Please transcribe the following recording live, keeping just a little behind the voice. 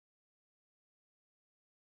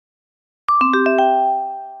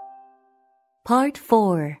Part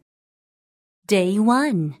 4. Day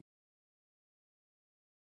 1.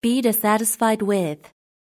 Be dissatisfied with.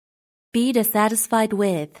 Be dissatisfied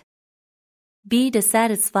with. Be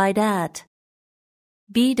dissatisfied at.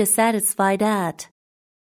 Be dissatisfied at.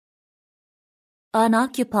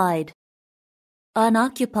 Unoccupied.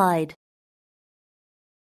 Unoccupied.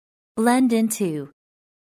 Blend into.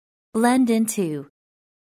 Blend into.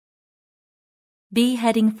 Be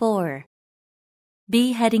heading for.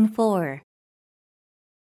 Be heading for.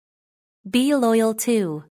 Be loyal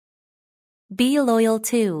to. Be loyal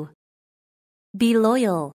to. Be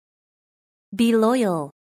loyal. Be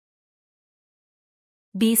loyal.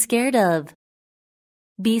 Be scared of.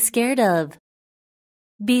 Be scared of.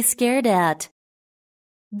 Be scared at.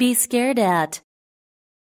 Be scared at.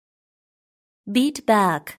 Beat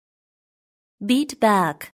back. Beat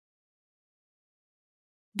back.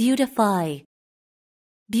 Beautify.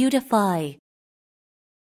 Beautify.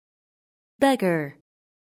 Beggar.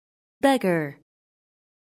 Beggar.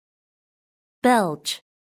 Belch.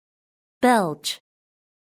 Belch.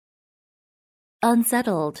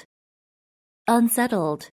 Unsettled.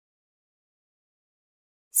 Unsettled.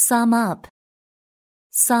 Sum up.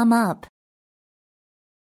 Sum up.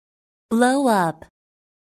 Blow up.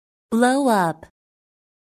 Blow up.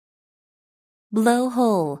 Blow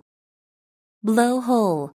hole. Blow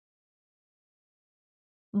hole.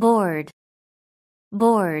 Board.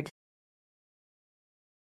 Board.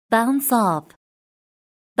 Bounce off.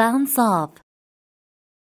 Bounce off.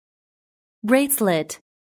 Bracelet.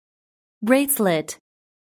 Bracelet.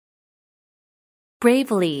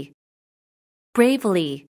 Bravely.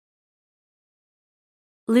 Bravely.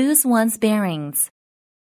 Lose one's bearings.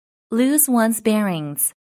 Lose one's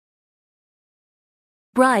bearings.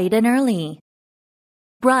 Bright and early.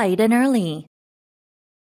 Bright and early.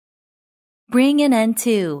 Bring an end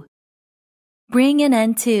to. Bring an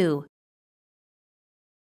end to.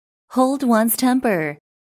 Hold one's temper.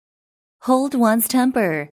 Hold one's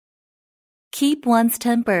temper. Keep one's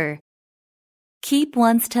temper. Keep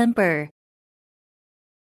one's temper.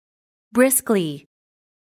 Briskly.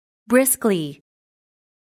 Briskly.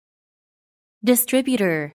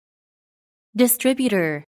 Distributor.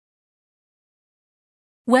 Distributor.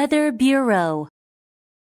 Weather Bureau.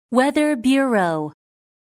 Weather Bureau.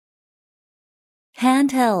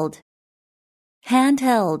 Handheld.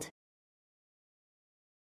 Handheld.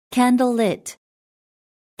 Candle lit.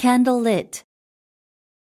 Candle lit.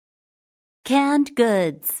 Canned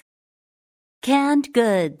goods. Canned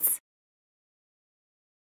goods.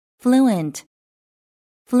 Fluent.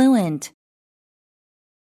 Fluent.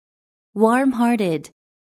 Warm-hearted.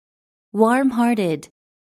 Warm-hearted.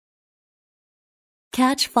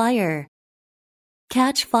 Catch fire.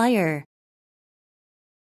 Catch fire.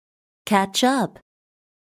 Catch up.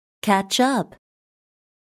 Catch up.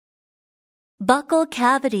 Buccal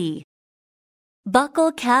cavity.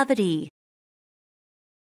 Buccal cavity.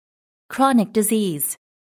 Chronic disease.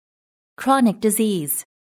 Chronic disease.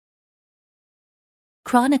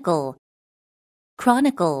 Chronicle.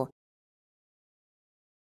 Chronicle.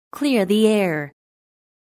 Clear the air.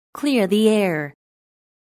 Clear the air.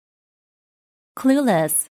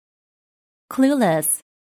 Clueless. Clueless.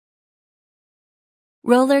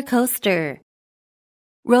 Roller coaster.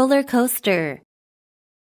 Roller coaster.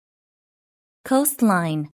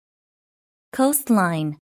 Coastline.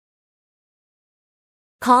 Coastline.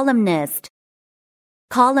 Columnist.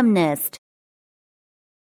 Columnist.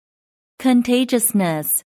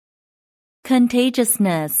 Contagiousness.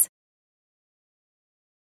 Contagiousness.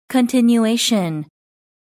 Continuation.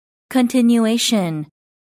 Continuation.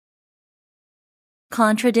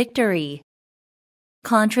 Contradictory.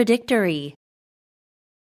 Contradictory.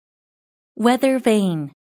 Weather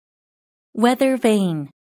vane. Weather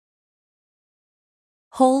vane.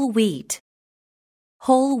 Whole wheat.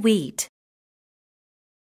 Whole wheat.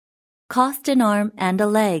 Cost an arm and a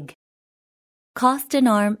leg. Cost an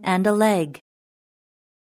arm and a leg.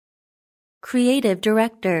 Creative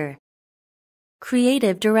director.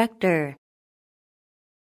 Creative director.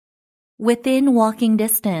 Within walking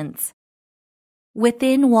distance.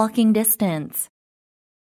 Within walking distance.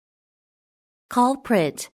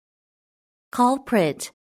 Culprit.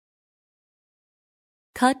 Culprit.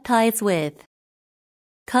 Cut ties with.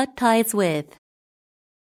 Cut ties with.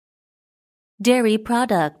 Dairy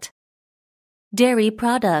product. Dairy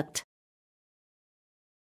product.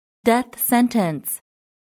 Death sentence.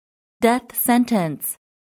 Death sentence.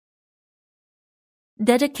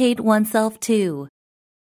 Dedicate oneself to.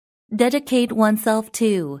 Dedicate oneself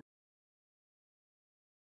to.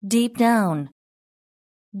 Deep down.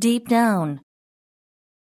 Deep down.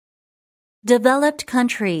 Developed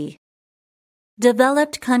country.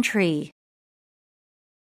 Developed country.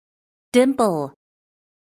 dimple,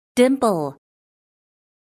 dimple.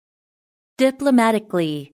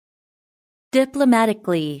 Diplomatically,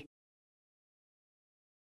 diplomatically.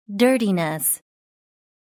 Dirtiness,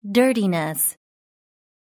 dirtiness.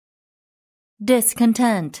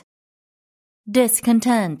 Discontent,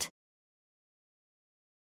 discontent.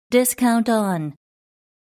 Discount on,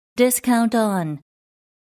 discount on.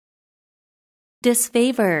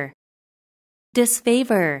 Disfavor,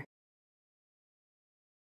 disfavor.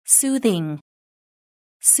 Soothing,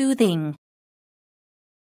 soothing.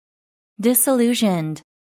 Disillusioned,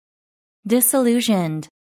 disillusioned.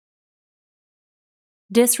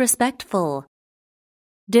 Disrespectful,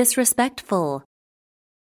 disrespectful.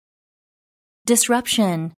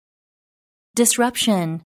 Disruption,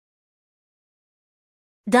 disruption.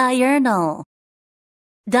 Diurnal,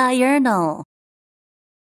 diurnal.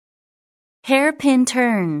 Hairpin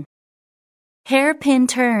turn, hairpin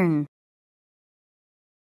turn.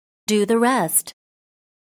 Do the rest,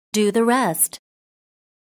 do the rest.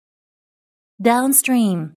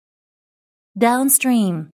 Downstream,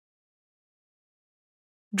 downstream.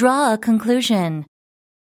 Draw a conclusion,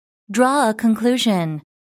 draw a conclusion.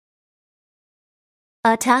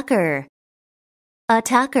 Attacker,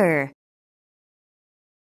 attacker.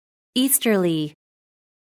 Easterly,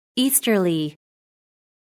 easterly.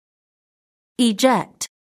 Eject,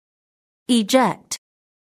 eject.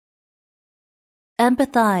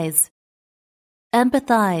 Empathize,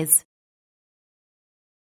 empathize.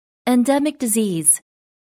 Endemic disease,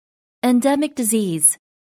 endemic disease.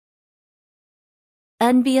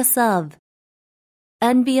 Envious of,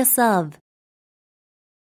 envious of.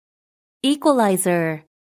 Equalizer,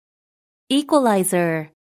 equalizer.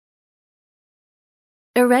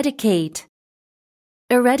 Eradicate,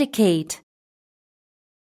 eradicate.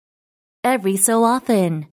 Every so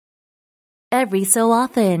often, every so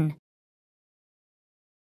often.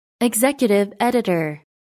 Executive editor,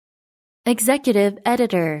 executive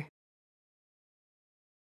editor.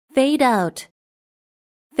 Fade out,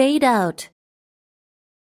 fade out.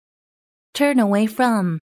 Turn away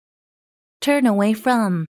from, turn away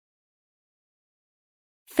from.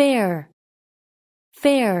 Fair,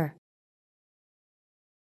 fair.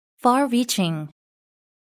 Far-reaching,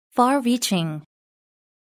 far-reaching.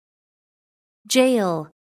 Jail,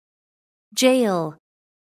 jail.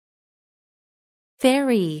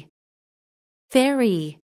 Ferry,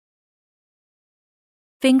 ferry.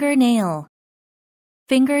 Fingernail,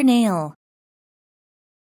 fingernail.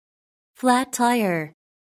 Flat tire,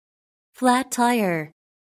 flat tire.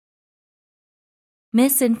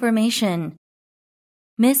 Misinformation,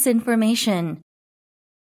 misinformation.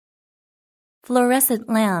 Fluorescent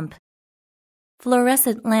lamp,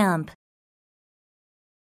 fluorescent lamp.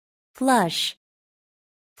 Flush,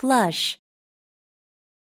 flush.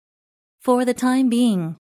 For the time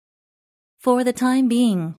being, for the time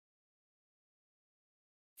being.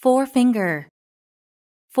 Forefinger,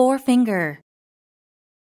 forefinger.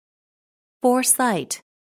 Foresight,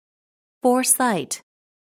 foresight.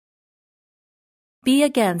 Be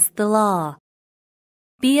against the law,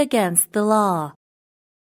 be against the law.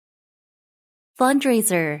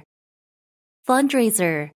 Fundraiser,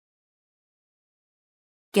 fundraiser.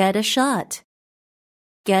 Get a shot,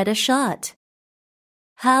 get a shot.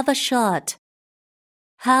 Have a shot,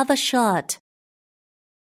 have a shot.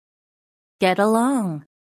 Get along,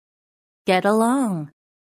 get along.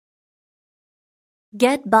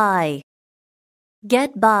 Get by,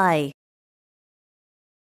 get by.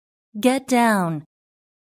 Get down,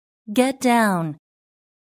 get down.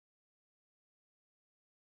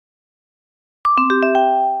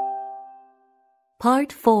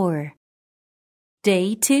 Part 4.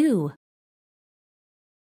 Day 2.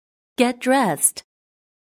 Get dressed,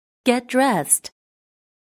 get dressed.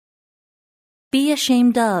 Be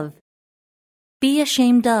ashamed of, be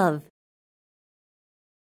ashamed of.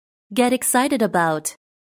 Get excited about,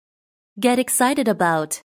 get excited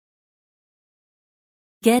about.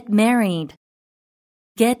 Get married,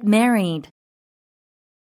 get married.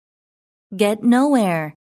 Get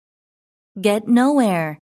nowhere, get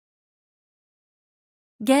nowhere.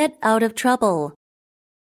 Get out of trouble,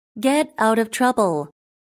 get out of trouble.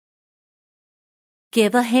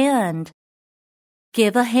 Give a hand,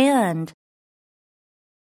 give a hand.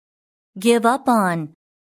 Give up on,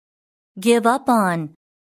 give up on.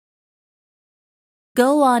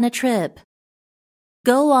 Go on a trip,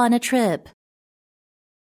 go on a trip.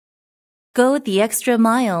 Go the extra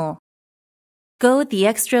mile, go the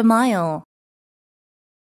extra mile.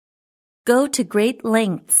 Go to great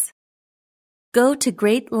lengths, go to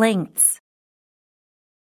great lengths.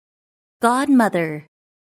 Godmother,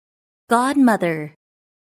 godmother.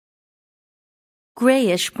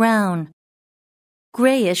 grayish brown,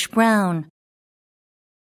 grayish brown.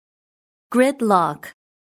 Gridlock,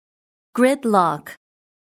 gridlock.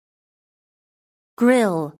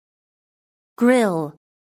 Grill, grill.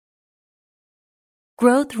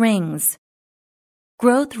 Growth rings,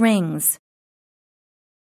 growth rings.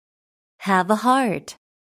 Have a heart,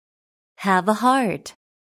 have a heart.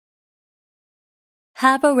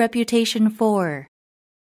 Have a reputation for,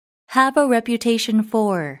 have a reputation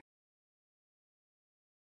for.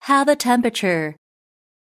 Have a temperature,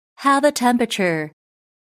 have a temperature.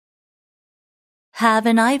 Have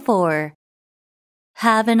an eye for,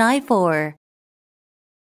 have an eye for.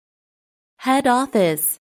 Head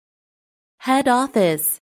office, head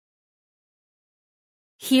office.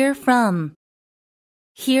 Hear from,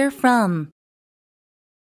 hear from.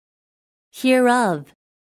 Hear of,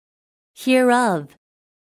 hear of.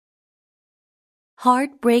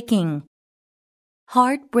 Heartbreaking,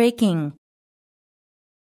 heartbreaking.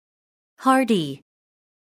 Hardy,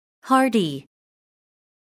 hardy.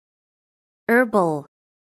 Herbal,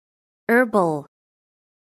 herbal.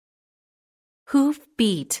 Hoof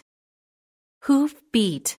beat, hoof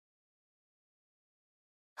beat.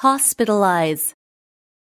 Hospitalize,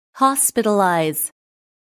 hospitalize.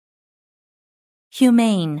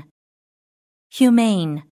 Humane,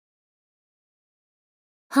 humane.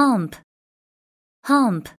 Hump,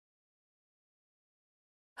 hump.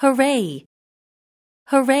 Hooray,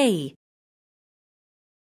 hooray.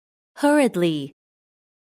 Hurriedly,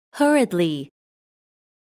 hurriedly.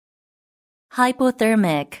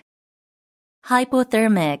 Hypothermic,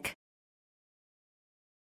 hypothermic.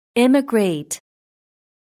 Immigrate,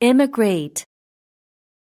 immigrate.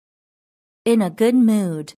 In a good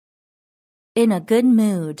mood, in a good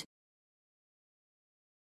mood.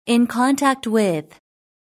 In contact with,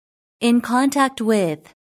 in contact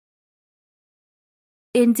with.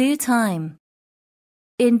 In due time,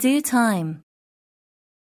 in due time.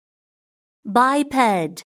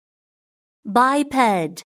 Biped,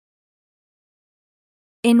 biped.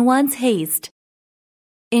 In one's haste,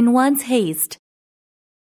 in one's haste.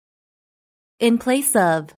 In place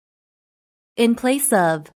of, in place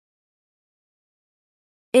of.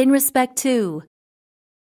 In respect to,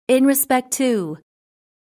 in respect to.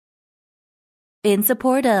 In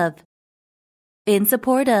support of, in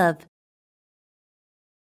support of.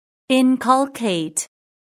 Inculcate,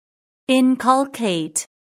 inculcate.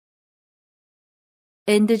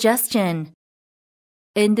 Indigestion,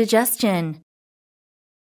 indigestion.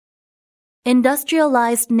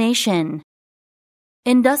 Industrialized nation,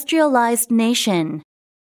 industrialized nation.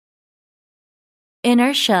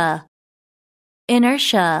 Inertia,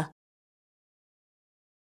 inertia.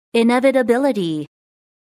 Inevitability,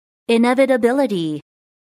 inevitability.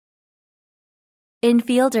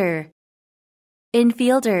 Infielder,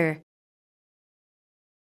 infielder.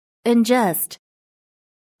 Ingest,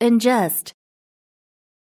 ingest.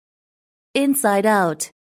 Inside out,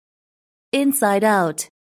 inside out.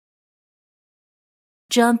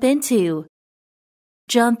 Jump into,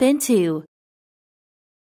 jump into.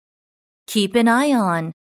 Keep an eye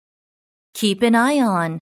on, keep an eye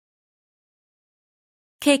on.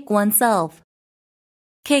 Kick oneself,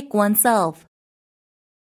 kick oneself.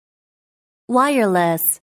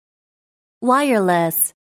 Wireless,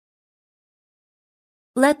 wireless.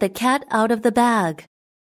 Let the cat out of the bag,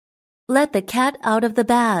 let the cat out of the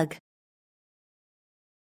bag.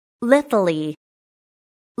 Lithely,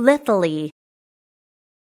 lithely.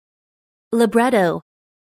 Libretto,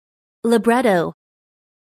 libretto.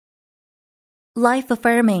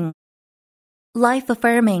 Life-affirming,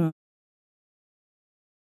 life-affirming.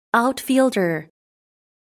 Outfielder,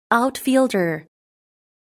 outfielder.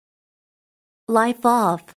 Life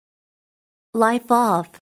off, life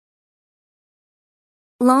off.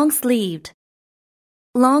 Long-sleeved,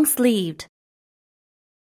 long-sleeved.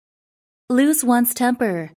 Lose one's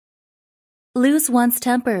temper, lose one's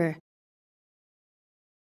temper.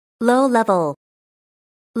 Low level,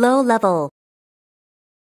 low level.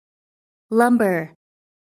 Lumber,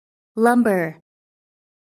 lumber.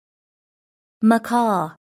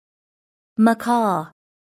 Macaw, macaw.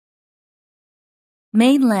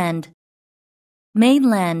 Mainland,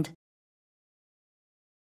 mainland.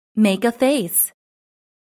 Make a face,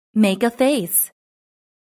 make a face.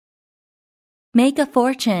 Make a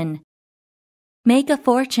fortune, make a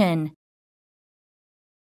fortune.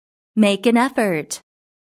 Make an effort,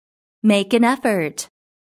 make an effort.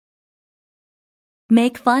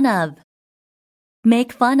 Make fun of,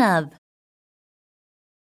 make fun of.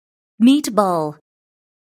 Meatball,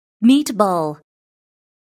 meatball.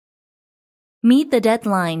 Meet the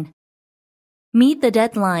deadline, meet the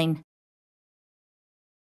deadline.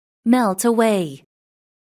 melt away,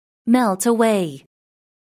 melt away.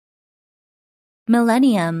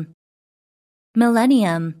 Millennium,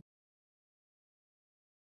 millennium.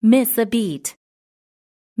 Miss a beat,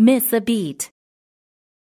 miss a beat.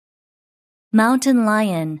 Mountain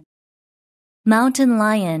lion, mountain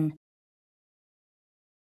lion.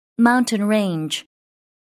 Mountain range,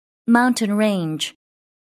 mountain range.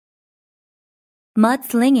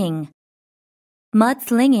 Mudslinging,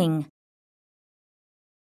 mudslinging.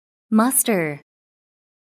 Muster,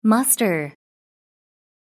 muster.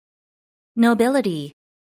 Nobility,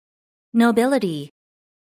 nobility.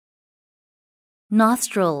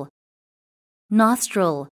 Nostril,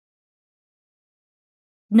 nostril.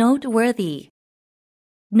 Noteworthy,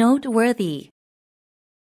 noteworthy.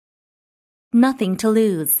 Nothing to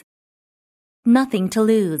lose, nothing to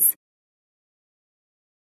lose.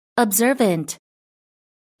 Observant,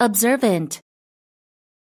 observant.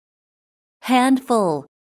 Handful,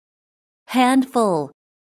 handful.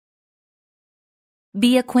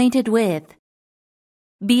 Be acquainted with,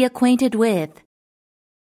 be acquainted with.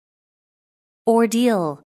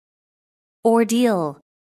 Ordeal, ordeal.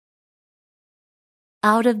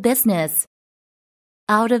 Out of business,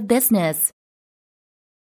 out of business.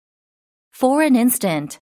 For an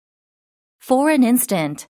instant, for an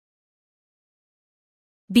instant.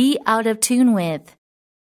 Be out of tune with,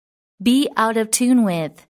 be out of tune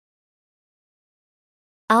with.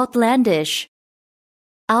 Outlandish,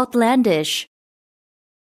 outlandish.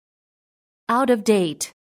 Out of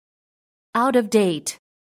date, out of date.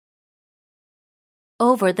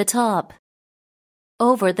 Over the top,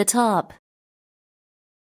 over the top.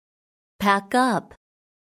 Pack up,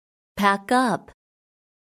 pack up.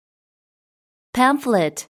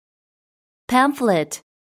 Pamphlet, pamphlet.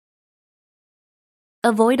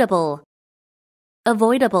 Avoidable,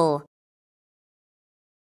 avoidable.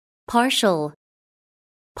 Partial,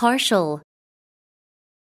 partial.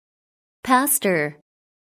 Pastor,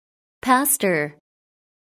 pastor.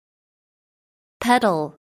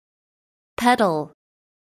 Pedal, pedal.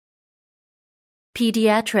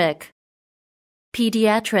 Pediatric,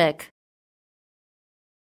 pediatric.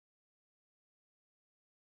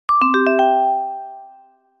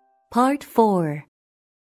 Part 4.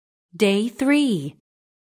 Day 3.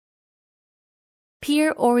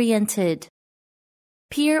 Peer-oriented,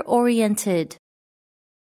 peer-oriented.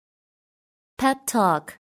 Pet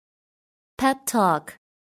talk, pet talk.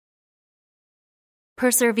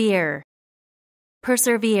 Persevere,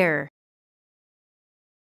 persevere.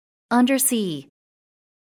 Undersea,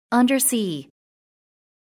 undersea.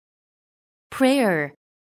 Prayer,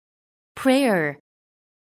 prayer.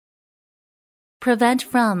 Prevent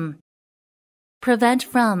from, prevent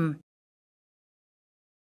from.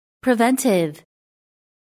 Preventive,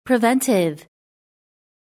 preventive.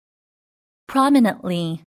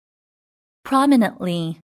 Prominently,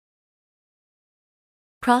 prominently.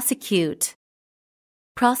 Prosecute,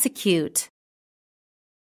 prosecute.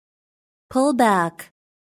 Pull back,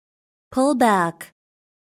 pull back.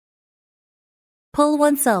 Pull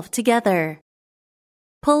oneself together,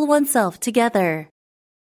 pull oneself together.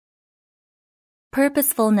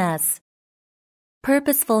 Purposefulness,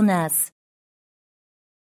 purposefulness.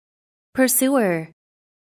 Pursuer,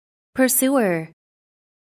 pursuer.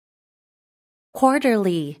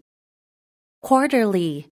 Quarterly,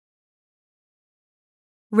 quarterly.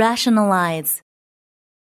 Rationalize,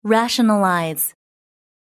 rationalize.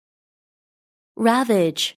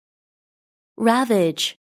 Ravage,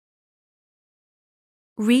 ravage.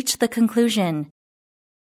 Reach the conclusion,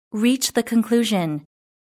 reach the conclusion.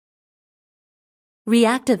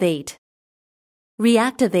 Reactivate,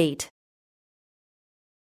 reactivate.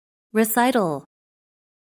 Recital,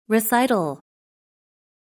 recital.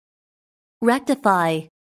 Rectify,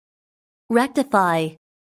 rectify.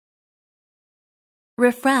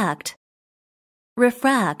 Refract,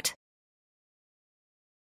 refract.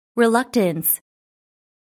 Reluctance,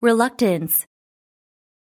 reluctance.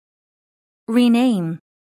 Rename,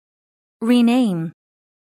 rename.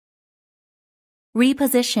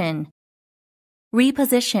 Reposition,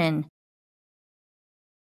 reposition.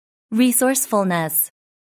 Resourcefulness,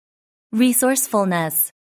 resourcefulness.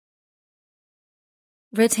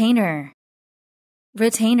 Retainer,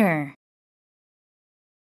 retainer.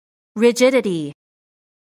 Rigidity,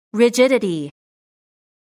 rigidity.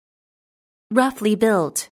 Roughly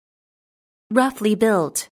built, roughly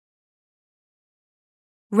built.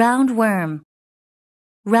 Roundworm,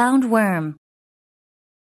 roundworm.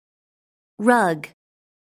 Rug,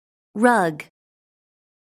 rug.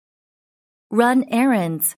 Run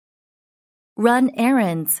errands, run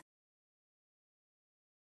errands.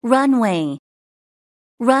 Runway,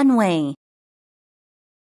 runway.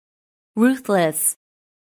 ruthless,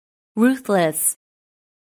 ruthless.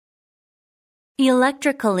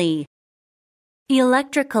 Electrically,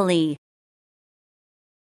 electrically.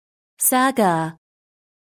 Saga,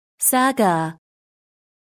 saga.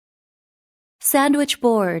 Sandwich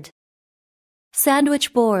board,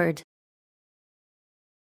 sandwich board.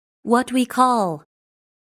 What we call,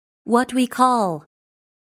 what we call.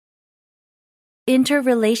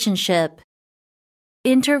 Interrelationship,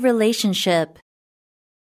 interrelationship.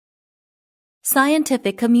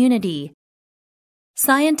 Scientific community,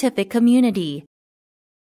 scientific community.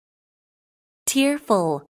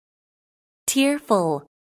 Tearful, tearful.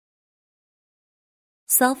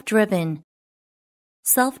 Self-driven,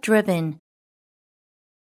 self-driven.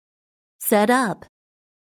 Set up,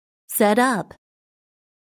 set up.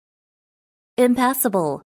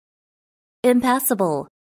 Impassable, impassable.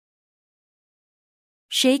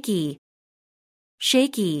 Shaky,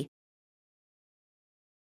 shaky.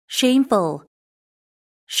 Shameful,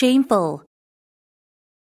 shameful.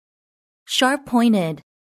 Sharp-pointed,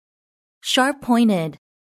 sharp-pointed.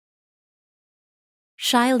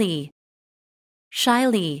 Shyly,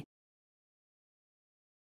 shyly.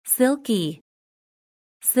 Silky,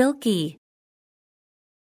 silky.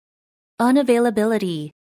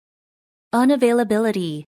 Unavailability,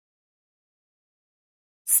 unavailability.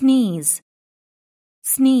 Sneeze,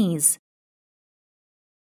 sneeze.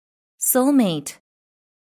 Soulmate,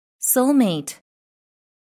 soulmate.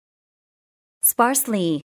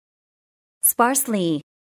 Sparsely, sparsely.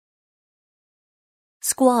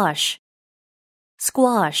 Squash,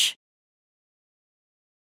 squash.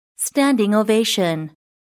 Standing ovation,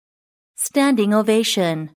 standing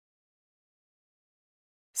ovation.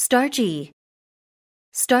 Starchy,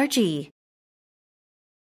 starchy.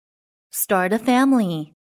 Start a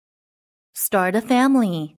family, start a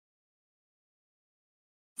family.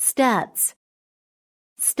 Stats,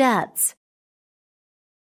 stats.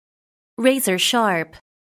 Razor sharp,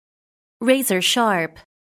 razor sharp.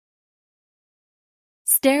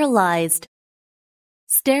 Sterilized,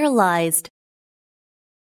 sterilized.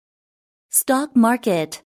 Stock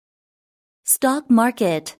market, stock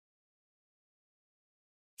market.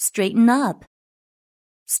 Straighten up,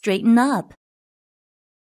 straighten up.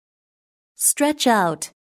 Stretch out,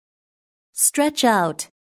 stretch out.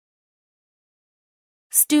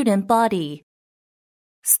 Student body,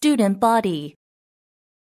 student body.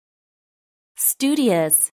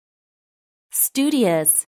 Studious,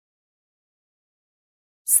 studious.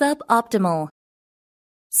 Suboptimal,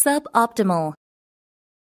 suboptimal.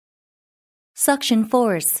 Suction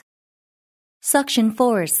force, suction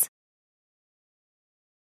force.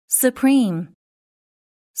 Supreme,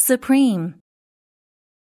 supreme.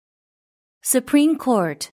 Supreme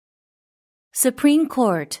Court, Supreme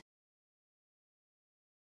Court.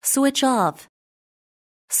 Switch off,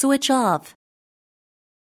 switch off.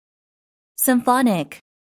 Symphonic,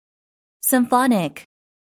 symphonic.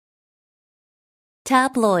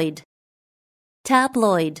 Tabloid,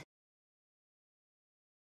 tabloid.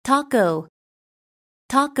 Taco,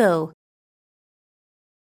 taco.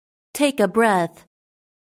 Take a breath,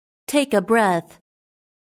 take a breath.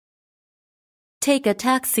 Take a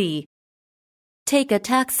taxi, take a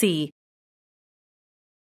taxi.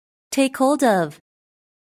 Take hold of,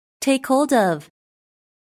 take hold of.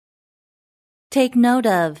 Take note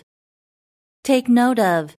of, take note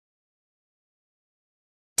of.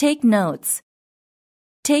 Take notes,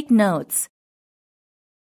 take notes.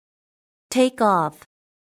 Take off,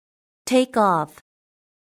 take off.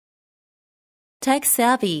 Tech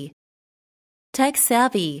savvy, tech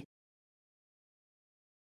savvy.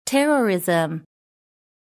 Terrorism,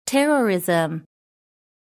 terrorism.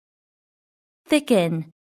 Thicken,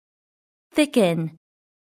 thicken.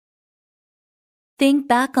 Think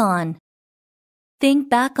back on, think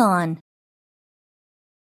back on.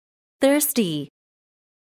 Thirsty,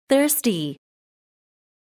 thirsty.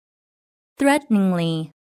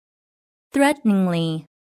 Threateningly, threateningly.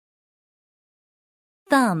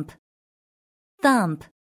 Thump, thump.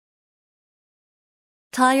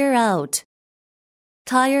 Tire out,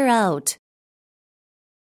 tire out.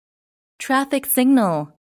 Traffic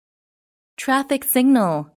signal, traffic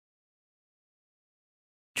signal.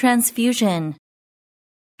 Transfusion,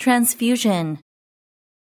 transfusion.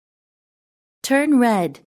 Turn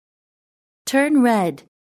red, turn red.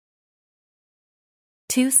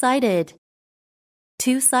 Two-sided,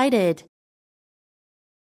 two-sided.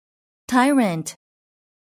 Tyrant,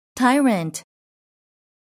 tyrant.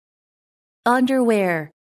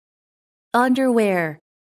 Underwear, underwear.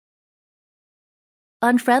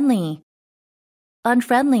 Unfriendly,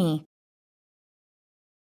 unfriendly.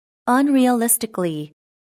 Unrealistically,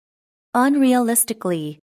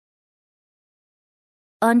 unrealistically.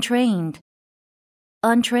 untrained,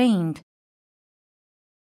 untrained.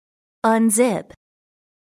 Unzip,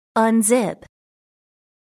 unzip.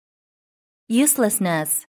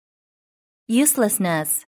 Uselessness,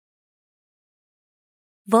 uselessness.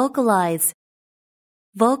 Vocalize,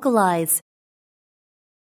 vocalize.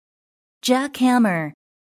 Jackhammer,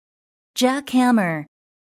 jackhammer.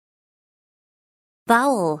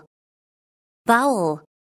 Vowel, vowel.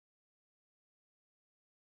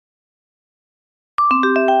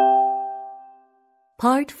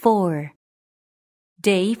 Part 4.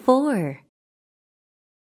 Day 4.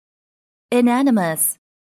 Inanimous,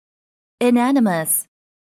 inanimous.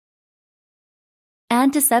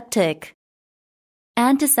 Antiseptic,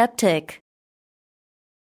 antiseptic.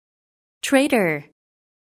 Traitor,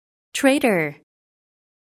 traitor.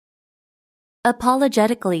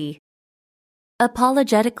 Apologetically,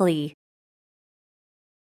 apologetically.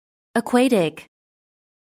 Aquatic,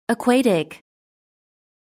 aquatic.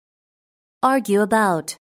 Argue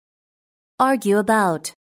about, argue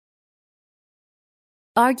about.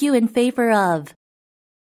 Argue in favor of,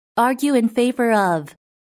 argue in favor of.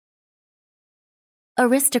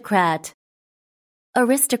 Aristocrat,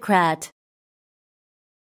 aristocrat.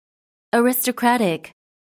 Aristocratic,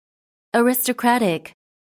 aristocratic.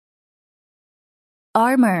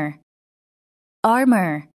 Armor,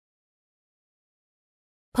 armor.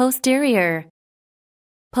 Posterior,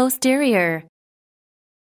 posterior.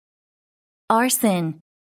 Arson,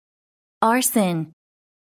 arson.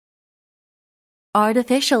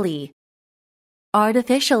 Artificially,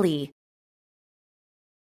 artificially.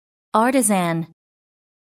 Artisan,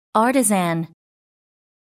 artisan.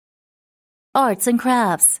 Arts and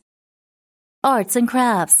crafts, arts and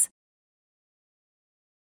crafts.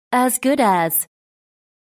 As good as,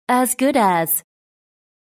 as good as.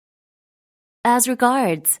 As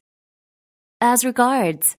regards, as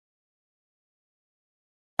regards.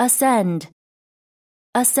 Ascend,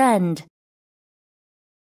 ascend.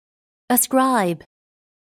 Ascribe,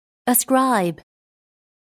 ascribe.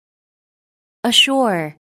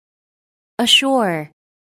 Assure, assure.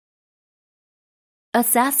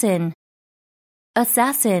 Assassin,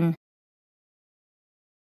 assassin.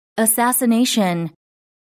 Assassination,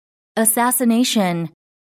 assassination.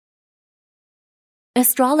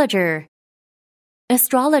 Astrologer,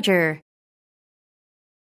 astrologer.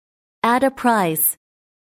 At a price,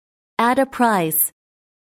 at a price.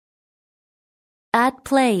 At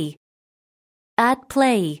play, at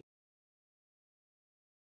play.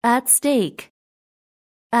 At stake,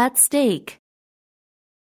 at stake.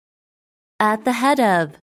 At the head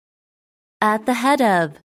of, at the head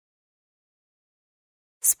of.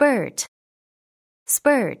 Spurt,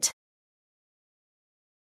 spurt.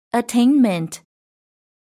 Attainment,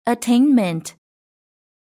 attainment.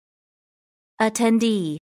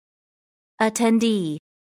 Attendee, attendee.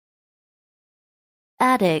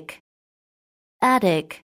 Attic,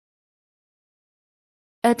 attic.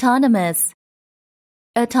 Autonomous,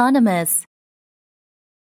 autonomous.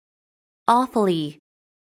 Awfully,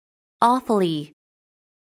 awfully.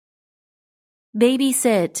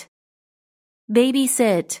 Babysit,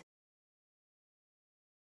 babysit.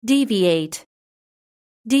 Deviate,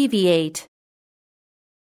 deviate.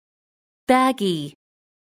 Baggy,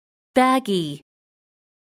 baggy.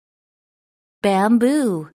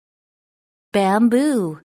 Bamboo,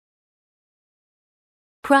 bamboo.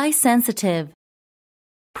 Price sensitive,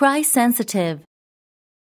 price sensitive.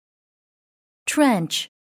 Trench,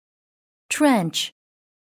 trench.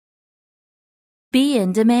 Be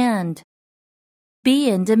in demand, be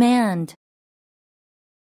in demand.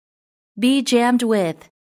 Be jammed with,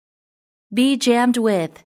 be jammed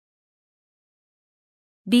with.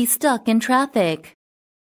 Be stuck in traffic,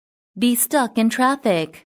 be stuck in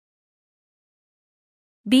traffic.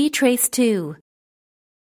 Be traced to,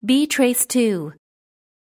 be traced to.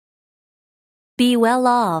 Be well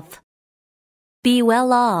off, be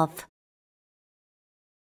well off.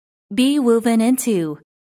 Be woven into,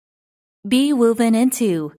 be woven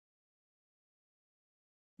into.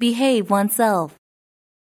 Behave oneself,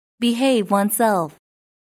 behave oneself.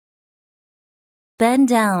 Bend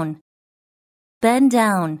down, bend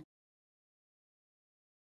down.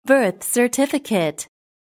 Birth certificate,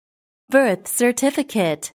 birth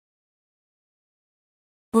certificate.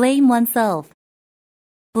 Blame oneself,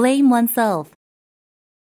 blame oneself.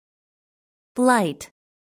 Blight,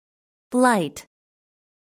 blight.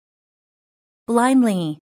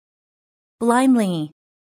 Blindly, blindly.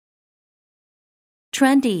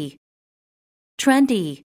 Trendy,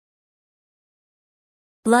 trendy.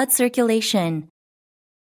 Blood circulation,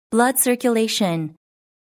 blood circulation.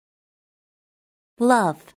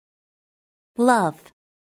 Bluff, bluff.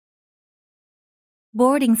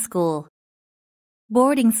 boarding school,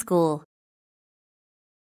 boarding school.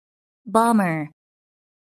 Bomber,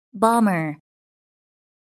 bomber.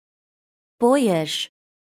 Boyish,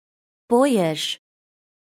 boyish.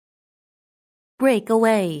 Break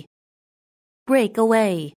away, break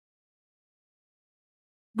away.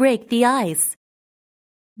 Break the ice,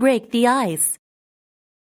 break the ice.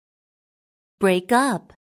 Break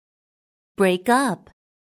up, break up.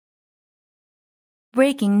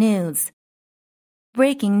 Breaking news,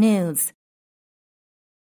 breaking news.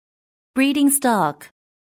 Breeding stock,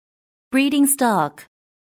 breeding stock.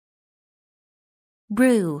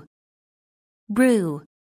 Brew, brew.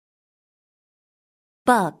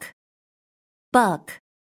 Buck, buck.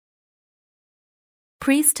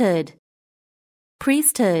 Priesthood,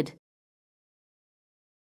 priesthood.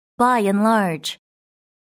 By and large,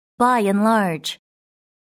 by and large.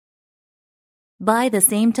 By the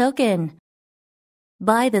same token,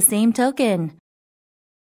 by the same token.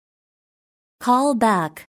 Call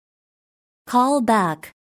back, call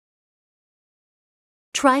back.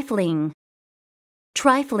 Trifling,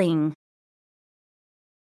 trifling.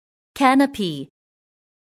 Canopy,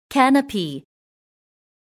 canopy.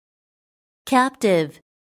 Captive,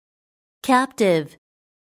 captive.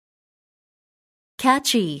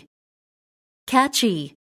 Catchy,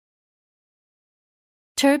 catchy.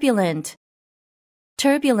 Turbulent,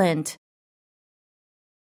 turbulent.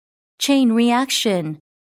 Chain reaction,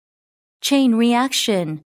 chain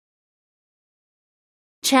reaction.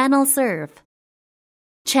 Channel surf,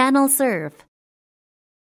 channel surf.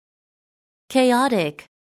 Chaotic,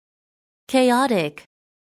 chaotic.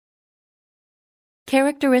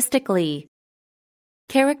 Characteristically,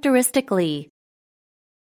 characteristically.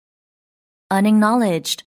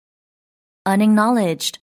 Unacknowledged,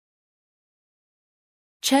 unacknowledged.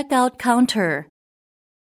 Checkout counter,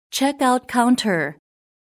 checkout counter.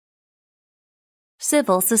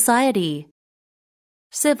 Civil society,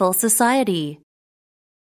 civil society.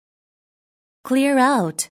 Clear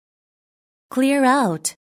out, clear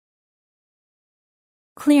out.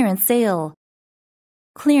 Clearance sale,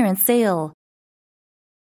 clearance sale.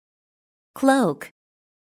 Cloak,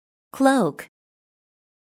 cloak.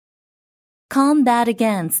 Combat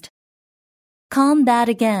against, combat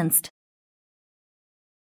against.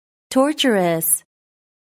 Torturous,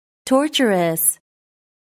 torturous.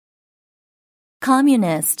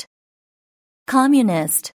 Communist,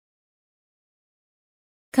 communist.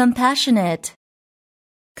 Compassionate,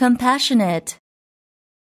 compassionate.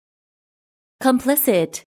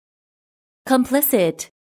 Complicit, complicit.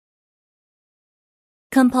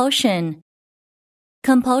 Compulsion,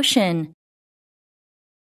 compulsion.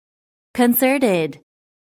 Concerted,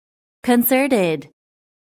 concerted.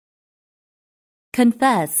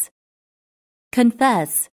 Confess,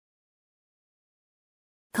 confess.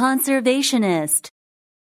 Conservationist,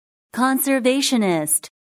 conservationist.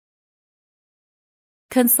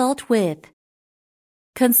 Consult with,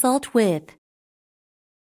 consult with.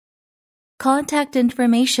 Contact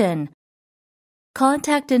information,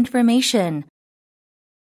 contact information.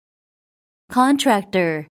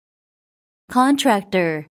 Contractor,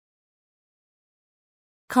 contractor.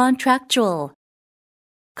 Contractual,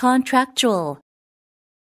 contractual.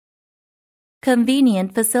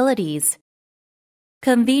 Convenient facilities,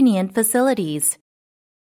 convenient facilities.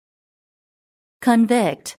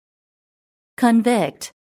 Convict,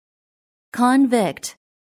 convict. Convict,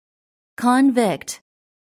 convict.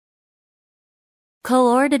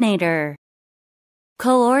 Coordinator,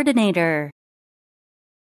 coordinator.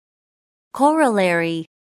 Corollary,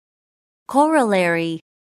 corollary.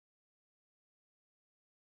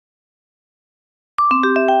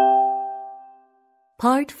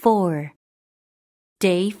 Part 4.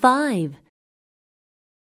 Day 5.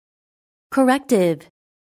 Corrective,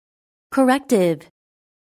 corrective.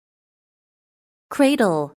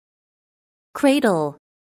 Cradle, cradle.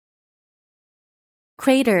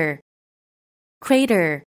 Crater,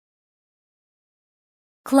 crater.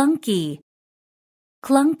 Clunky,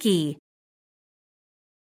 clunky.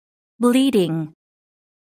 Bleeding,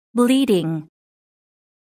 bleeding.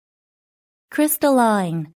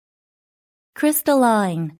 Crystalline,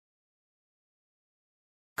 crystalline.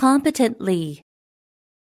 Competently,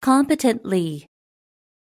 competently.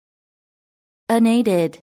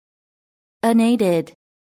 Unaided, unaided.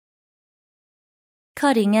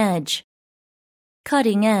 Cutting edge,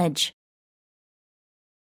 cutting edge.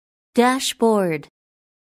 Dashboard,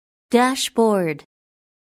 dashboard.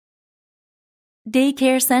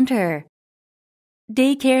 Daycare center,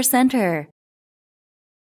 daycare center.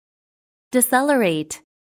 Decelerate,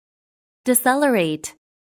 decelerate.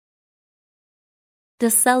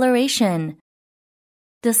 Deceleration,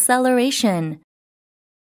 deceleration.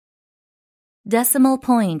 decimal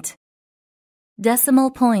point,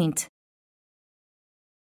 decimal point.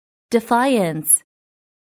 Defiance,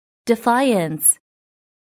 defiance.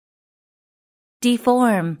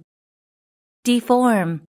 Deform,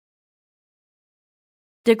 deform.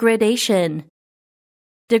 Degradation,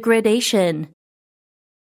 degradation.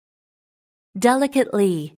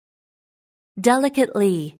 Delicately,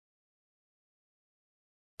 delicately.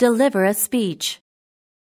 Deliver a speech,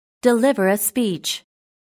 deliver a speech.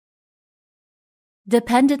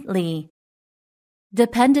 Dependently,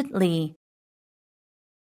 dependently.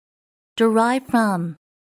 Derive from,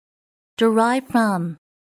 derive from.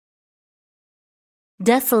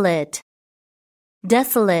 Desolate,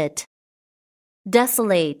 desolate,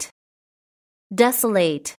 desolate,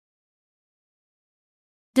 desolate.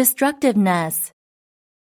 Destructiveness,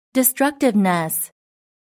 destructiveness.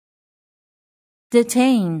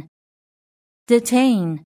 Detain,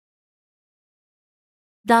 detain.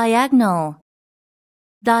 Diagonal,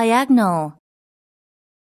 diagonal.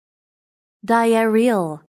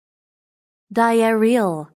 Diarrheal,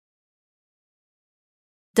 diarrheal.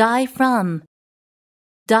 Die from,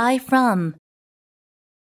 die from.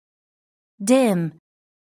 Dim,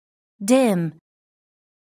 dim.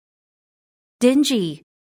 Dingy,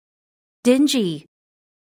 dingy.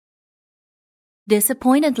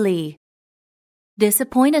 Disappointedly,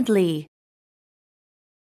 disappointedly.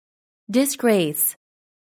 Disgrace,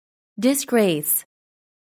 disgrace.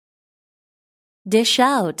 Dish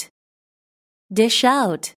out, dish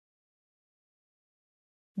out.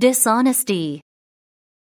 Dishonesty,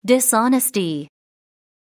 dishonesty.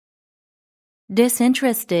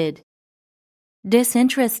 Disinterested,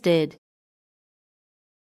 disinterested.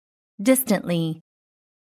 Distantly,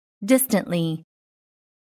 distantly.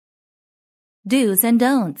 Do's and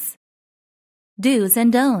don'ts, do's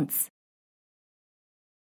and don'ts.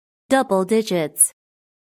 Double digits,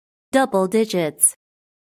 double digits.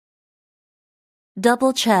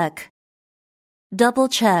 Double check, double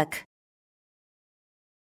check.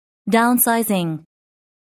 Downsizing,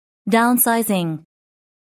 downsizing.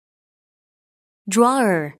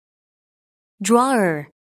 Drawer, drawer.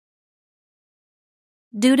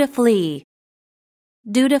 Dutifully,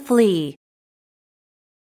 dutifully.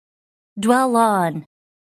 Dwell on,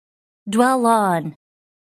 dwell on.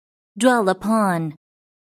 Dwell upon,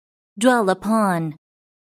 dwell upon.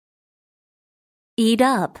 Eat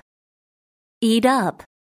up, eat up.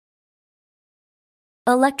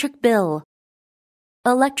 Electric bill,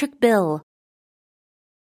 electric bill.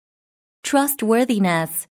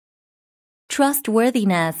 Trustworthiness,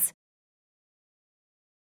 trustworthiness.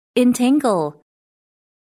 Entangle,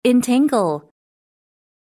 entangle.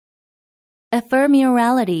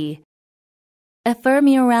 Ephemerality,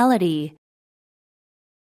 ephemerality.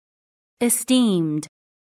 Esteemed,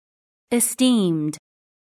 esteemed.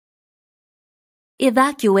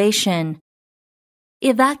 Evacuation,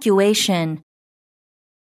 evacuation.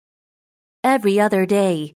 Every other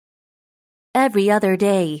day, every other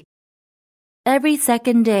day. Every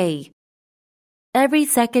second day, every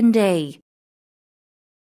second day.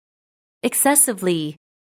 Excessively,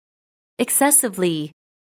 excessively.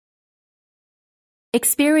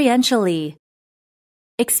 Experientially,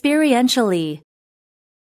 experientially.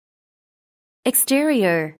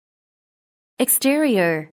 Exterior,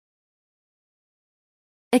 exterior.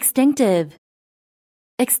 Extinctive,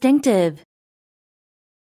 extinctive.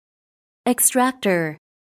 Extractor,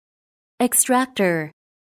 extractor.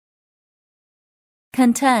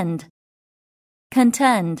 Contend,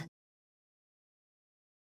 contend.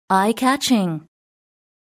 Eye-catching,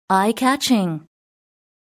 eye-catching.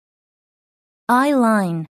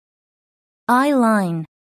 Eyeline, eyeline.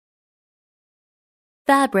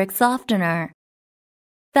 Fabric softener,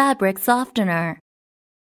 fabric softener.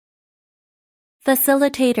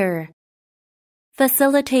 Facilitator,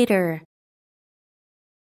 facilitator.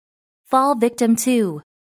 Fall victim to,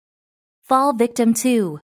 fall victim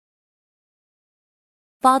to.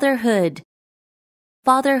 Fatherhood,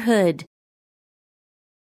 fatherhood.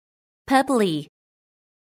 Pebbly,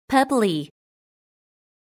 pebbly.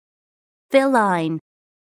 Feline,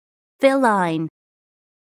 feline.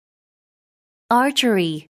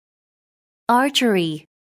 Archery, archery.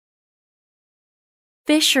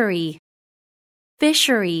 Fishery,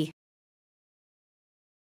 fishery.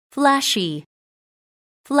 Flashy,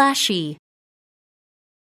 flashy.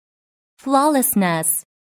 Flawlessness,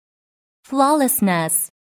 flawlessness.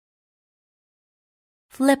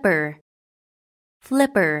 Flipper,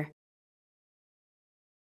 flipper.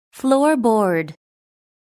 Floorboard,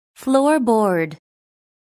 floorboard.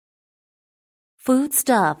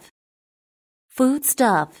 Foodstuff,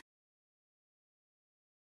 foodstuff.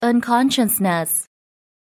 Unconsciousness,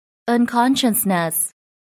 unconsciousness.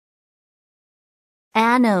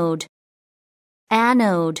 Anode,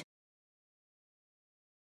 anode.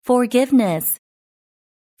 Forgiveness,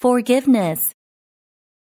 forgiveness.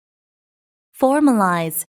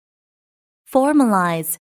 Formalize,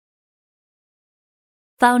 formalize.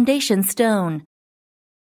 Foundation stone,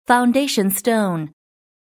 foundation stone.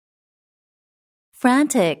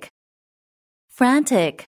 Frantic,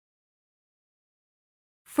 frantic.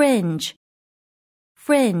 Fringe,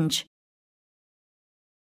 fringe.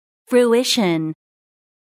 Fruition,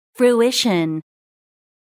 fruition.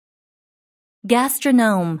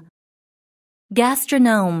 Gastronome,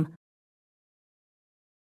 gastronome.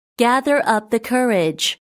 Gather up the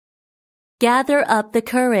courage, gather up the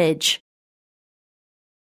courage.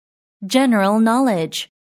 General knowledge,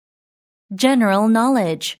 general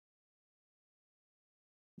knowledge.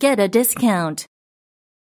 Get a discount,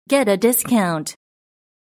 get a discount.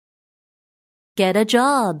 Get a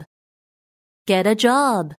job, get a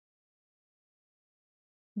job.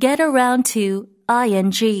 Get around to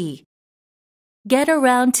ing, get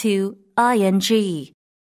around to ing.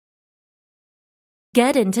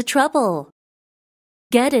 Get into trouble,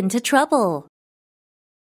 get into trouble.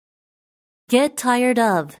 Get tired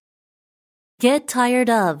of, get tired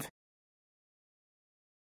of.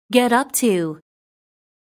 Get up to,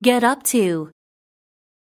 get up to.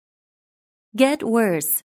 Get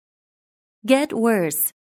worse, get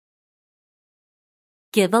worse.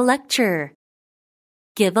 Give a lecture,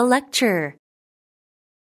 give a lecture.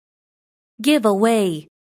 Give away,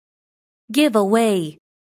 give away.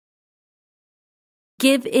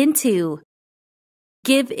 Give into,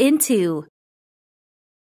 give into.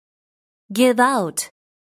 Give out,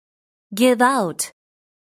 give out.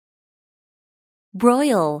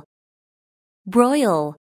 Broil,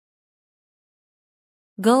 broil.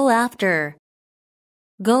 Go after,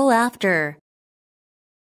 go after.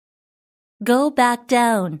 Go back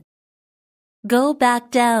down, go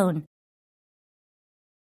back down.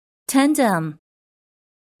 Tandem,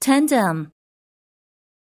 tandem.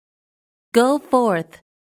 Go forth,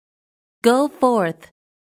 go forth.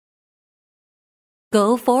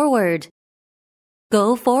 Go forward,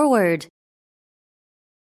 go forward.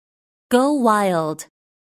 Go wild,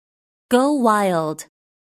 go wild.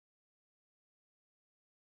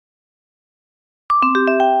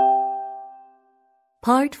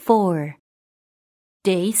 Part 4,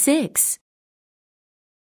 Day 6.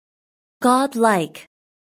 Godlike,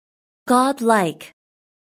 godlike.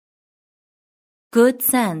 Good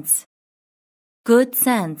sense, good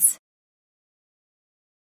sense.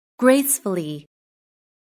 Gracefully,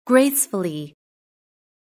 gracefully.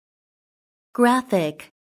 Graphic,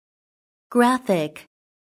 graphic.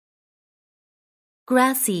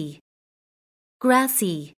 Grassy,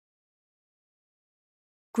 grassy.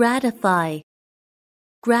 Gratify,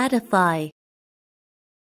 gratify.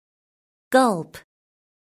 Gulp,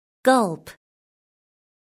 gulp.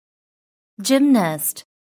 Gymnast,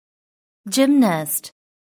 gymnast.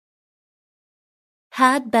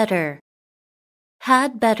 Had better,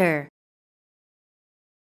 had better.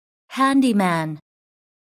 Handyman,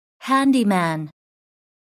 handyman.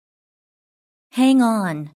 Hang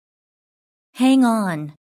on, hang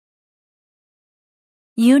on.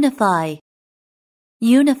 Unify,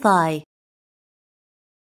 unify.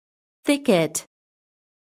 Thicket,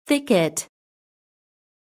 thicket.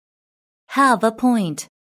 Have a point,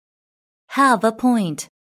 have a point.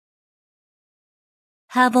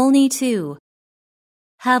 Have only two,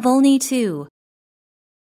 have only two.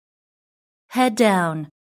 Head down,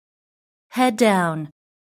 head down.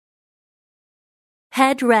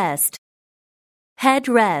 Head rest, head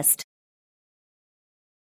rest.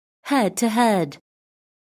 Head to head,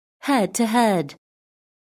 head to head.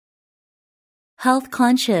 Health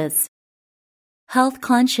conscious, health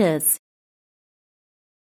conscious.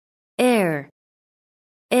 Air,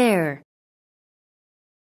 air.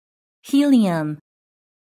 Helium,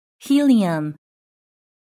 helium.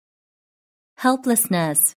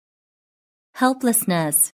 Helplessness,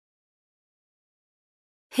 helplessness.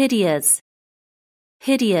 Hideous,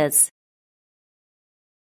 hideous.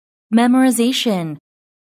 Memorization,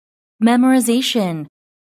 memorization.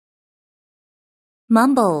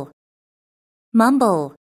 Mumble,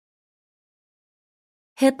 mumble.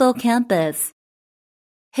 Hippocampus,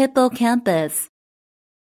 hippocampus.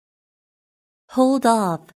 Hold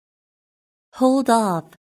off, hold off.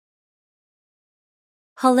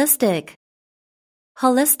 Holistic,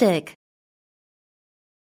 holistic.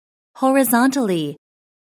 Horizontally,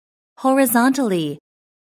 horizontally.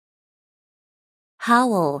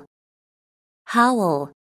 Howl,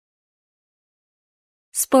 howl.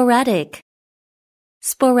 Sporadic,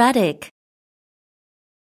 sporadic.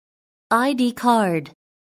 ID card,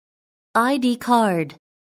 ID card.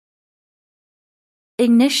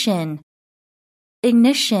 Ignition,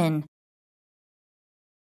 ignition.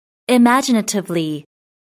 Imaginatively,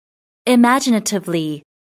 imaginatively.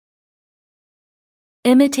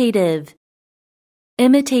 Imitative,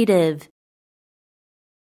 imitative.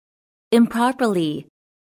 Improperly,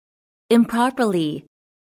 improperly.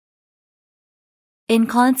 In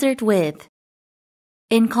concert with,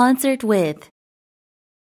 in concert with.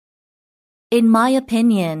 In my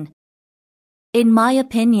opinion, in my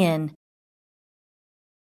opinion.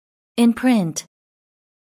 In print,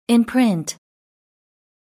 in print.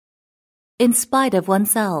 In spite of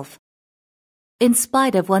oneself, in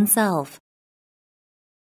spite of oneself.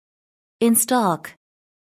 In stock,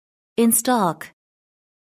 in stock.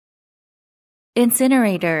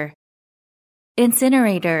 Incinerator,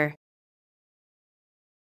 incinerator.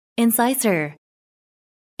 Incisor,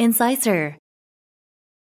 incisor.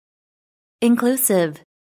 Inclusive,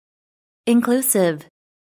 inclusive.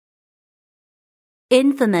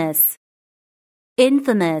 Infamous,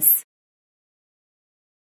 infamous.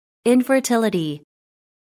 Infertility,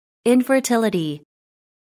 infertility.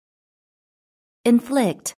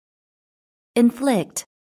 Inflict, inflict.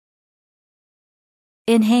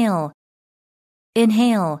 Inhale,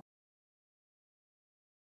 inhale.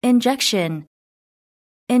 Injection,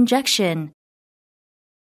 injection.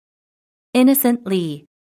 Innocently,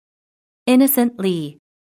 innocently.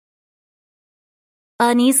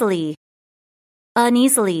 Uneasily,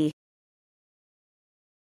 uneasily.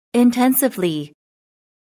 Intensively,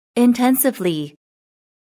 intensively.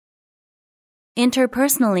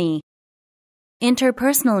 Interpersonally,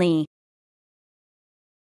 interpersonally.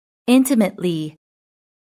 Intimately,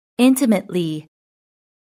 intimately.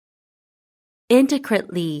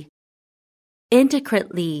 Intricately,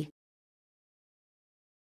 intricately.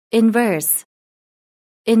 Inverse,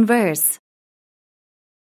 inverse.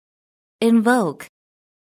 Invoke,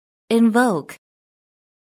 invoke.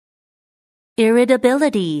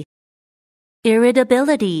 Irritability,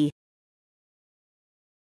 irritability.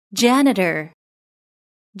 Janitor,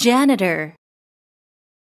 janitor.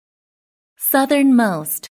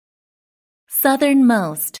 Southernmost,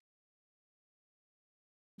 southernmost.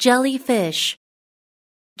 Jellyfish,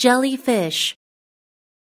 jellyfish.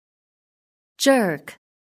 Jerk,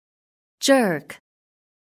 jerk.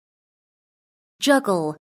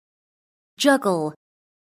 Juggle, juggle.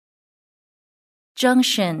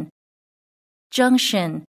 Junction,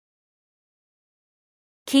 junction.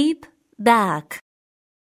 Keep back,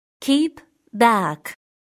 keep back.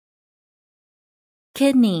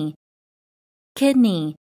 Kidney,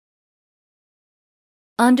 kidney.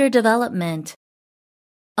 Underdevelopment,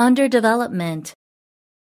 underdevelopment.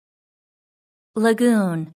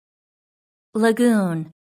 Lagoon,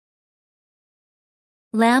 lagoon.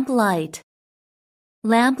 Lamplight,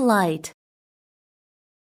 lamplight.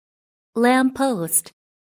 Lamppost,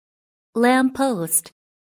 lamppost.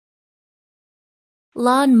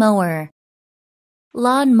 Lawnmower,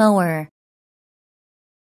 lawnmower.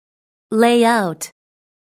 Layout,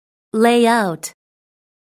 layout.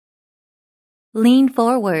 Lean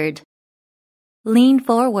forward, lean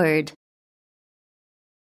forward.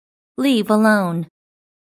 Leave alone,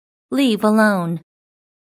 leave alone.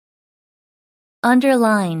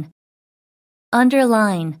 Underline,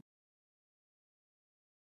 underline.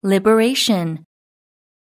 Liberation,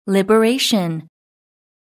 liberation.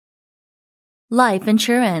 Life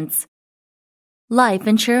insurance, life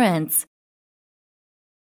insurance.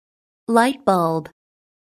 Light bulb,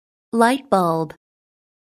 light bulb.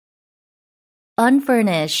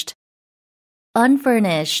 Unfurnished,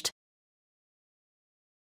 unfurnished.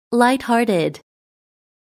 Light-hearted,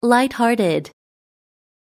 light-hearted.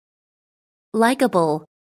 Likeable,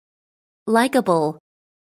 likeable.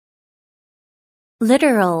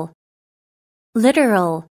 Literal,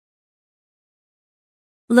 literal.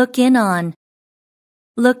 Look in on,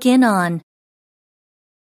 look in on.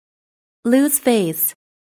 Lose face,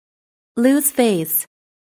 lose face.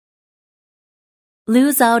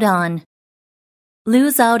 Lose out on,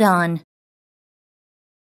 lose out on.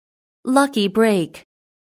 Lucky break,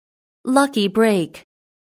 lucky break.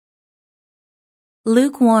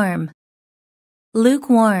 Lukewarm,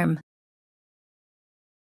 lukewarm.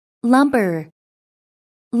 Lumber,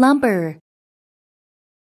 lumber.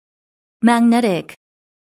 Magnetic,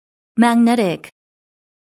 magnetic.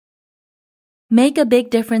 Make a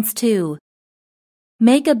big difference too,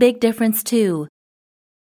 make a big difference too.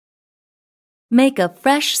 Make a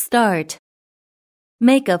fresh start,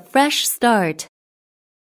 make a fresh start.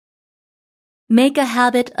 Make a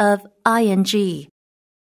habit of ing,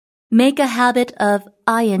 make a habit of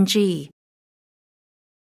ing.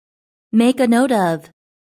 Make a note of.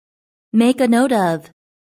 Make a note of.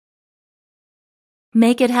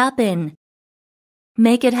 Make it happen.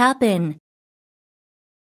 Make it happen.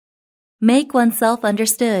 Make oneself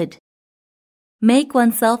understood. Make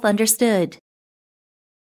oneself understood.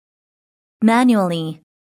 Manually.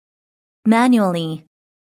 Manually.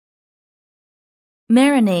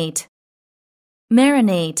 Marinate.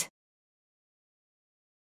 Marinate.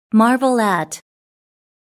 Marvel at.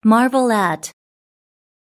 Marvel at.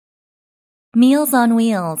 Meals on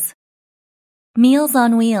wheels. Meals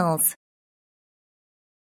on wheels.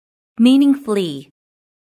 Meaningfully.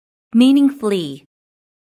 Meaningfully.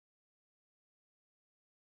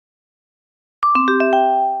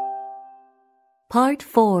 Part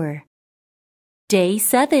 4. Day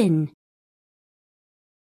 7.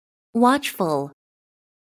 Watchful.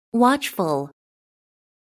 Watchful.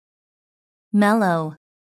 Mellow.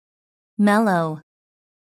 Mellow.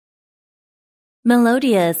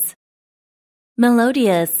 Melodious.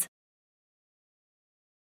 Melodious.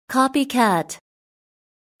 Copycat.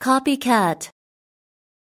 Copycat.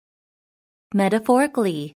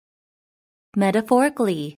 Metaphorically.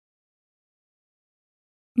 Metaphorically.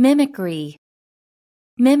 Mimicry.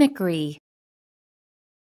 Mimicry.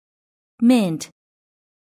 Mint.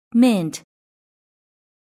 Mint.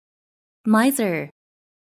 Miser.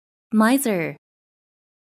 Miser.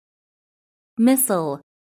 Missile.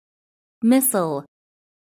 Missile.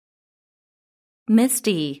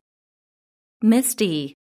 Misty.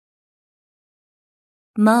 Misty.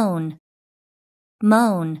 Moan.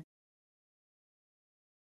 Moan.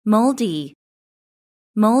 Moldy.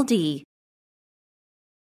 Moldy.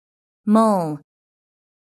 Mole.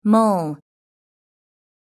 Mole.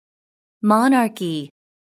 Monarchy.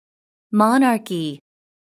 Monarchy.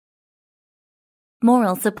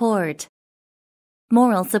 Moral support.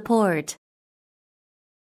 Moral support.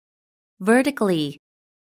 Vertically.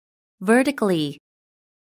 Vertically.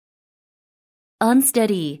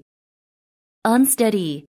 Unsteady.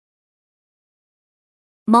 Unsteady.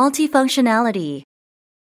 Multifunctionality.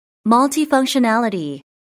 Multifunctionality.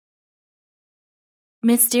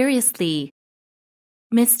 Mysteriously.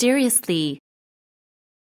 Mysteriously.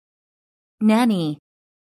 Nanny.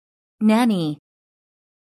 Nanny.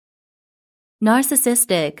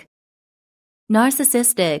 Narcissistic.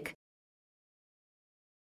 Narcissistic.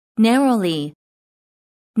 Narrowly.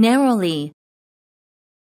 Narrowly.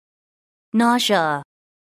 Nausea.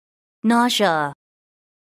 Nausea.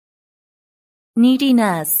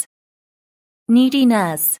 Neediness.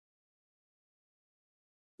 Neediness.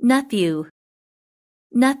 Nephew.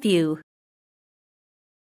 Nephew.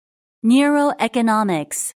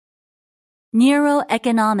 Neuroeconomics.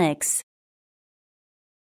 Neuroeconomics.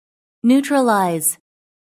 Neutralize.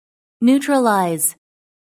 Neutralize.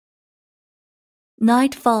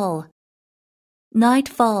 Nightfall.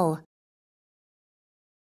 Nightfall.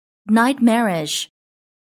 Nightmarish.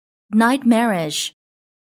 Nightmarish.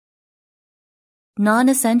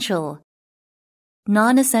 Non-essential.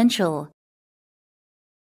 Non-essential.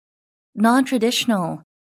 Non-traditional.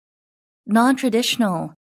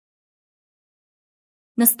 Non-traditional.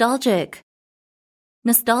 Nostalgic.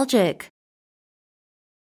 Nostalgic.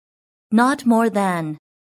 Not more than.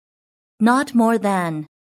 Not more than.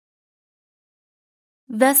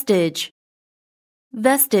 Vestige.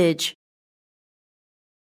 Vestige.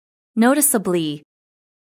 Noticeably.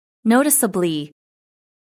 Noticeably.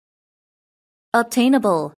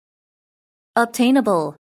 Obtainable.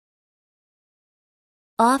 Obtainable.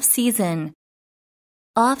 Off-season.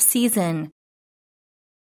 Off-season.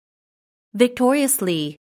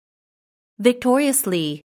 Victoriously.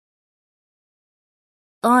 Victoriously.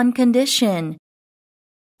 On condition.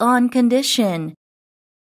 On condition.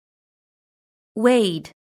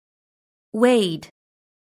 Wade. Wade.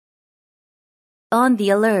 On the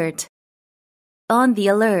alert. On the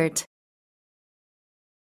alert.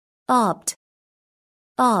 Opt.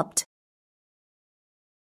 Opt.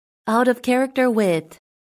 Out of character with.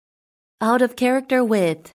 Out of character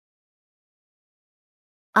with.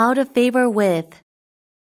 Out of favor with.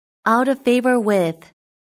 Out of favor with.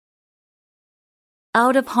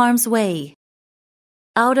 Out of harm's way.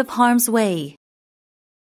 Out of harm's way.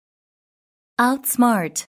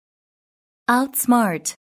 Outsmart.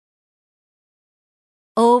 Outsmart.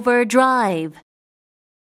 Overdrive.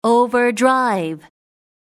 Overdrive.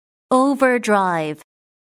 Overdrive.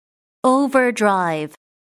 Overdrive.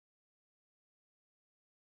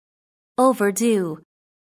 Overdue.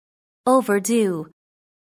 Overdue.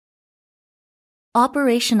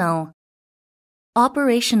 Operational.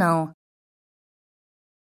 Operational.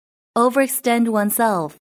 Overextend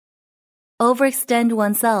oneself. Overextend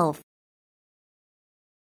oneself.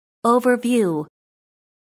 Overview.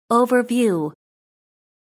 overview.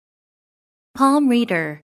 Palm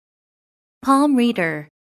reader, palm reader.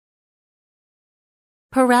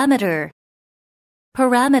 Parameter,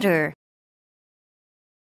 parameter.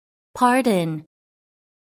 Pardon,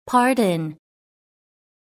 pardon.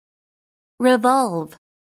 Revolve,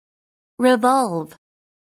 revolve.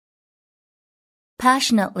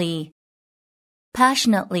 Passionately,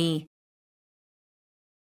 passionately.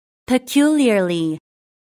 Peculiarly,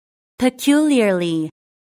 peculiarly.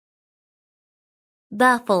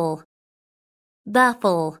 Baffle,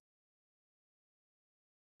 baffle.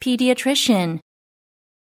 Pediatrician,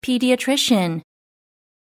 pediatrician.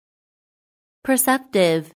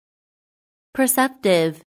 Perceptive,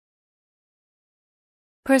 perceptive.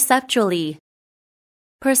 Perceptually,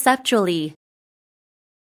 perceptually.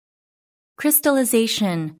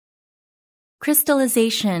 Crystallization,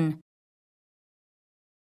 crystallization.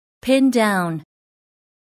 Pin down,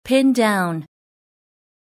 pin down.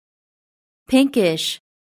 Pinkish,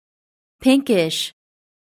 pinkish.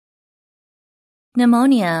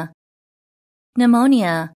 Pneumonia,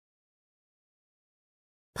 pneumonia.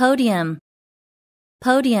 Podium,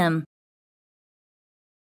 podium.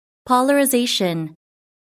 Polarization,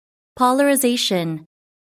 polarization.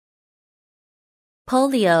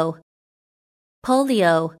 Polio,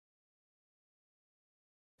 polio.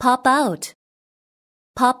 Pop out,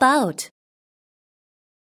 pop out.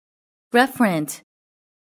 Referent,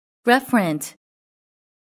 referent.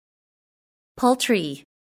 Poultry,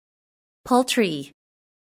 poultry.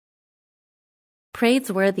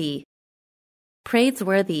 Praiseworthy,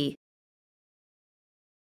 praiseworthy.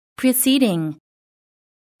 Preceding,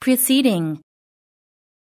 preceding.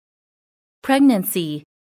 Pregnancy,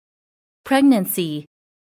 pregnancy.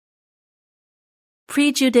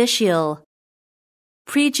 Prejudicial,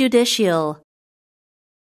 prejudicial.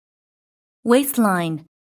 Waistline,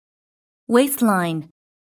 waistline.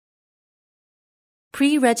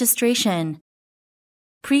 Pre-registration,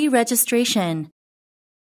 pre-registration.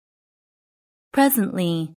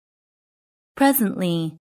 Presently,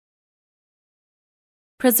 presently.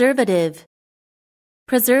 Preservative,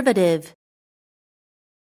 preservative.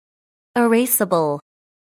 Erasable,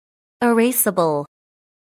 erasable.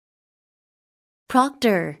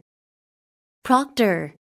 Proctor,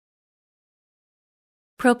 proctor.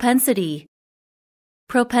 Propensity,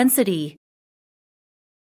 propensity.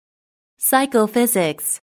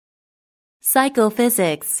 Psychophysics,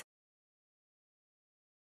 psychophysics.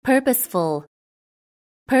 Purposeful,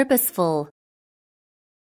 purposeful.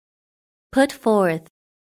 Put forth,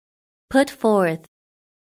 put forth.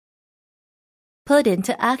 Put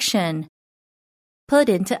into action, put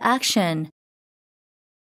into action.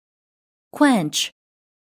 Quench,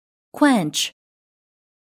 quench.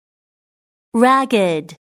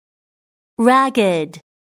 Ragged, ragged.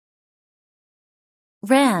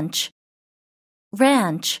 Ranch,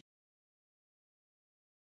 ranch.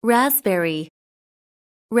 Raspberry,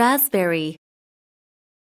 raspberry.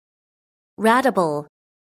 Ratable,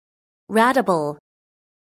 ratable.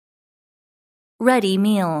 Ready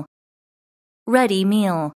meal, ready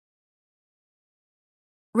meal.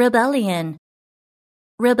 Rebellion,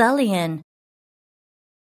 rebellion.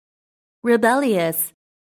 Rebellious,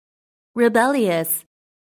 rebellious.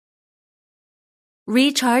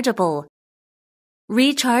 Rechargeable,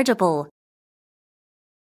 rechargeable.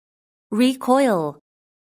 Recoil,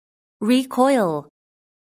 recoil.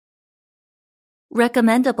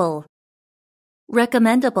 Recommendable,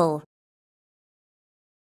 recommendable.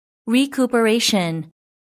 Recuperation,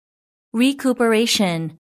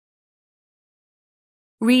 recuperation.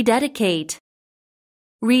 Rededicate,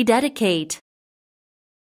 rededicate.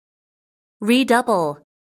 Redouble,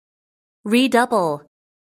 redouble.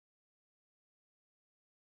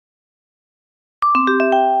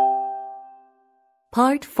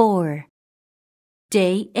 Part 4.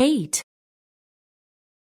 Day 8.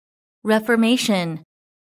 Reformation,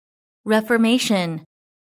 reformation.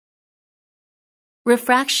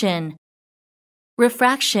 Refraction,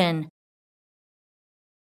 refraction.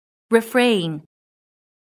 Refrain,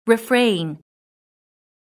 refrain.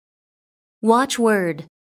 Watchword,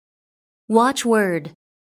 watchword.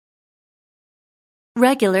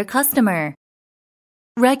 Regular customer,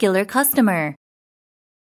 regular customer.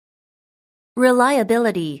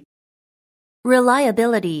 Reliability,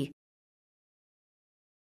 reliability.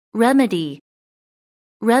 Remedy,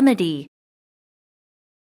 remedy.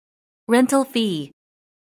 Rental fee,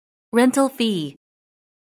 rental fee.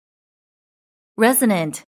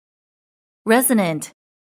 Resonant, resonant.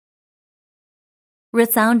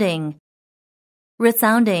 Resounding,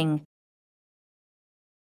 resounding.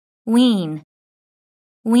 Wean,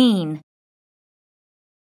 wean.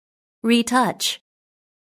 Retouch,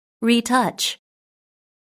 retouch,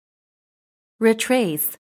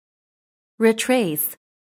 retrace, retrace,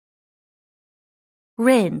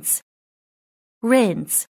 rinse,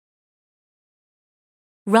 rinse,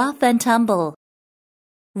 rough and tumble,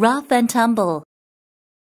 rough and tumble,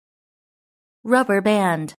 rubber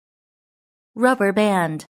band, rubber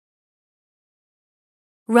band,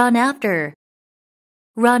 run after,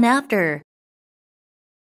 run after,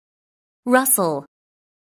 rustle,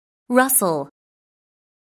 rustle,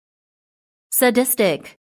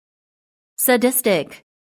 sadistic, sadistic,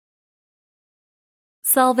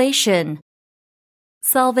 salvation,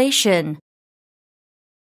 salvation,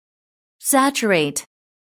 saturate,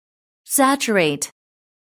 saturate,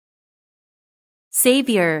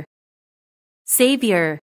 savior,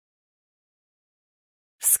 savior,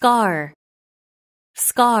 scar,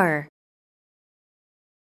 scar,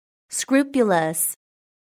 scrupulous,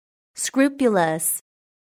 scrupulous,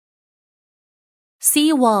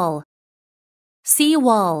 seawall,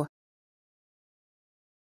 seawall,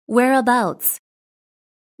 whereabouts,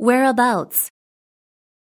 whereabouts,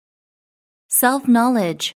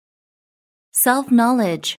 self-knowledge,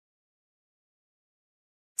 self-knowledge,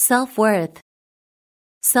 self-worth,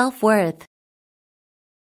 self-worth,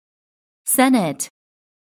 Senate,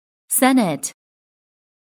 Senate,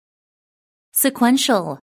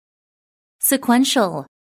 sequential, sequential,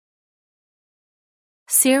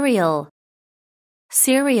 serial,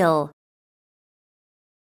 serial,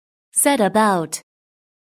 set about,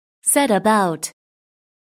 set about,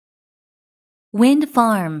 wind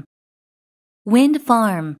farm, wind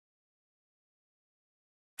farm,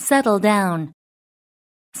 settle down,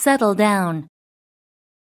 settle down,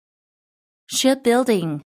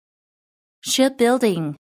 shipbuilding,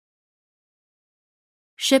 shipbuilding,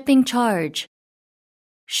 shipping charge,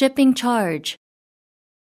 shipping charge,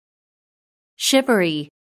 shivery,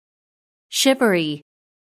 shivery,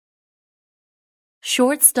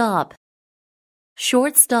 shortstop,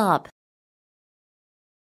 shortstop,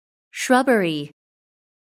 shrubbery,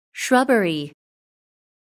 shrubbery,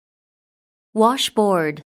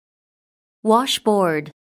 washboard,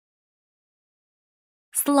 washboard,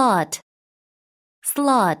 slot,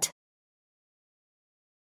 slot,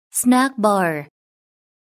 snack bar,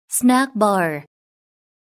 snack bar,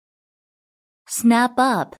 snap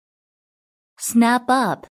up, snap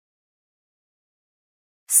up,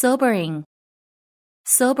 sobering,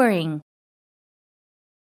 sobering,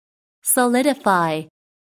 solidify,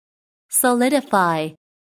 solidify,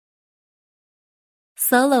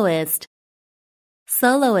 soloist,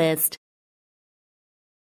 soloist,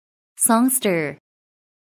 songster,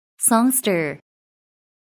 songster,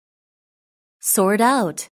 sort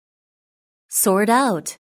out, sort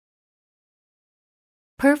out,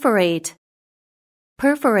 perforate,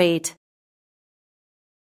 perforate,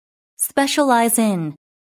 specialize in,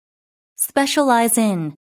 specialize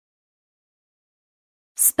in,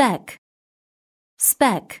 spec,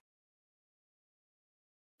 spec,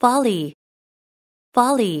 folly,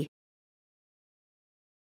 folly,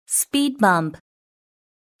 speed bump,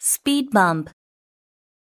 speed bump,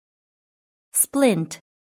 splint,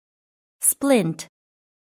 splint,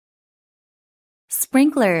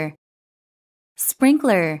 sprinkler,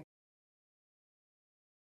 sprinkler,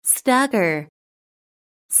 stagger,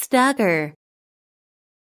 stagger,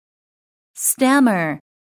 stammer,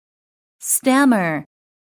 stammer,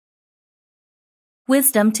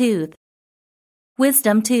 wisdom tooth,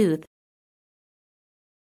 wisdom tooth,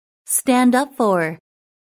 stand up for,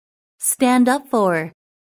 stand up for,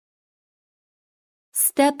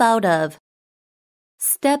 step out of,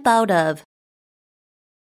 step out of,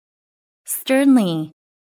 sternly,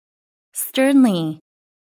 sternly,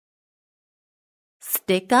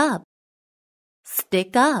 stick up,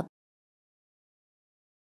 stick up,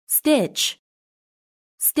 stitch,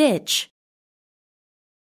 stitch,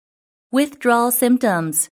 withdrawal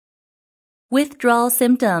symptoms, withdrawal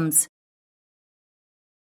symptoms,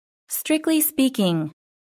 strictly speaking,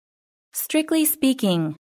 strictly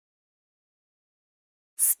speaking,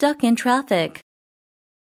 stuck in traffic,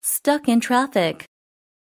 stuck in traffic,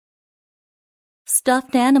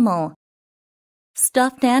 stuffed animal,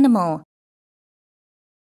 stuffed animal,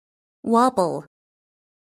 wobble,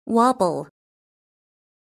 wobble,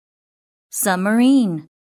 submarine,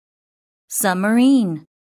 submarine,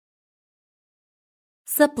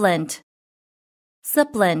 supplant,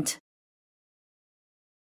 supplant,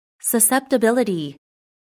 susceptibility,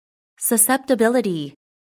 susceptibility,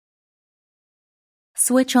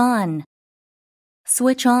 switch on,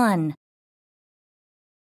 switch on,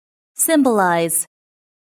 symbolize,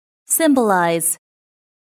 symbolize,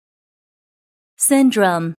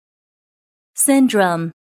 syndrome,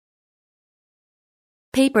 syndrome,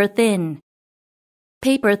 paper thin,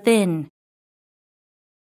 paper thin.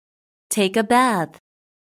 Take a bath,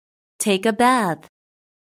 take a bath.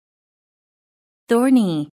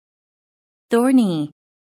 Thorny, thorny.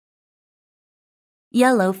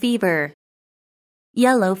 Yellow fever,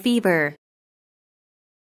 yellow fever.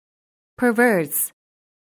 Perverse,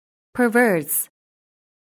 perverse.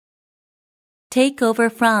 Take over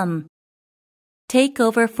from, take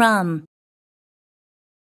over from.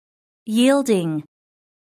 Yielding,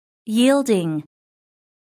 yielding.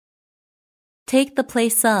 Take the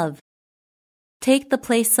place of, take the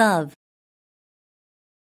place of.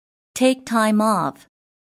 Take time off,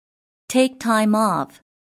 take time off.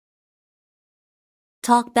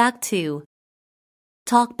 Talk back to,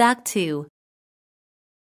 talk back to.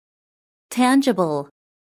 Tangible,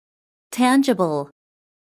 tangible.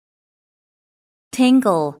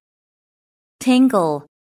 Tingle, tingle.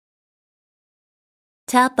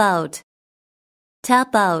 Tap out,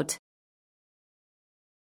 tap out.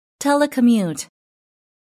 Telecommute,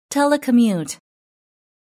 telecommute.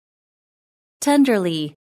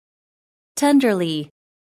 Tenderly, tenderly.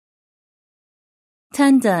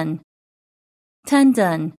 Tendon,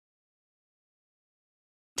 tendon.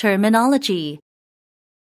 Terminology,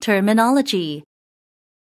 terminology.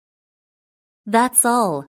 That's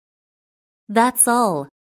all, that's all.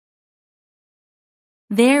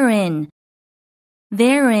 Therein,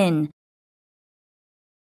 therein.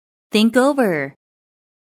 Think over,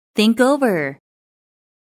 think over.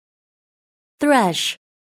 Thresh,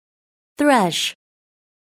 thresh.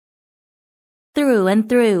 Through and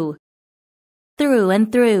through, through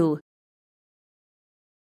and through.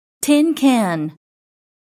 Tin can,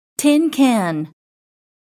 tin can.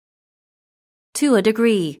 To a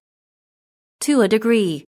degree, to a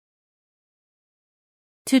degree.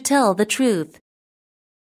 To tell the truth,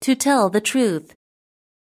 to tell the truth.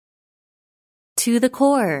 To the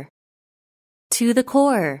core, to the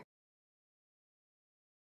core.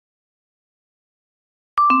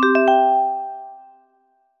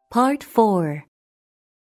 Part 4.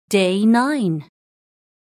 Day 9.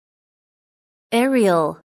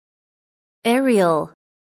 Aerial, aerial.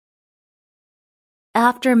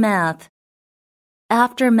 Aftermath,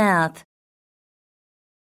 aftermath.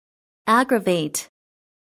 Aggravate,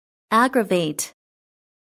 aggravate.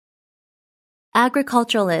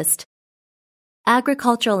 Agriculturalist,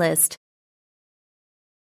 agriculturalist.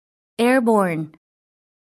 Airborne,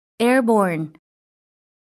 airborne.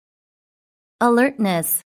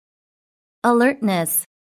 Alertness, alertness.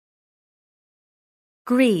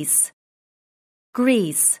 Grease,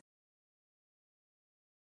 grease.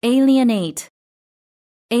 Alienate,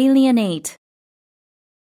 alienate.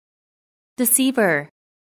 Deceiver,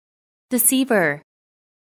 deceiver.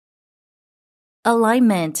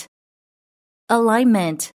 Alignment,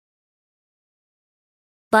 alignment.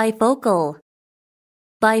 Bifocal,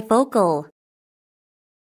 bifocal.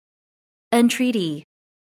 Entreaty,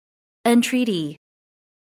 entreaty.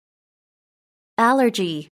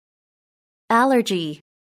 Allergy, allergy.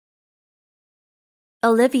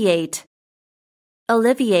 Alleviate,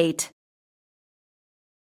 alleviate.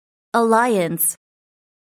 Alliance,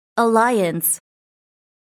 alliance.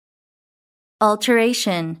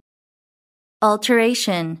 Alteration,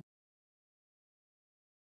 alteration.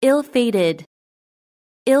 Ill-fated,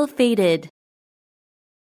 ill-fated.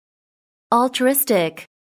 Altruistic,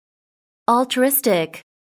 altruistic.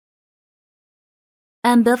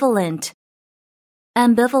 Ambivalent,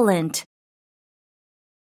 ambivalent.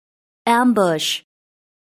 Ambush,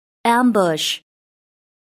 ambush.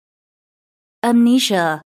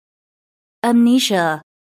 Amnesia, amnesia.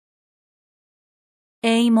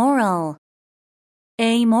 Amoral,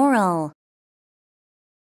 amoral.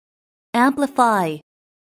 Amplify,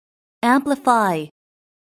 amplify.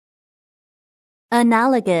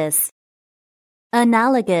 Analogous,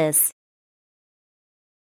 analogous.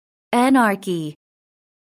 Anarchy,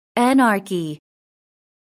 anarchy.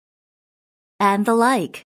 And the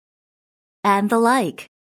like, and the like.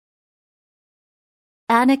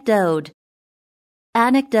 Anecdote,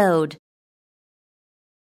 anecdote.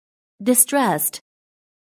 Distressed,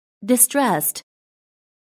 distressed.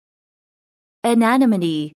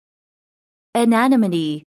 Anonymity,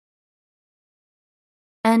 anonymity.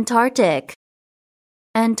 Antarctic,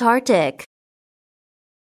 Antarctic.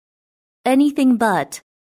 Anything but,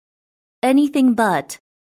 anything but.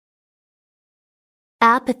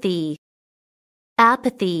 Apathy,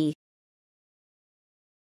 apathy.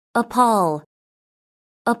 Appall,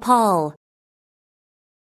 appall.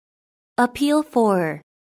 Appeal for,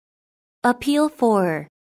 appeal for.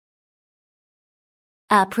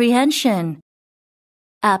 Apprehension,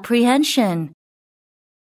 apprehension.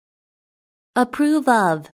 approve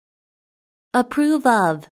of, approve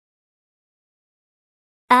of.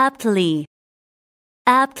 Aptly,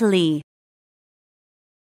 aptly.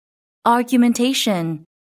 Argumentation,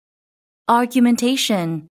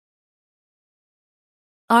 argumentation.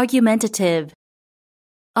 Argumentative,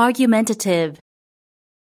 argumentative.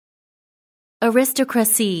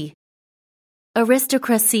 Aristocracy,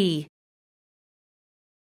 aristocracy.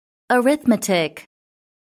 Arithmetic,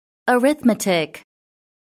 arithmetic.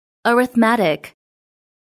 Arithmetic,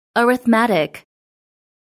 arithmetic.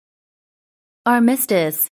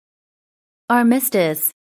 Armistice,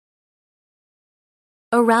 armistice.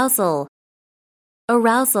 Arousal,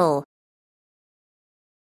 arousal.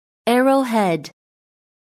 Arrowhead,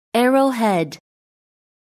 arrowhead.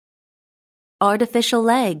 Artificial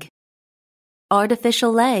leg,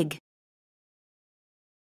 artificial leg.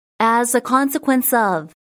 As a consequence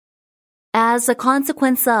of, as a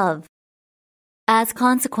consequence of. As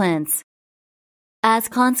consequence, as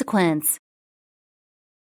consequence.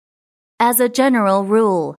 As a general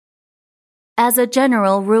rule, as a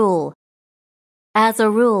general rule. As a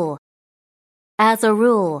rule, as a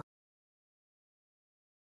rule.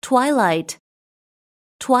 Twilight,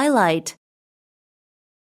 twilight.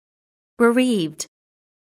 Bereaved,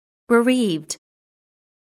 bereaved.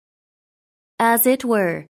 As it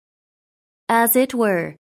were, as it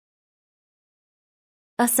were.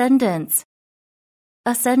 Ascendance,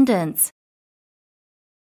 ascendance.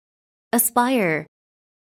 Aspire,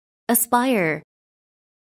 aspire.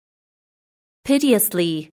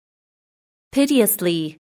 Piteously,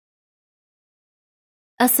 piteously.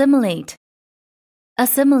 Assimilate,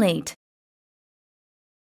 assimilate.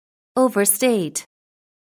 Overstate,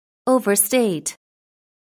 overstate.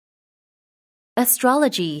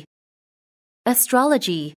 Astrology,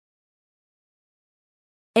 astrology.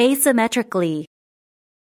 Asymmetrically,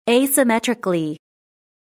 asymmetrically.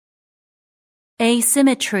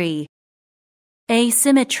 Asymmetry,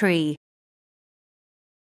 asymmetry.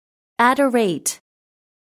 Adorate,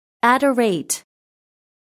 adorate.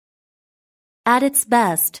 At its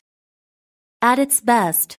best, at its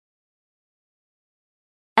best.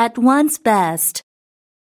 At one's best,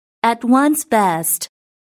 at one's best.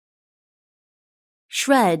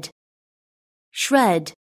 Shred,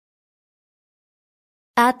 shred.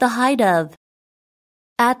 At the height of,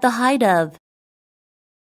 at the height of.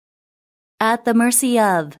 At the mercy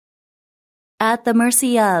of, at the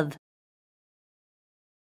mercy of.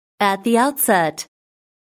 At the outset,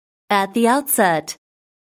 at the outset.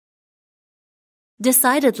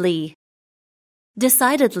 Decidedly,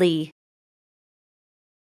 decidedly.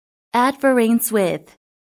 At variance with,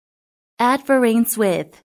 at variance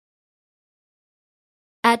with.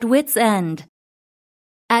 At wit's end,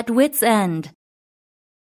 at wit's end.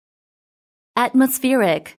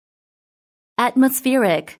 Atmospheric,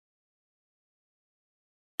 atmospheric.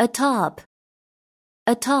 Atop,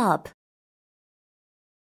 atop.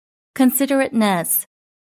 Considerateness,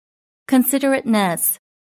 considerateness.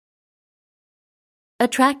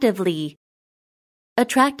 Attractively,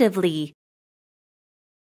 attractively.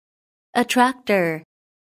 Attractor,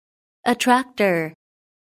 attractor.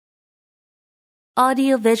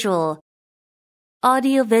 Audiovisual,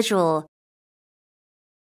 audiovisual.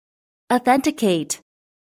 Authenticate,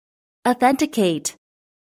 authenticate.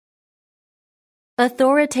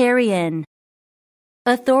 Authoritarian,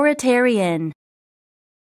 authoritarian.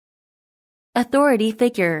 Authority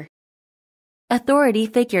figure, authority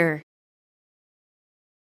figure.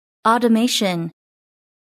 Automation,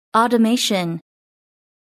 automation.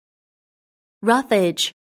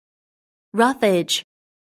 Roughage, roughage.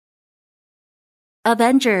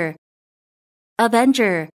 Avenger,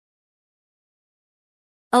 avenger.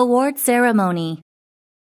 Award ceremony,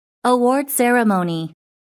 award ceremony.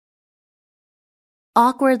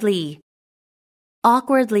 Awkwardly,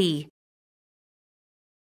 awkwardly.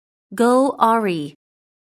 Go Ari,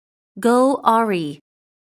 go Ari.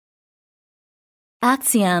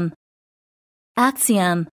 Axiom,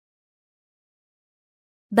 axiom.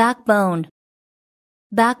 Backbone,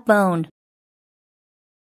 backbone.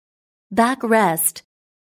 Backrest,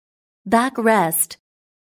 backrest.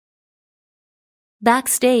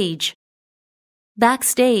 Backstage,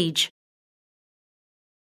 backstage.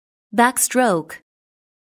 Backstroke,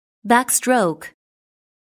 backstroke.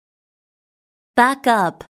 Back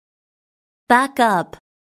up, back up.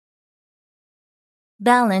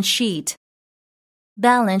 Balance sheet,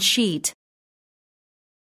 balance sheet.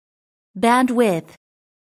 Bandwidth,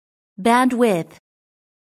 bandwidth.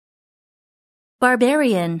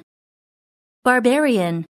 Barbarian,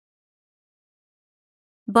 barbarian.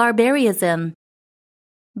 Barbarism,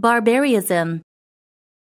 barbarism.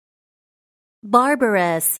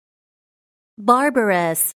 Barbarous,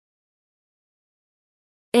 barbarous,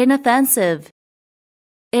 inoffensive,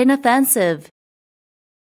 inoffensive,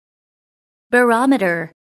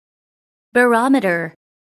 barometer, barometer,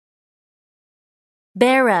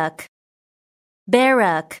 barrack,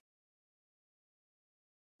 barrack,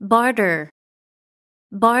 barter,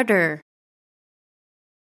 barter,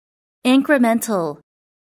 incremental,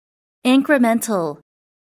 incremental,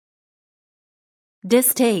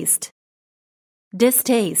 distaste,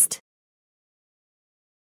 distaste,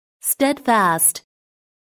 steadfast,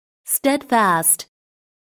 steadfast.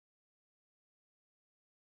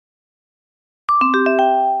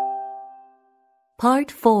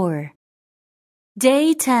 Part 4.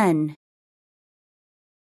 Day 10.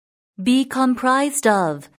 Be comprised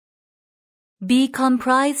of, be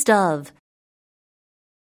comprised of.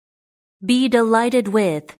 Be delighted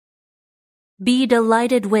with, be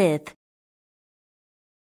delighted with.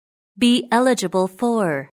 Be eligible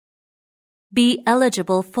for, be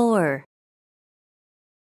eligible for.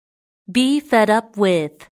 Be fed up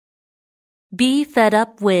with, be fed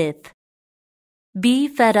up with. Be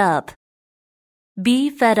fed up, be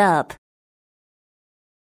fed up.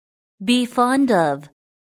 Be fond of,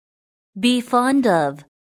 be fond of.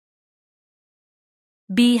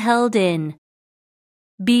 Be held in,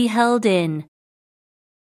 be held in.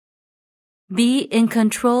 Be in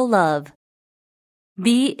control of,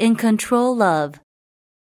 be in control of.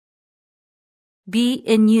 Be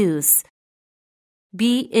in use,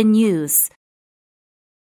 be in use.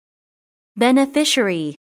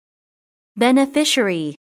 Beneficiary,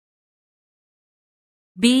 beneficiary.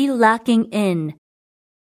 Be lacking in,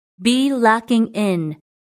 be lacking in.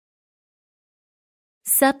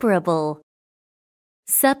 Separable,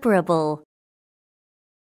 separable.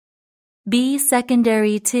 Be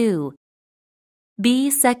secondary to,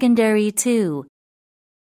 be secondary to.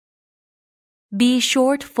 Be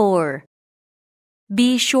short for,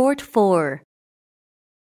 be short for.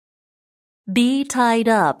 Be tied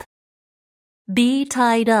up, be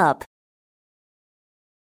tied up.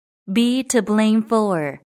 Be to blame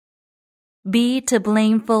for, be to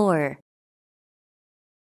blame for.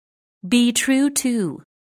 Be true to,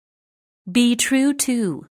 be true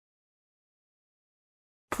to.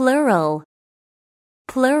 Plural,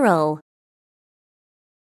 plural.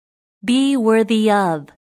 Be worthy of,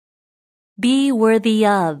 be worthy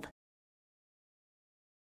of.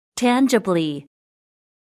 Tangibly,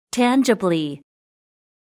 tangibly.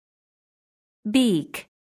 Beak,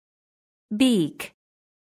 beak.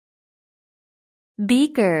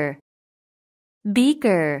 Beaker,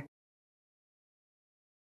 beaker.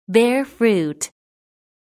 Bear fruit,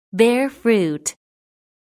 bear fruit.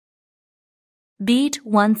 Beat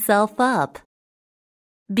oneself up,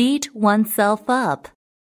 beat oneself up.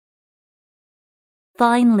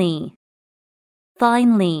 Finally,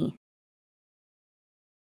 finally.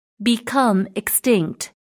 Become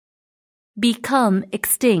extinct, become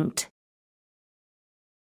extinct.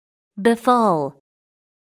 Befall,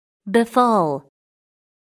 befall.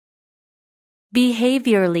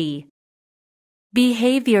 Behaviorally,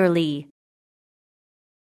 behaviorally.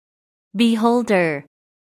 Beholder,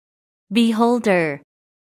 beholder.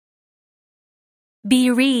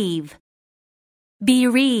 Bereave,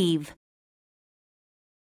 bereave.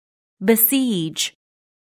 Besiege,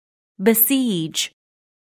 besiege.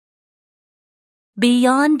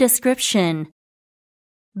 Beyond description,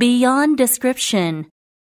 beyond description.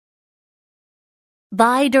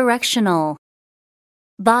 Bidirectional,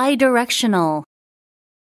 bidirectional.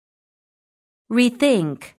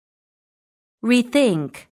 Rethink,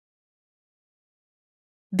 rethink.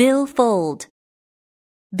 Billfold,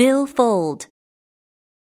 billfold.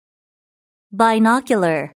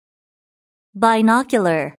 Binocular,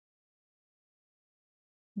 binocular.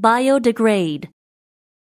 Biodegrade,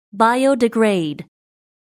 biodegrade.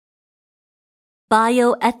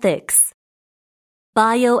 Bioethics,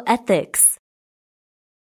 bioethics.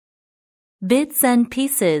 Bits and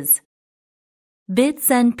pieces, bits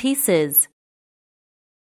and pieces.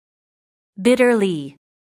 Bitterly,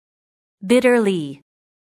 bitterly.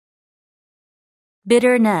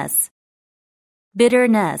 Bitterness,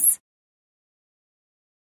 bitterness.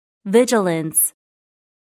 Vigilance,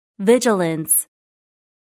 vigilance.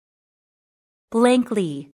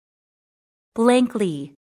 Blankly,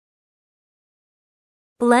 blankly.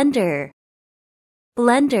 Blender,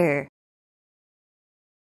 blender.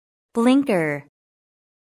 Blinker,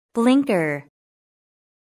 blinker.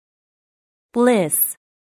 Bliss,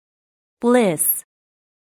 bliss.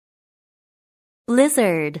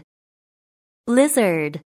 Blizzard,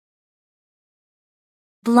 blizzard.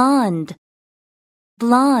 Blonde,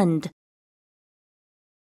 blonde.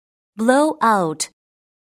 Blow out,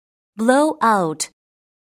 blow out.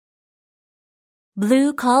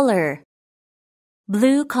 Blue collar,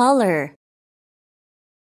 blue collar.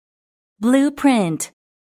 Blueprint,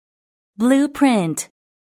 blueprint.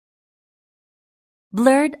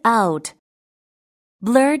 Blurred out,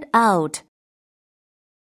 blurred out.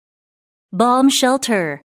 Bomb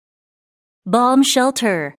shelter, bomb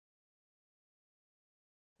shelter.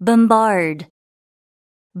 Bombard,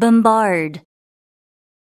 bombard.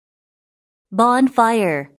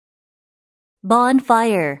 Bonfire,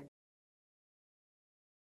 bonfire.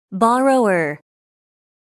 Borrower,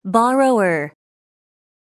 borrower.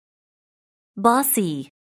 Bossy,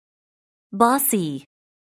 bossy.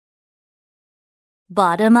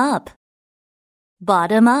 Bottom up,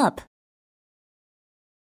 bottom up.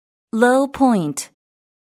 Low point,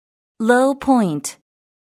 low point.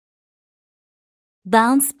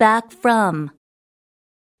 Bounce back from,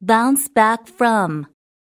 bounce back from.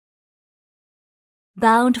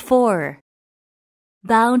 Bound for,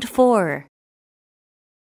 bound for.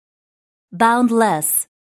 Boundless,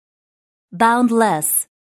 boundless.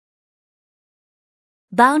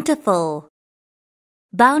 Bountiful,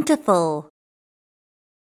 bountiful.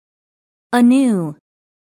 Anew,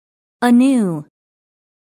 anew.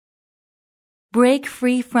 Break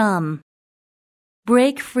free from,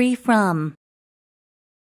 break free from.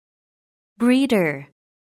 Breeder,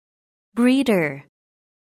 breeder.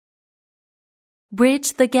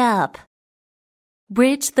 Bridge the gap,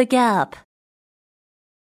 bridge the gap.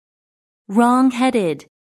 Wrong-headed,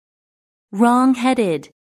 wrong-headed.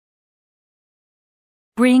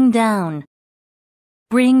 Bring down,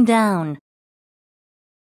 bring down.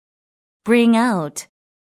 Bring out,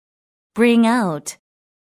 bring out.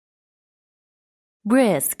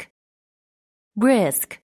 Brisk,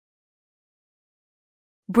 brisk.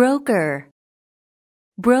 Broker,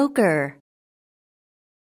 broker.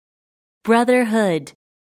 Brotherhood,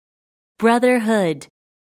 brotherhood.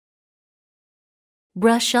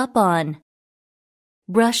 Brush up on,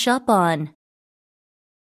 brush up on.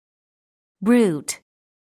 Brute,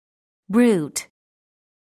 brute.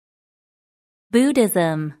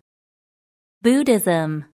 Buddhism,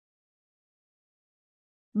 Buddhism.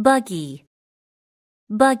 Buggy,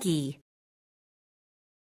 buggy.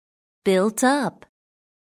 Built up,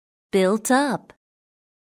 built up.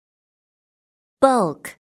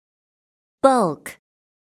 Bulk, bulk.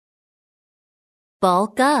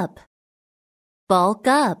 Bulk up, bulk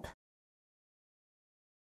up.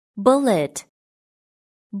 Bullet,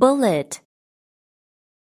 bullet.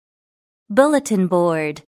 Bulletin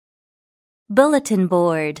board, bulletin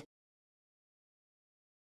board.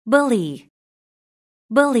 Bully,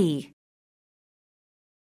 bully.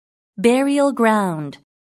 Burial ground,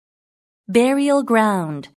 burial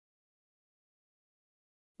ground.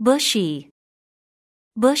 Bushy,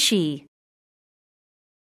 bushy.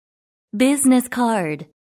 Business card,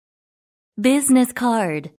 business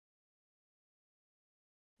card.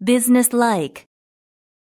 Business-like,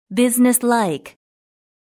 business-like.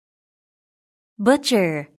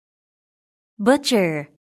 Butcher, butcher.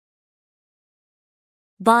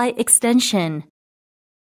 By extension,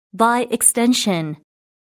 by extension.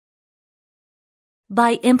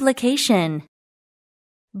 By implication,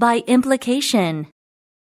 by implication.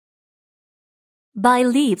 By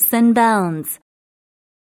leaps and bounds,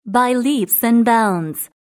 by leaps and bounds.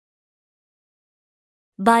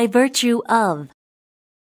 By virtue of,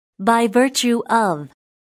 by virtue of.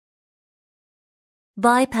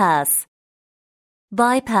 Bypass,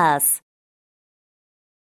 bypass.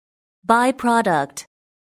 Byproduct,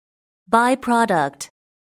 byproduct.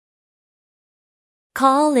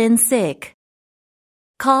 Call in sick,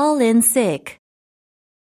 call in sick.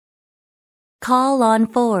 Call on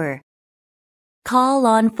for, call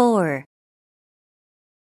on for.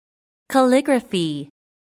 Calligraphy,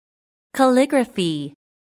 calligraphy.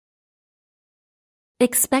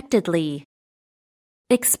 Expectedly,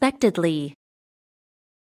 expectedly.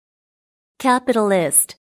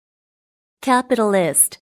 Capitalist,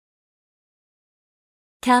 capitalist.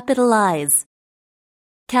 Capitalize,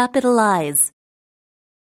 capitalize.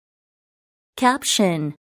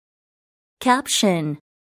 Caption, caption.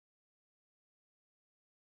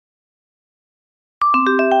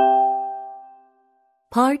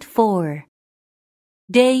 Part 4.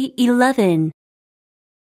 Day 11.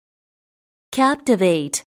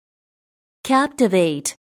 Captivate,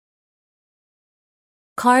 captivate.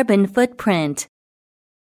 Carbon footprint,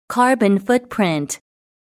 carbon footprint.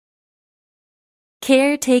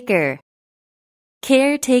 Caretaker,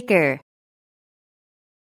 caretaker.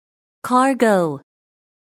 Cargo,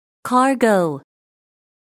 cargo.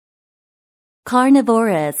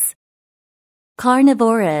 Carnivorous,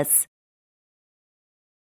 carnivorous.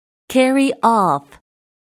 carry off,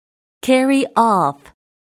 carry off.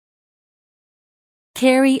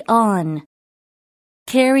 Carry on,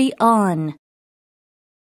 carry on.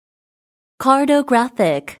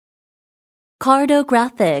 Cartographic,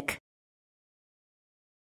 cartographic.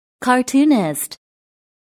 Cartoonist,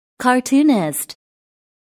 cartoonist.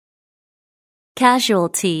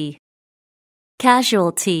 Casualty,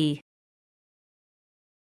 casualty.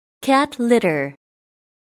 Cat litter,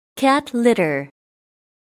 cat litter.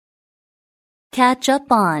 Catch up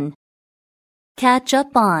on, catch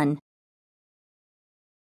up on.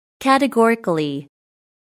 Categorically,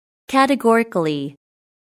 categorically.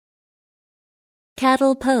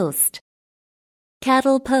 Cattle post,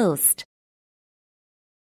 cattle post.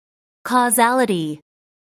 Causality,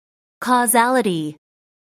 causality.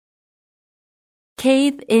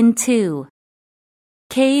 Cave into,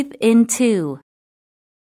 cave into.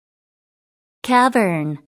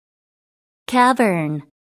 Cavern, cavern.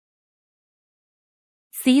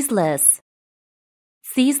 Ceaseless,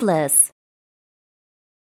 ceaseless.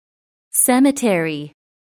 Cemetery,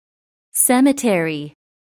 cemetery.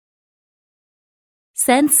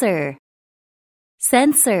 Censor,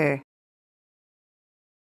 censor.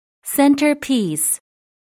 Centerpiece,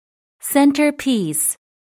 centerpiece.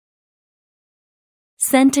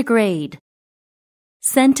 Centigrade,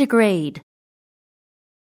 centigrade.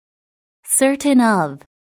 Certain of,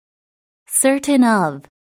 certain of.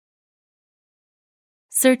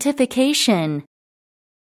 Certification,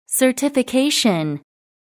 certification.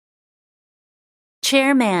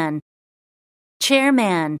 Chairman,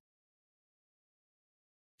 chairman.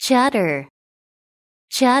 Chatter,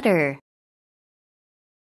 chatter.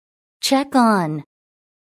 Check on,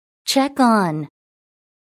 check on.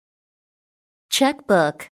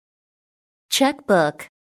 Checkbook, checkbook.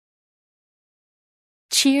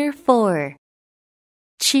 Cheer for,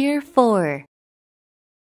 cheer for.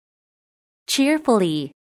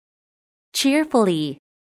 Cheerfully, cheerfully.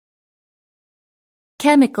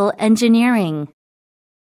 Chemical engineering,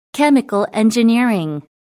 chemical engineering.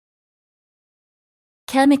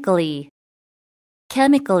 Chemically,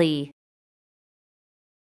 chemically.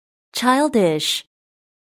 Childish,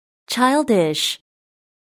 childish.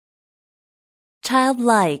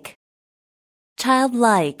 Childlike,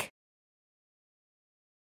 childlike.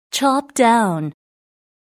 Chop down,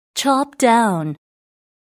 chop down.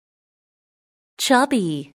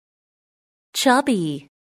 Chubby, chubby.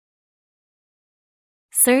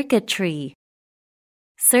 Circuitry,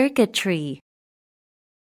 circuitry.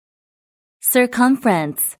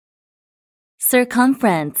 Circumference,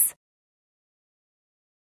 circumference.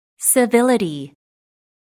 Civility,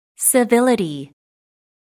 civility.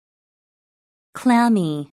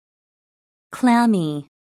 Clammy, clammy.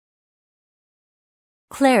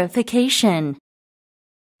 Clarification,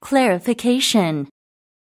 clarification.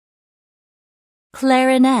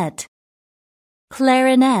 Clarinet,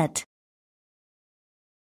 clarinet.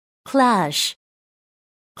 Clash,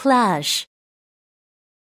 clash.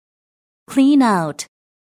 Clean out,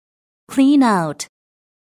 clean out.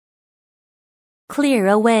 Clear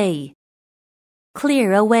away,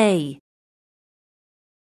 clear away.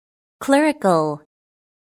 Clerical,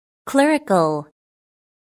 clerical.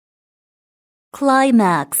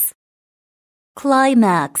 Climax,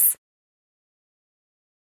 climax.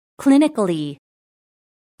 Clinically,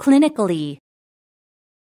 clinically.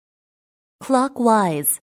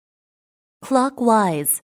 Clockwise,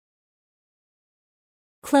 clockwise.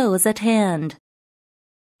 Close at hand,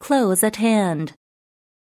 close at hand.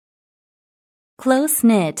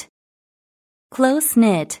 Close-knit,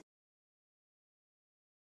 close-knit.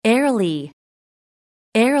 Airily,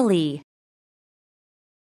 airily.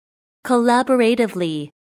 Collaboratively,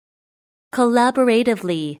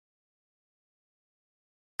 collaboratively.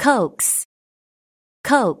 Coax,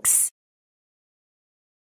 coax.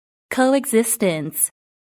 Coexistence,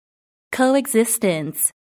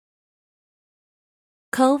 coexistence.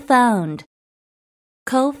 Co-found,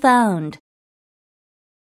 co-found.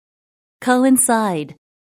 Coincide,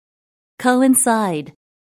 coincide.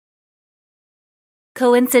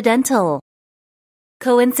 Coincidental,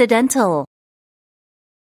 coincidental.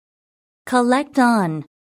 Collect on,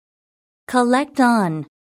 collect on.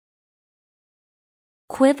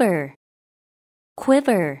 Quiver,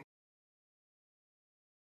 quiver.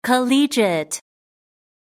 Collegiate,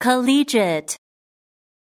 collegiate.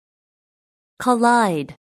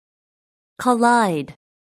 Collide, collide.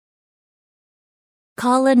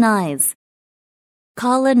 Colonize,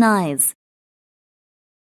 colonize.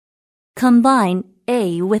 Combine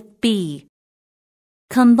A with B,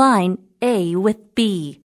 combine A with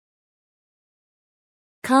B.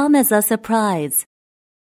 Come as a surprise,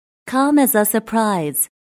 come as a surprise.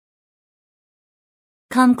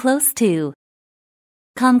 Come close to.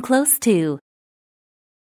 Come close to.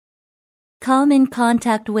 Come in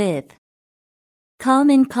contact with. Come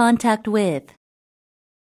in contact with.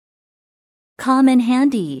 Come in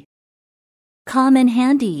handy. Come in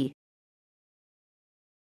handy.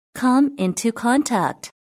 Come into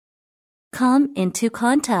contact. Come into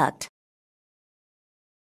contact.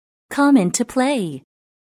 Come into play.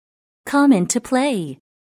 Come into play.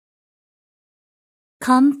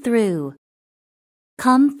 Come through.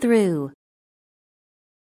 Come through.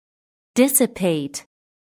 Dissipate.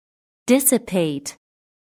 Dissipate.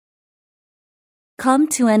 Come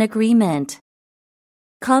to an agreement.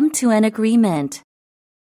 Come to an agreement.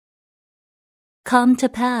 Come to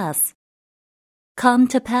pass. Come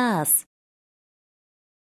to pass.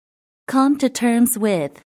 Come to terms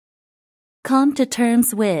with. Come to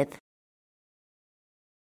terms with.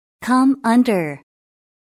 Come under.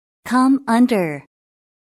 Come under.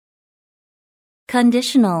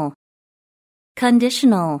 Conditional.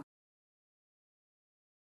 Conditional.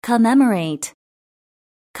 Commemorate.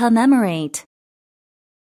 Commemorate.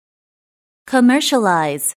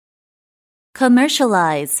 Commercialize.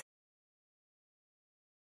 Commercialize.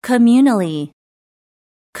 Communally.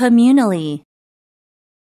 Communally.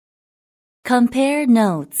 Compare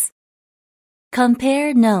notes.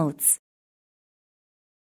 Compare notes.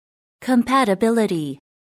 Compatibility.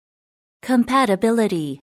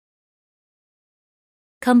 Compatibility.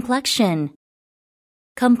 Complexion.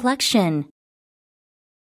 Complexion.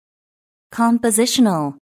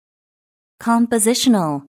 Compositional.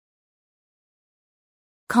 Compositional.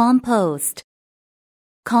 Compost.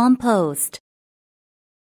 Compost.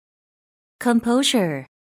 Composure.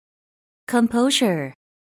 Composure.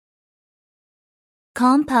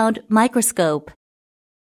 Compound microscope.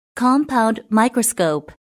 Compound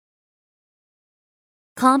microscope.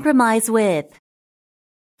 Compromise with.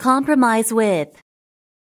 Compromise with.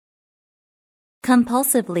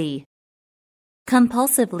 Compulsively.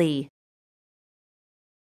 Compulsively.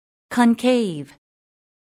 Concave.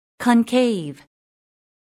 Concave.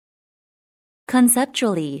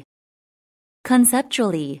 Conceptually.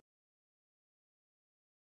 Conceptually.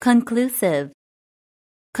 Conclusive.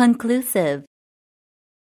 Conclusive.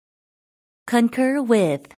 Concur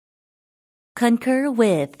with. Concur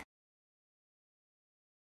with.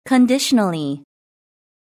 Conditionally.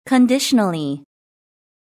 Conditionally.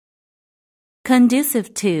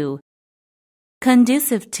 Conducive to.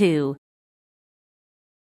 Conducive to.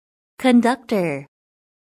 Conductor.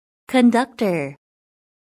 Conductor.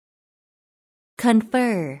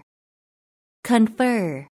 Confer.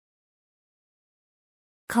 Confer.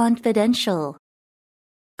 Confidential.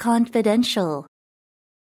 Confidential.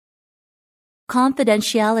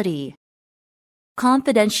 Confidentiality.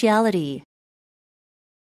 Confidentiality.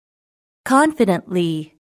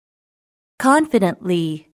 Confidently.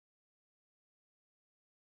 Confidently.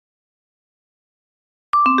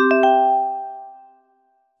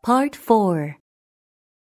 Part 4.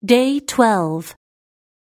 Day 12.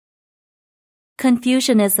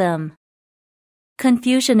 Confucianism.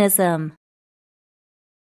 Confucianism.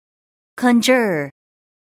 Conjure.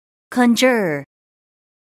 Conjure.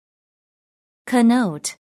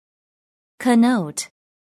 Connote. Connote.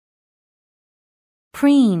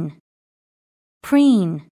 Preen.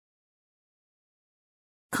 Preen.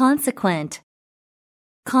 Consequent.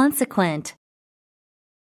 Consequent.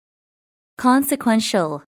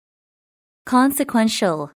 Consequential.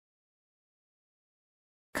 Consequential.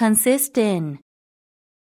 Consist in.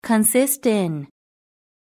 Consist in.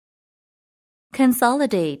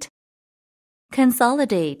 Consolidate.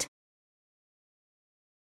 Consolidate.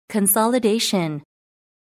 Consolidation.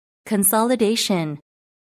 Consolidation.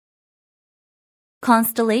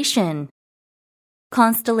 Constellation.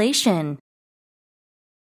 Constellation.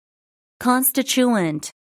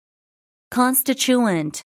 Constituent.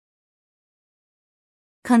 Constituent.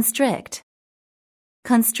 Constrict.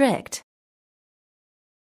 Constrict.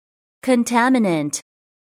 Contaminant.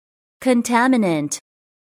 Contaminant.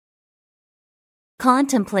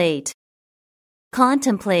 Contemplate.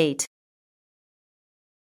 Contemplate.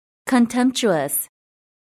 Contemptuous.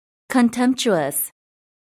 Contemptuous.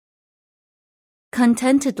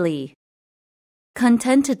 Contentedly.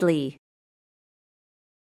 Contentedly.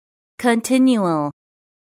 Continual.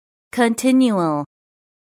 Continual.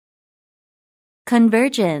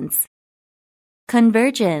 Convergence.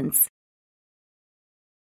 Convergence.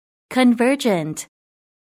 Convergent.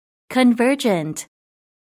 Convergent.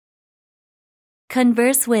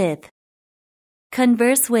 Converse with.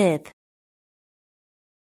 Converse with.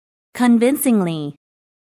 Convincingly.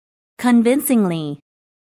 Convincingly.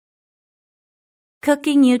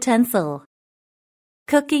 Cooking utensil.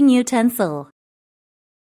 Cooking utensil.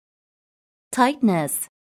 tightness,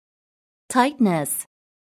 tightness.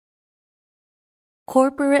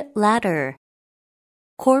 Corporate ladder,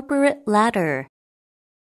 corporate ladder.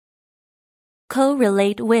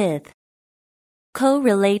 Correlate with,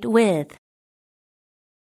 correlate with.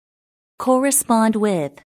 Correspond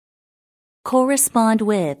with, correspond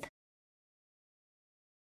with.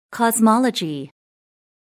 Cosmology,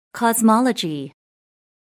 cosmology.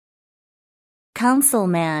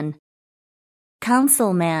 Councilman,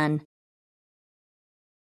 councilman.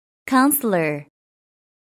 Counselor,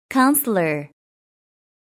 counselor.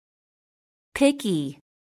 Picky,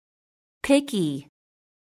 picky.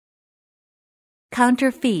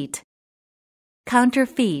 Counterfeit,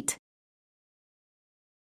 counterfeit.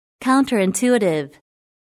 Counterintuitive,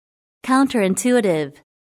 counterintuitive.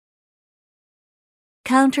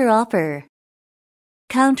 Counteroffer,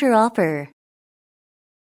 counteroffer.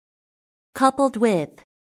 Coupled with,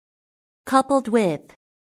 coupled with.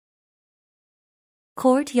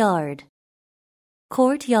 Courtyard,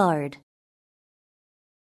 courtyard.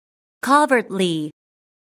 Covertly,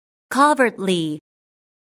 covertly.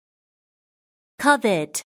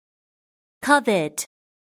 Covet, covet.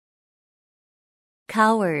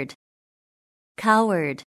 Coward,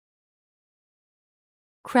 coward.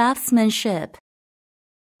 Craftsmanship,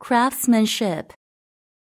 craftsmanship.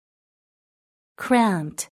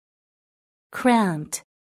 Cramped, cramped.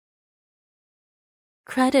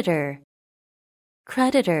 Creditor,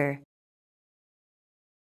 creditor.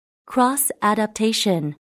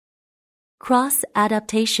 Cross-adaptation,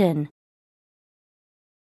 cross-adaptation.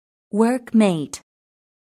 Workmate,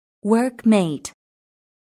 workmate.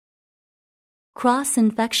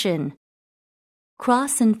 Cross-infection,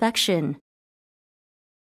 cross-infection.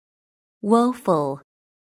 Woeful,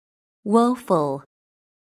 woeful.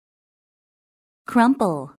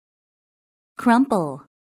 Crumple, crumple.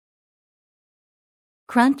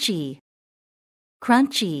 Crunchy,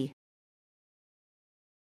 crunchy.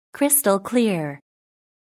 Crystal clear,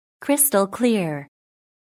 crystal clear.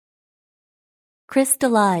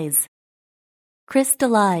 Crystallize,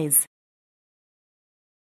 crystallize.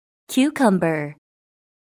 Cucumber,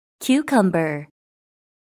 cucumber.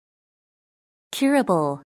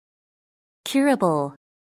 Curable, curable.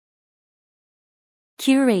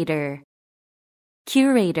 Curator,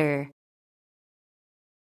 curator.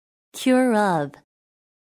 Cure of,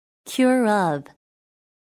 cure of.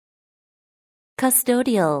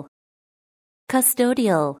 Custodial,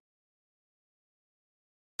 custodial.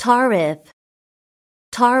 Tariff,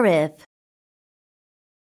 tariff.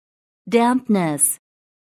 Dampness,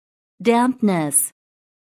 dampness.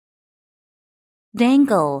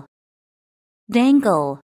 Dangle,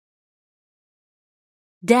 dangle.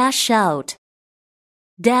 Dash out,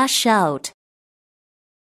 dash out.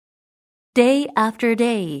 Day after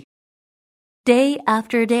day, day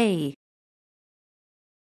after day.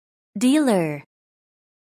 Dealer,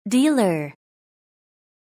 dealer.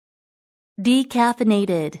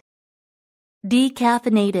 Decaffeinated,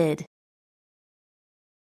 decaffeinated.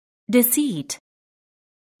 Deceit,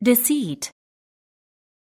 deceit.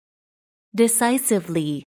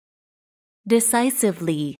 Decisively,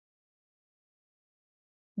 decisively.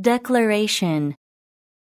 Declaration,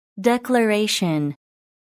 declaration.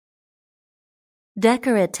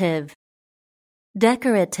 Decorative,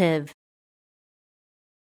 decorative.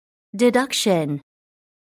 Deduction,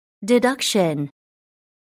 deduction.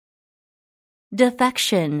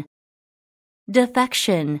 Defection,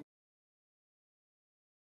 defection.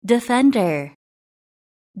 Defender,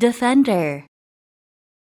 defender.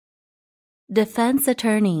 Defense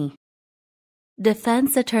attorney,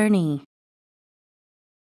 defense attorney.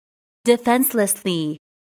 Defenselessly,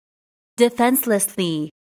 defenselessly.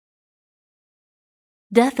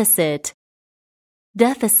 Deficit,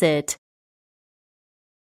 deficit.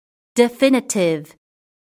 Definitive,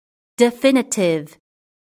 definitive.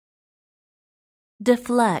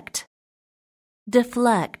 Deflect,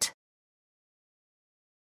 deflect.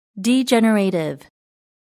 Degenerative,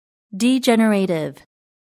 degenerative.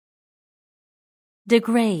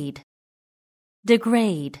 Degrade,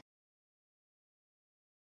 degrade.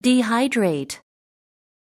 Dehydrate,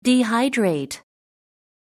 dehydrate.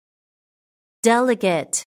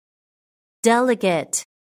 Delegate, delegate.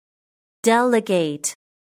 Delegate,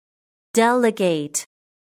 delegate.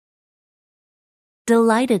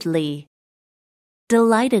 Delightedly,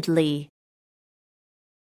 delightedly.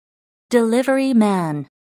 Delivery man,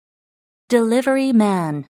 delivery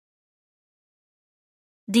man.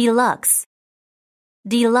 Deluxe,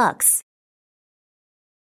 deluxe.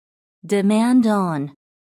 Demand on,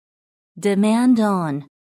 demand on.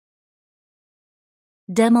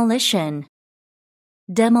 Demolition,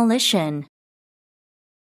 demolition.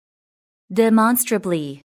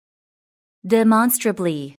 demonstrably,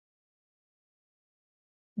 demonstrably.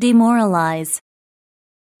 Demoralize,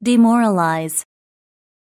 demoralize.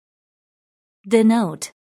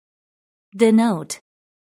 Denote, denote.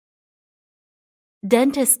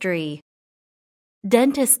 Dentistry,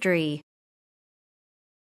 dentistry.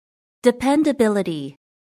 Dependability,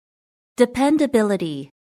 dependability.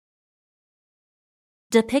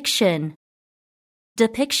 Depiction,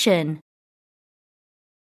 depiction.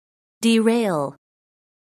 Derail,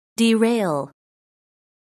 derail.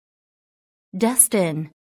 Destine,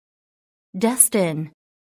 destine.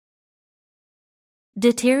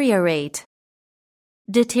 Deteriorate,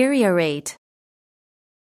 deteriorate.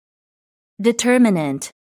 Determinant,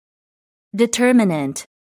 determinant.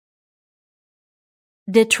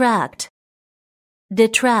 Detract,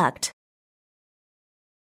 detract.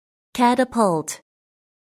 Catapult,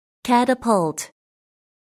 catapult.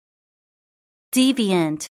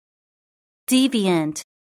 Deviant, deviant.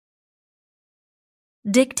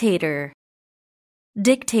 Dictator,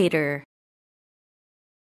 dictator.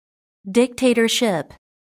 Dictatorship,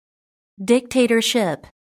 dictatorship.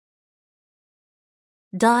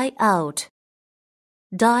 Die out,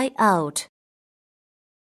 die out.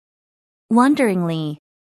 Wonderingly,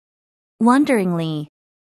 wonderingly.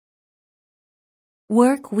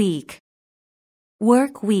 Work week,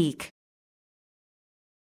 work week.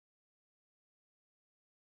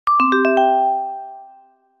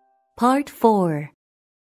 Part 4.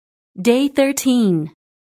 Day 13.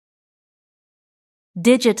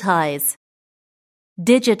 Digitize,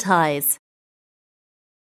 digitize.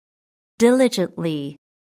 Diligently,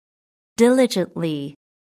 diligently.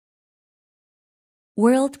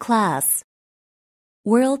 World class,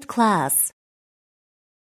 world class.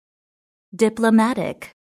 Diplomatic,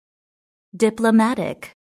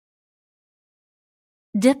 diplomatic.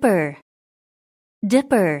 Dipper,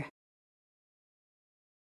 dipper.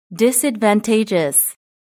 Disadvantageous,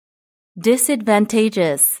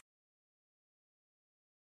 disadvantageous.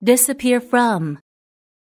 Disappear from,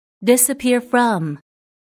 disappear from.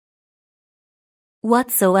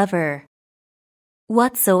 Whatsoever,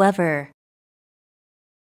 whatsoever.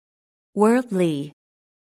 Worldly,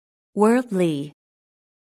 worldly.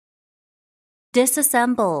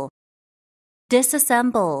 Disassemble,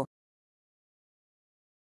 disassemble.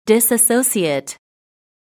 Disassociate,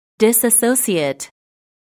 disassociate.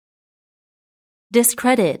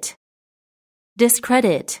 Discredit,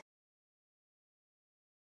 discredit.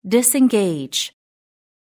 Disengage,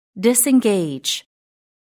 disengage.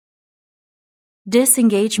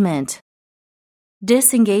 Disengagement,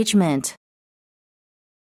 disengagement.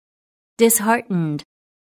 Disheartened,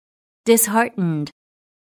 disheartened.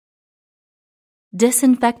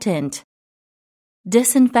 Disinfectant,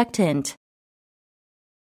 disinfectant.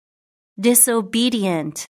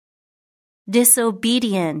 Disobedient,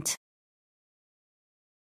 disobedient.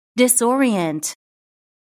 Disorient,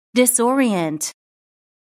 disorient.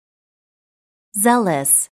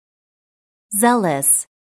 Zealous, zealous.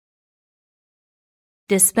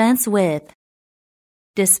 Dispense with,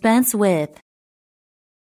 dispense with.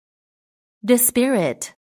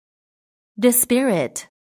 Dispirit, dispirit.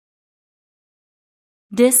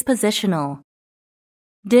 Dispositional,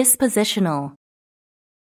 dispositional.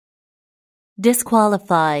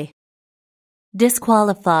 Disqualify,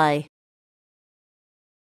 disqualify.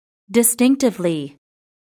 Distinctively,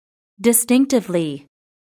 distinctively.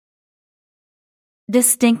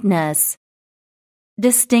 Distinctness,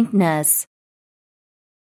 distinctness.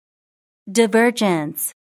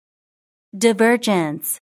 Divergence,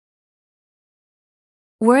 divergence.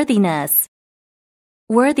 Worthiness,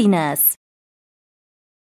 worthiness.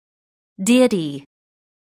 Deity,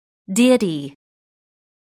 deity.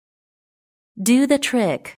 Do the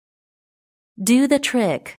trick, do the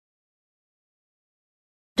trick.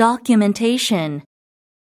 Documentation,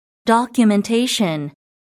 documentation.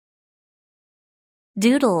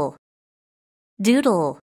 Doodle,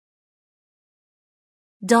 doodle.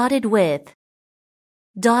 Dotted with,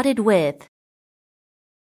 dotted with.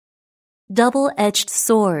 Double-edged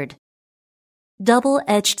sword,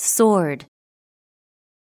 double-edged sword.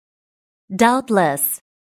 Doubtless,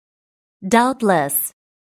 doubtless.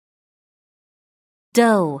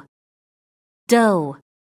 Dough, dough.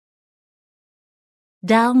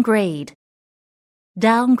 Downgrade,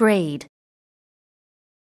 downgrade.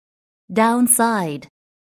 Downside,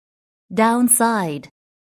 downside.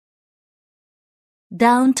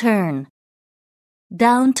 Downturn,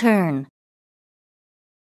 downturn.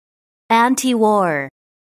 Anti-war,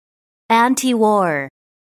 anti-war.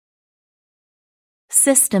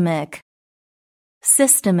 Systemic,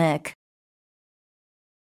 systemic.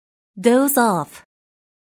 Doze off,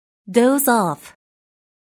 doze off,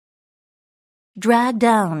 drag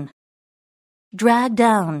down, drag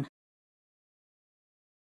down,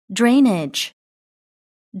 drainage,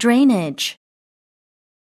 drainage,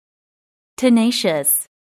 tenacious,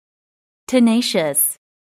 tenacious,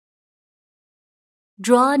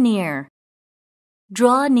 draw near,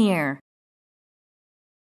 draw near,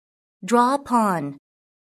 draw upon,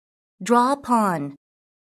 draw upon,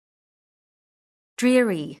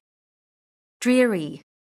 dreary, dreary,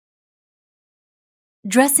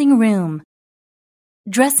 dressing room,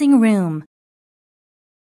 dressing room,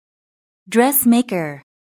 dressmaker,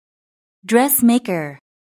 dressmaker,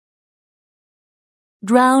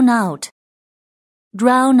 drown out,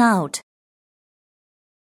 drown out,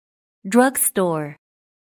 drugstore,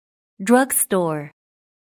 drugstore,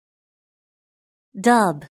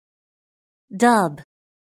 dub, dub,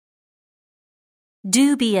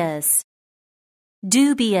 dubious,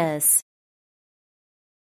 dubious,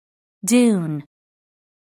 dune,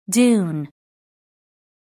 dune,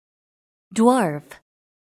 dwarf,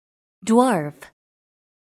 dwarf,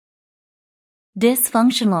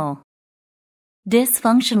 dysfunctional,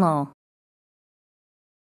 dysfunctional,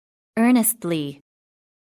 earnestly,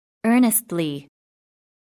 earnestly,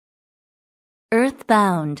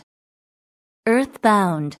 earthbound,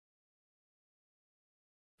 earthbound,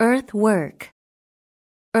 earthwork,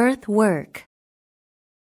 earthwork,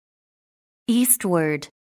 eastward,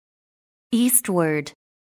 eastward,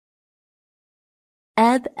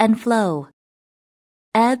 ebb and flow,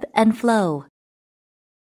 ebb and flow,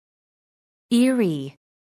 eerie,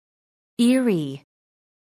 eerie,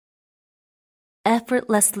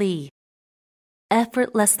 effortlessly,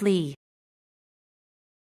 effortlessly,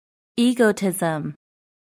 egotism,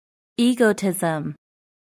 egotism,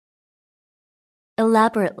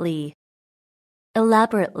 elaborately,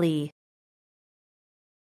 elaborately,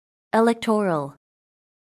 electoral,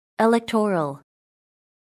 electoral,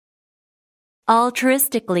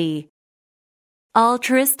 altruistically,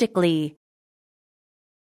 altruistically,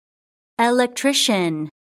 electrician,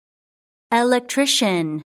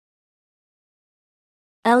 electrician,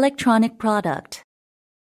 electronic product,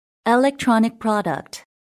 electronic product,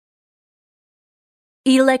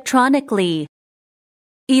 electronically,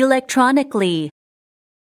 electronically,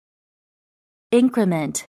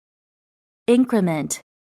 increment, increment,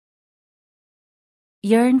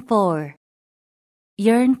 yearn for,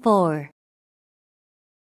 yearn for,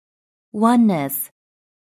 oneness,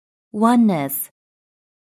 oneness,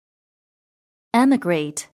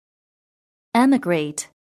 emigrate, emigrate,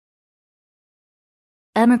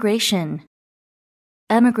 emigration,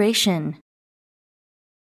 emigration,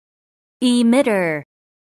 emitter,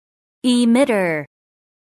 emitter,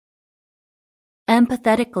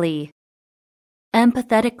 empathetically,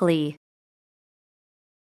 empathetically,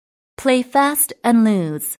 play fast and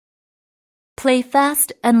lose, play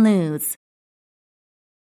fast and lose,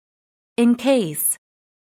 in case,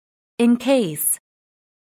 in case,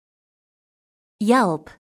 yelp,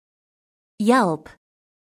 yelp,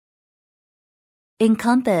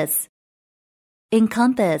 encompass,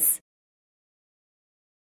 encompass,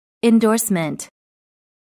 endorsement,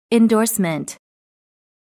 endorsement,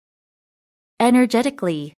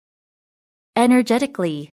 energetically,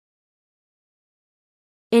 energetically,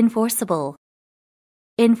 enforceable,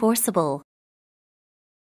 enforceable,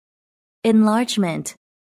 enlargement,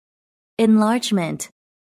 enlargement,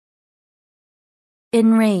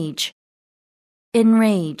 enrage,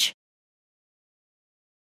 enrage,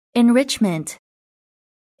 enrichment,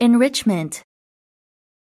 enrichment,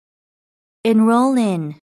 enroll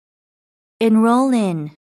in, enroll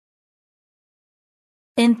in,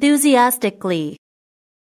 enthusiastically,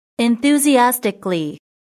 enthusiastically,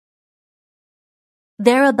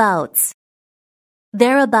 thereabouts,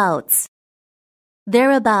 thereabouts,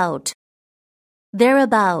 thereabout,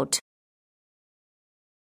 thereabout,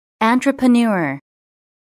 entrepreneur,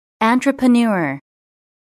 entrepreneur,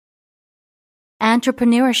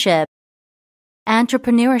 entrepreneurship,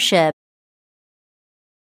 entrepreneurship,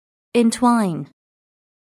 entwine,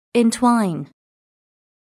 entwine,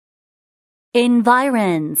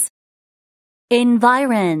 environs,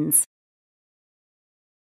 environs,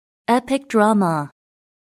 epic drama,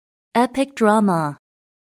 epic drama,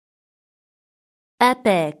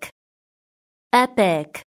 epic,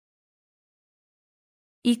 epic,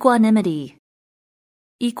 equanimity,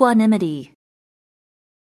 equanimity,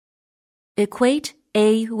 equate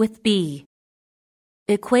A with B,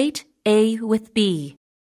 equate A with B,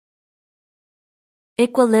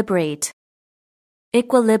 equilibrate,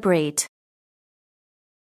 equilibrate,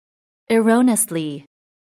 erroneously,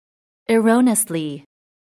 erroneously.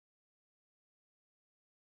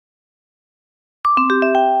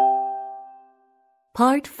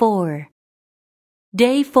 Part 4.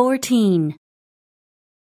 Day 14.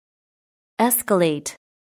 Escalate,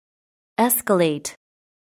 escalate.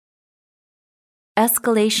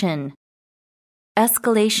 Escalation,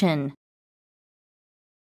 escalation.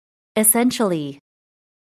 Essentially,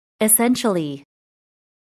 essentially.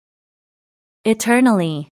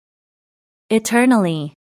 Eternally,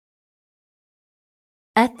 eternally.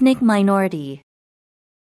 Ethnic minority,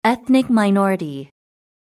 ethnic minority.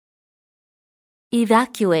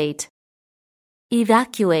 Evacuate,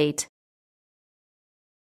 evacuate.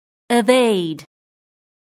 Evade,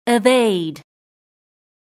 evade.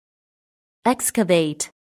 Excavate,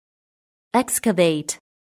 excavate.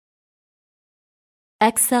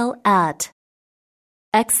 Excel at,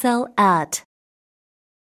 excel at.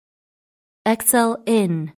 Excel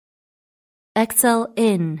in, excel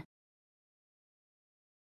in.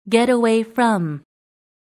 Get away from,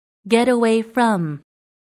 get away from.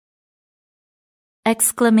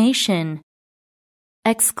 Exclamation,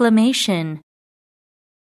 exclamation.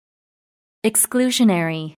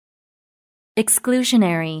 Exclusionary,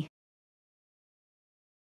 exclusionary.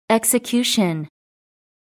 Execution,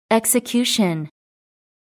 execution.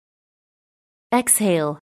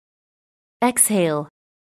 Exhale, exhale.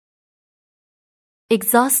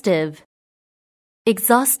 Exhaustive,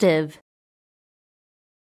 exhaustive.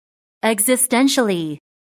 Existentially,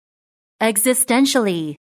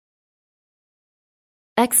 existentially.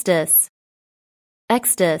 Extus,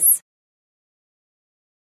 extus.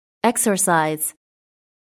 Exercise,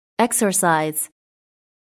 exercise.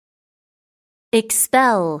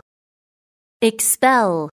 Expel,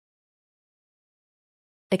 expel.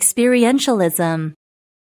 Experientialism,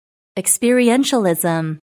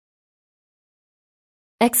 experientialism.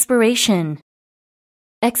 Expiration,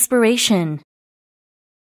 expiration.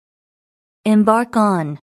 Embark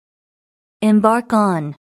on, embark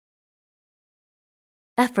on.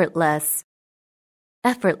 Effortless,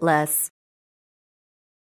 effortless.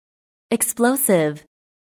 Explosive,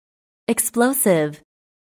 explosive.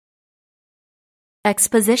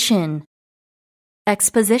 Exposition,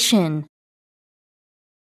 exposition.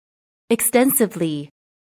 Extensively,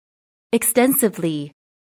 extensively.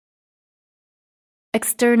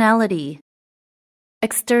 Externality,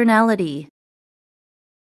 externality.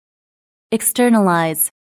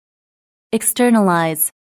 Externalize,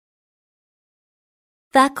 externalize.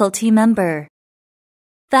 Faculty member,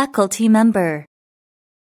 faculty member.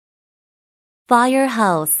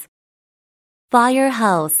 Firehouse,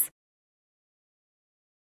 firehouse.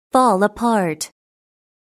 Fall apart,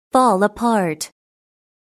 fall apart.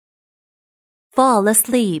 Fall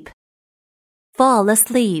asleep, fall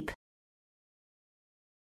asleep.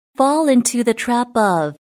 Fall into the trap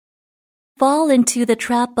of, fall into the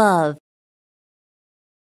trap of.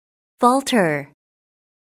 Falter,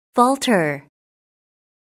 falter.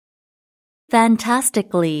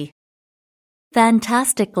 Fantastically,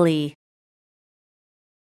 fantastically.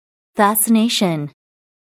 Fascination,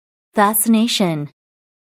 fascination.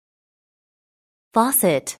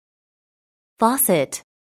 Faucet, faucet.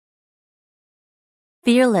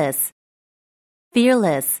 Fearless,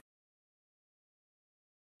 fearless.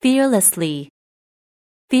 Fearlessly,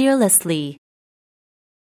 fearlessly.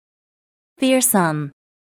 Fearsome,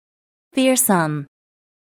 fearsome.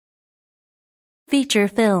 Feature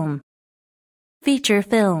film, feature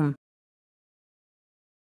film.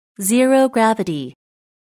 Zero gravity,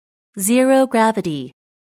 zero gravity.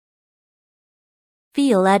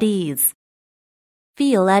 Feel at ease,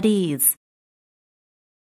 feel at ease.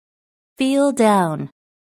 Feel down,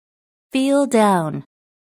 feel down.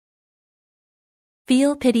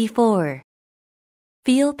 Feel pity for,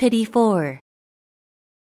 feel pity for.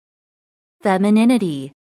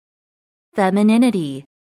 Femininity, femininity.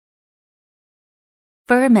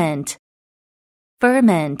 Ferment,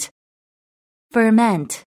 ferment,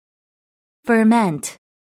 ferment, ferment.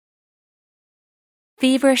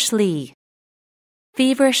 Feverishly,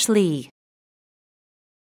 feverishly.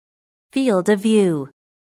 Field of view,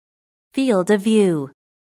 field of view.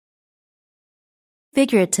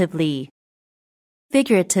 Figuratively,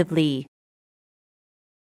 figuratively.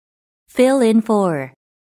 Fill in for,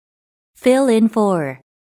 fill in for.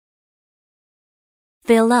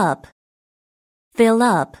 Fill up, fill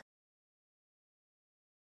up.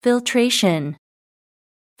 Filtration,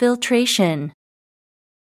 filtration.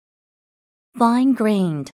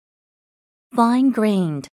 Fine-grained,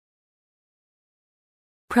 fine-grained.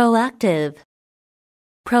 Proactive,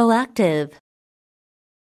 proactive.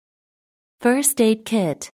 First aid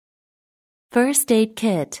kit, first aid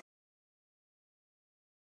kit.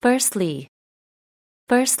 Firstly,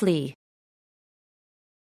 firstly.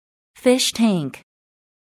 Fish tank,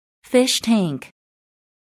 fish tank.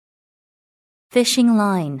 fishing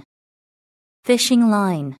line, fishing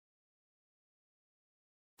line.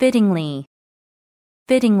 Fittingly,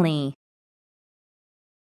 fittingly.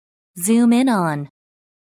 Zoom in on,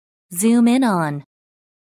 zoom in on.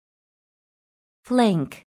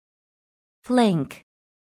 Flank, flank.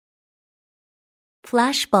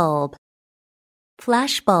 Flashbulb,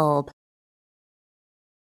 flashbulb.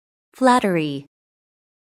 Flattery,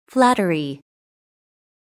 flattery.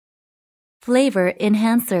 Flavor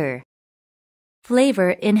enhancer,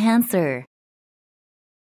 flavor enhancer.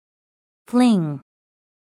 Fling,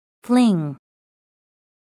 fling.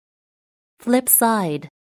 Flip side,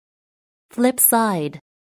 flip side.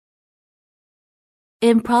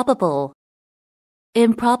 Improbable,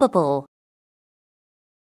 improbable.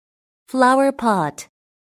 Flower pot,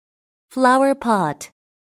 flower pot.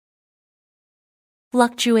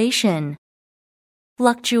 Fluctuation,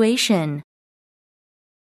 fluctuation.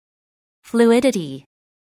 Fluidity,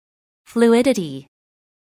 fluidity.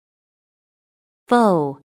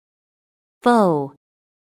 Foe, foe.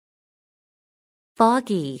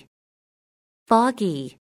 Foggy,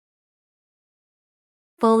 foggy.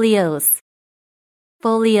 Folios,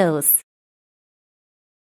 folios.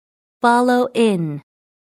 Follow in,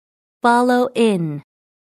 follow in.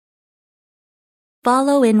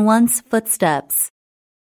 Follow in one's footsteps,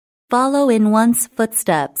 follow in one's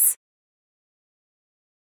footsteps.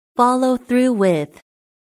 Follow through with,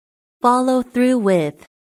 follow through with.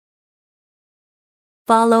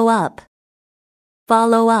 Follow up,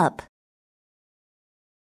 follow up.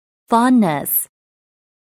 Fondness,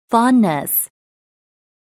 fondness.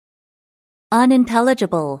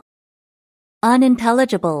 Unintelligible,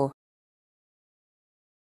 unintelligible.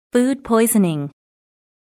 Food poisoning,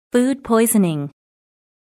 food poisoning.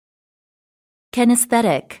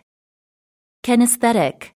 Kinesthetic,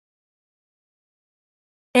 kinesthetic.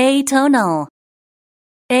 Atonal,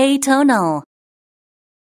 atonal.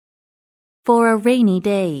 For a rainy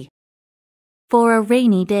day, for a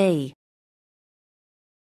rainy day.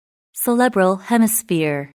 Cerebral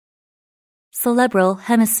hemisphere, cerebral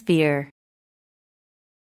hemisphere.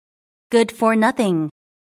 Good for nothing,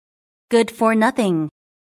 good for nothing.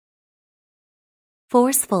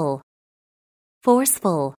 Forceful,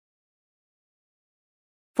 forceful.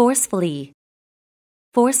 Forcefully,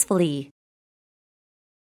 forcefully.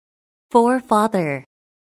 Forefather,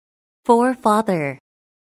 forefather.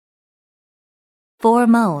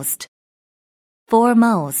 Foremost,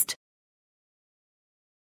 foremost.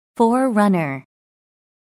 Forerunner,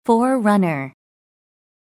 forerunner.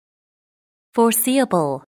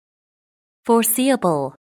 Foreseeable,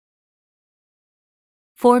 foreseeable.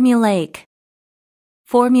 Formulaic,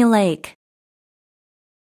 formulaic.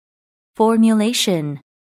 Formulation,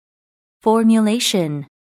 formulation.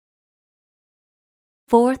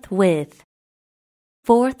 Forthwith,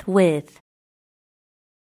 forthwith.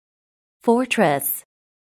 Fortress,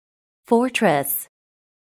 fortress.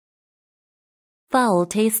 Foul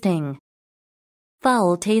tasting,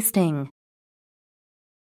 foul tasting.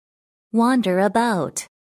 Wander about,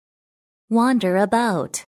 wander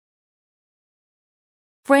about.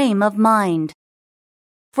 Frame of mind,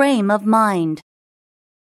 frame of mind.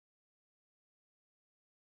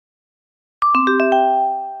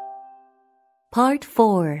 Part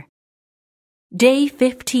 4. Day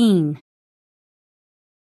 15.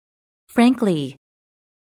 Frankly,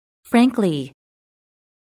 frankly.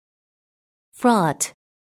 Fraught,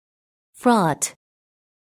 fraught.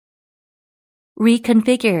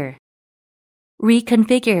 Reconfigure,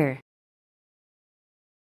 reconfigure.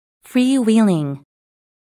 Freewheeling,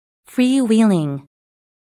 freewheeling.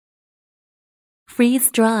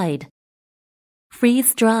 Freeze-dried,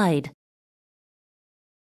 freeze-dried.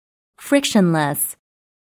 Frictionless,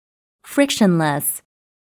 frictionless.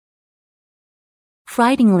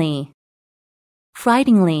 Frighteningly,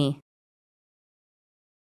 frighteningly.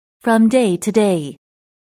 From day to day,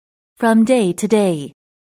 from day to day.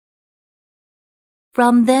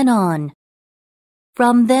 From then on,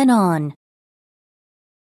 from then on.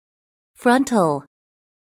 Frontal,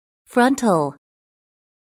 frontal.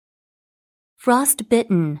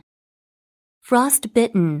 Frostbitten,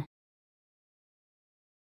 frostbitten.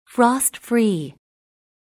 Frost-free,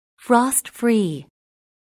 frost-free.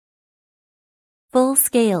 Full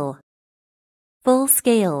scale, full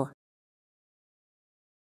scale.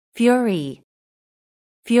 Fury,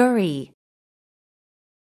 fury.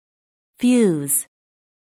 Fuse,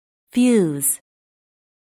 fuse.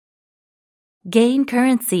 Gain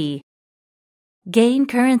currency, gain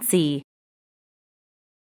currency.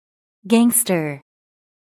 Gangster,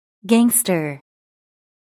 gangster.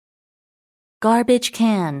 Garbage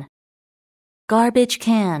can, garbage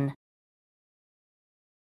can.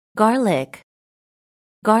 Garlic,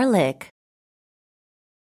 garlic.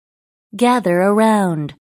 Gather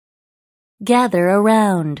around, gather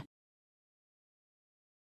around.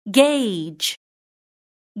 Gauge,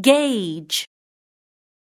 gauge.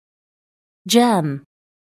 Gem,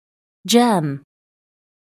 gem.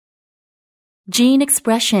 Gene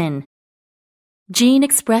expression, gene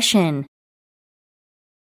expression.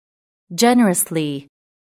 Generously,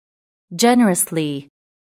 generously.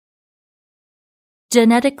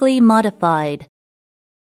 Genetically modified,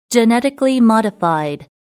 genetically modified.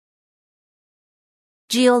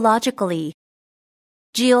 Geologically,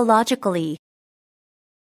 geologically.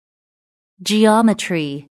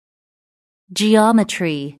 Geometry,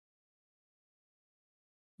 geometry.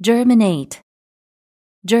 Germinate,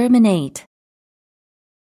 germinate.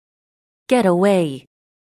 Get away,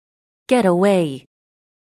 get away.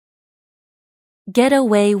 Get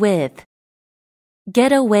away with,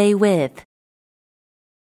 get away with.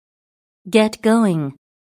 Get going,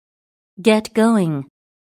 get going.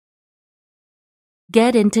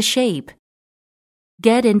 Get into shape,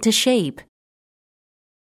 get into shape.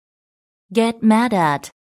 Get mad at,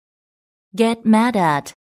 get mad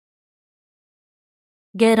at.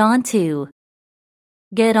 Get onto,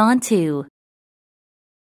 get onto.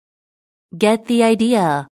 Get the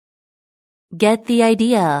idea, get the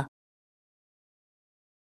idea.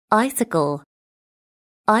 Icicle,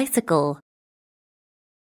 icicle.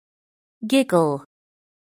 Giggle,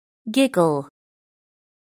 giggle.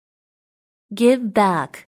 Give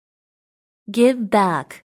back, give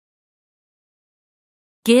back.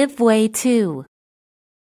 Give way to,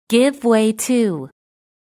 give way to.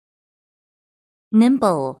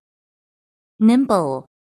 Nimble, nimble.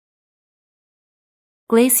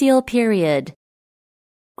 Glacial period,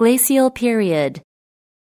 glacial period.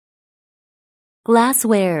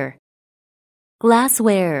 Glassware,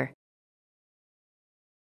 glassware.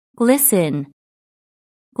 Glisten,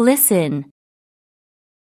 glisten.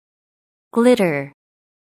 Glitter,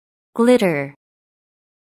 glitter.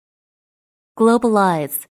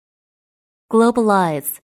 Globalize,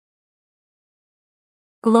 globalize.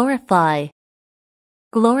 Glorify,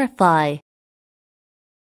 glorify.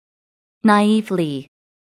 Naively,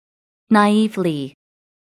 naively.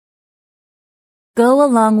 Go a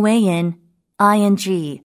long way in,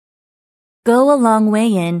 ing. Go a long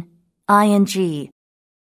way in, ing.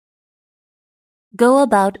 Go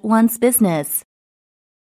about one's business,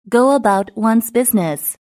 go about one's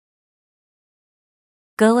business.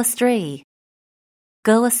 Go astray,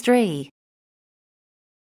 go astray.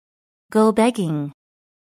 Go begging,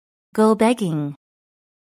 go begging.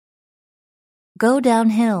 Go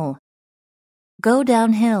downhill, go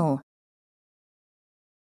downhill.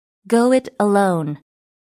 Go it alone,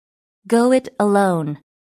 go it alone.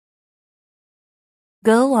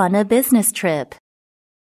 Go on a business trip,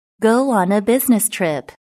 go on a business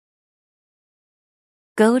trip.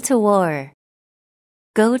 Go to war,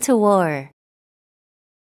 go to war.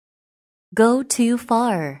 Go too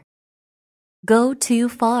far, go too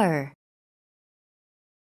far.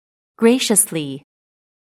 Graciously,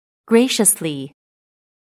 graciously.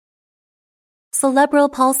 Cerebral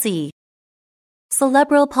palsy,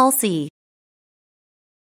 cerebral palsy.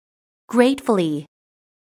 Gratefully,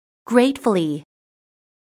 gratefully.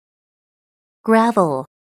 Gravel,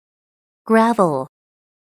 gravel.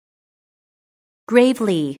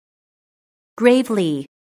 Gravely, gravely.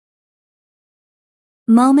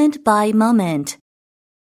 Moment by moment,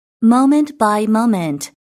 moment by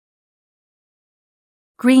moment.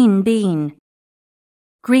 Green bean,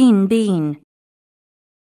 green bean.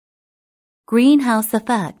 Greenhouse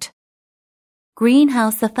effect,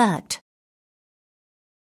 greenhouse effect.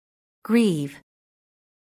 Grieve,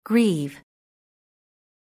 grieve.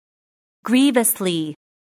 Grievously,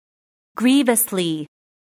 grievously.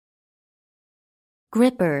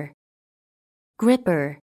 Gripper,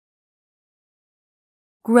 gripper.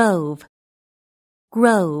 Grove,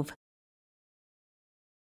 grove.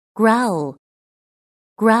 Growl,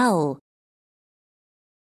 growl.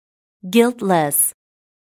 Guiltless,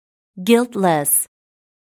 guiltless.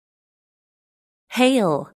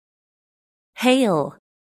 Hail, hail.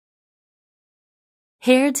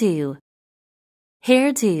 Hairdo,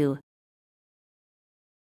 hairdo.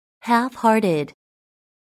 Half-hearted,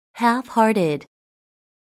 half-hearted.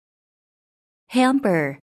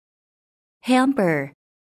 Hamper, hamper.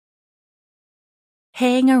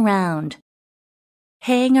 Hang around,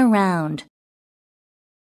 hang around.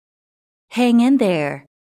 Hang in there,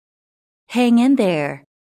 hang in there.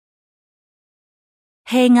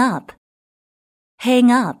 Hang up, hang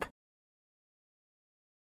up.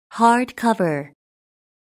 Hard cover,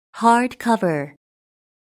 hard cover.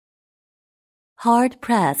 Hard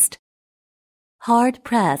pressed,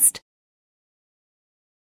 hard-pressed,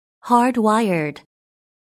 hardwired,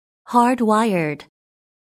 hardwired.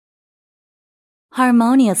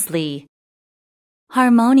 Harmoniously,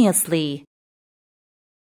 harmoniously.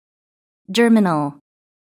 Germinal,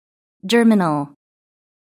 germinal.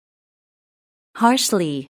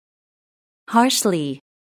 Harshly, harshly.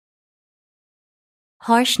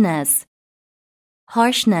 Harshness,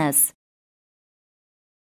 harshness.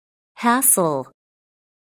 Hassle,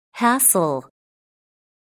 hassle.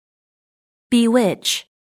 Bewitch,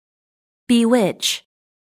 bewitch.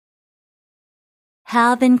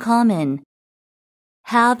 Have in common,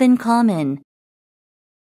 have in common.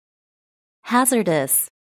 Hazardous,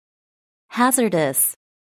 hazardous.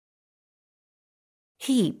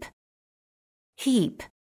 Heap, heap.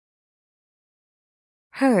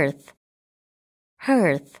 Hearth,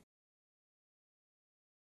 hearth.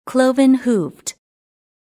 Cloven-hoofed,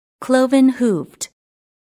 cloven-hoofed.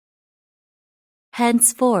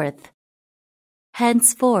 Henceforth,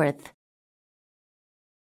 henceforth.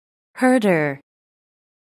 Herder,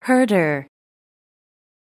 herder.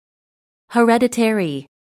 Hereditary,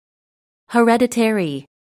 hereditary.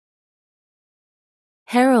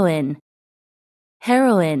 Heroine,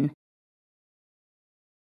 heroine.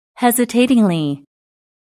 Hesitatingly,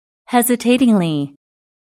 hesitatingly.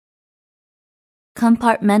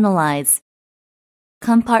 Compartmentalize,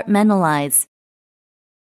 compartmentalize.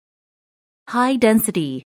 High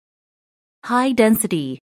density, high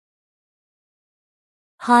density.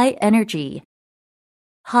 High energy,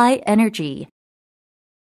 high energy.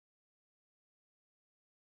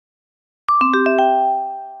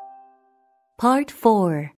 Part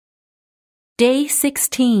 4. Day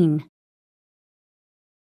 16.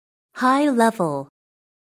 High level,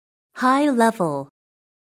 high level.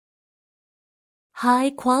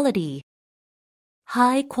 High quality,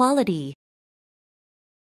 high quality.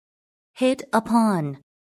 Hit upon,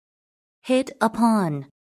 hit upon.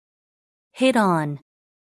 Hit on,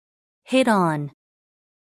 hit on.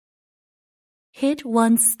 Hit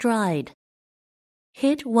one's stride,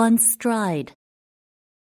 hit one's stride.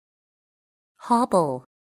 Hobble,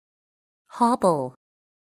 hobble.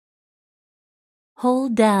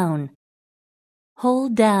 Hold down,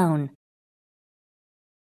 hold down.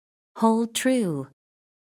 Hold true,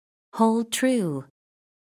 hold true.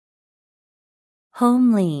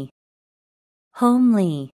 Homely,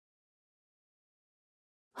 homely.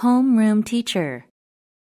 Homeroom teacher,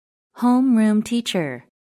 homeroom teacher.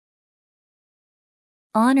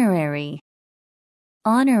 Honorary,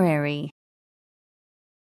 honorary.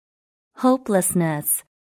 Hopelessness,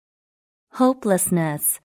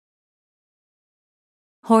 hopelessness.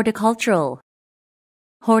 Horticultural,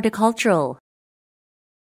 horticultural.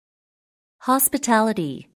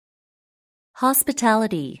 Hospitality,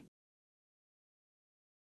 hospitality.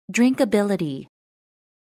 Drinkability,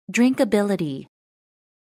 drinkability.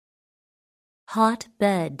 Hot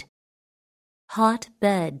bed, hot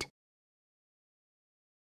bed.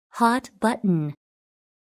 Hot button,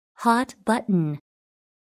 hot button.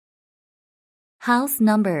 House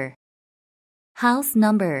number, house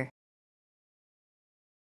number.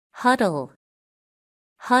 Huddle,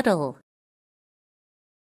 huddle.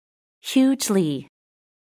 Hugely,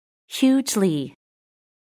 hugely.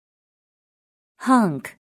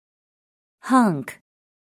 Hunk, hunk.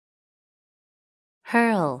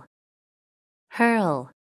 Hurl, hurl.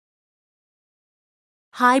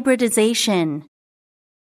 Hybridization,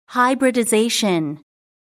 hybridization.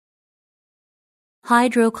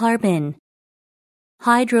 Hydrocarbon,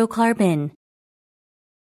 hydrocarbon.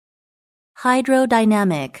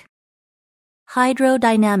 Hydrodynamic,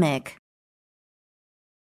 hydrodynamic.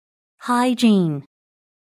 Hygiene,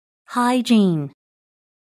 hygiene.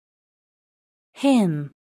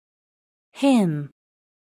 Hymn, hymn.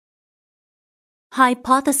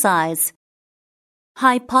 Hypothesize,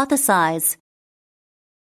 hypothesize.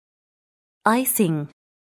 Icing,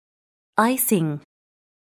 icing.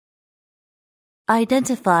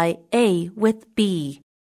 Identify A with B.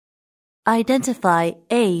 Identify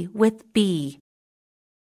A with B.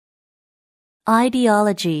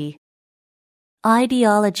 Ideology,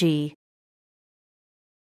 ideology.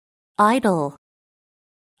 Idle,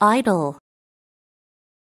 idle.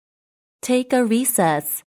 Take a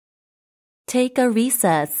recess, take a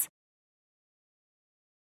recess.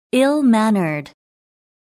 Ill-mannered,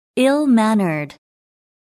 ill-mannered.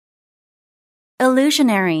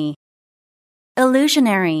 Illusionary,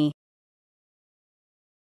 illusionary.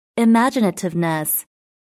 Imaginativeness,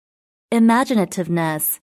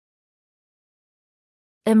 imaginativeness.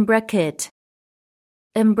 Imbricate,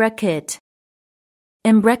 imbricate.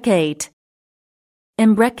 Imbricate,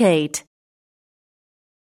 imbricate.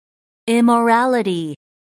 immorality,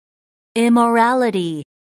 immorality.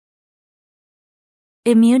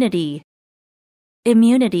 Immunity,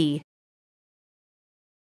 immunity.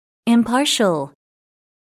 Impartial,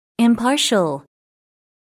 impartial.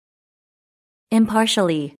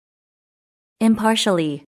 Impartially,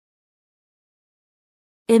 impartially.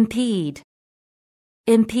 Impede,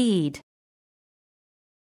 impede.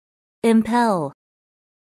 Impel,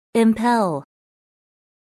 impel.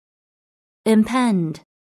 Impend,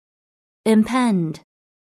 impend.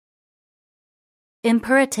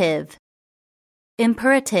 Imperative,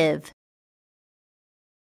 imperative.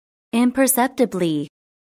 Imperceptibly,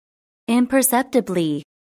 imperceptibly.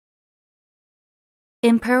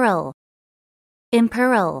 Imperil,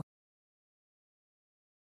 imperil.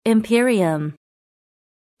 Imperium,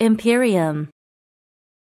 imperium.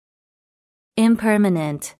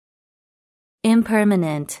 Impermanent,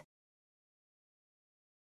 impermanent.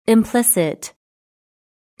 Implicit,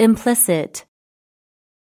 implicit.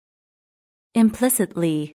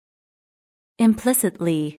 Implicitly,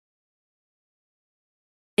 implicitly.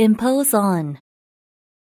 Impose on,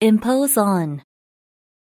 impose on.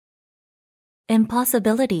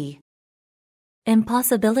 Impossibility,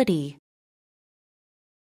 impossibility.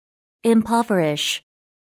 Impoverish,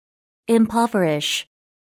 impoverish.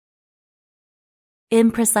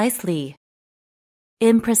 Imprecisely,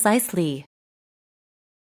 imprecisely.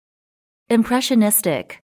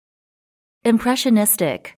 Impressionistic,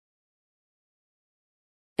 impressionistic.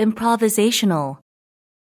 Improvisational,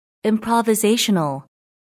 improvisational.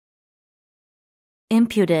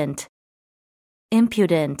 Impudent,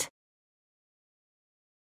 impudent.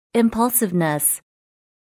 Impulsiveness,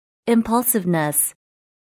 impulsiveness.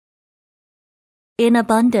 In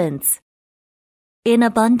abundance, in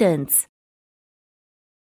abundance.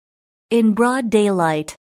 In broad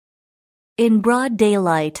daylight, in broad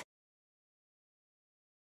daylight.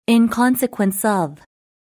 In consequence of,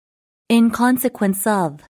 in consequence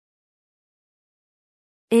of.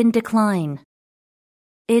 In decline,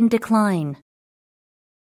 in decline.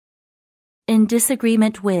 In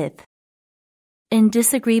disagreement with, in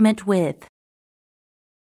disagreement with.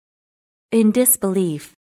 In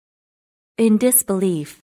disbelief, in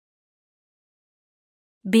disbelief.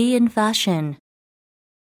 Be in fashion,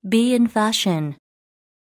 be in fashion.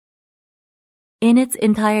 In its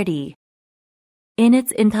entirety, in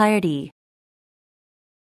its entirety.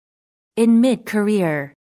 In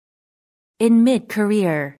mid-career, in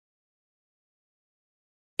mid-career.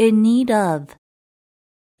 In need of,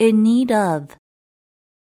 in need of.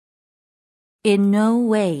 In no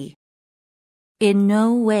way, in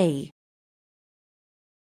no way.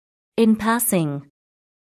 In passing,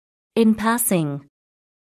 in passing.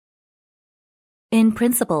 In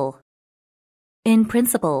principle, in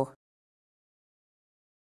principle.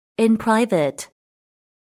 In private,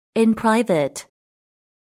 in private.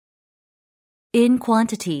 In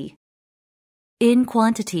quantity, in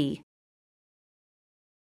quantity.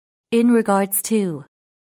 In regards to,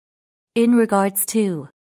 in regards to.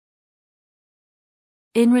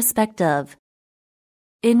 In respect of,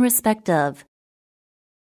 in respect of.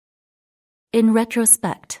 In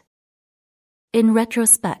retrospect, in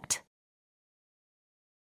retrospect.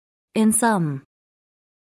 In some,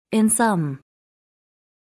 in some.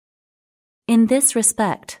 In this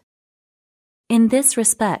respect, in this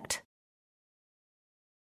respect.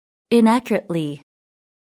 Inaccurately,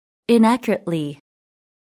 inaccurately.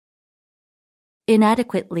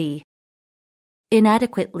 Inadequately,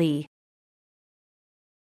 inadequately.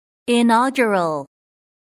 Inaugural,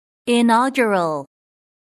 inaugural.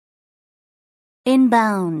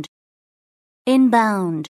 Inbound,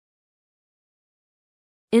 inbound.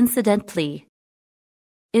 Incidentally,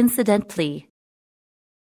 incidentally.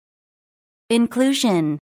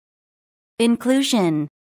 Inclusion, inclusion.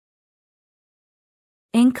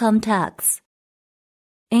 Income tax,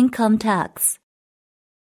 income tax.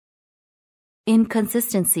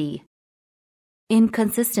 Inconsistency,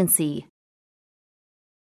 inconsistency.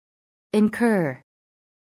 Incur,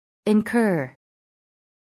 incur.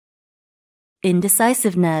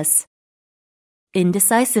 Indecisiveness,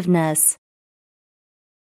 indecisiveness.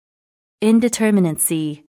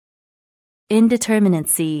 Indeterminacy,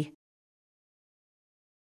 indeterminacy.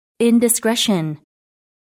 Indiscretion,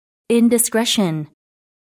 indiscretion.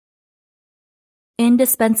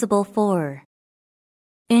 Indispensable for,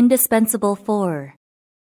 indispensable for.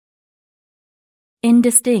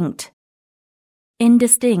 Indistinct,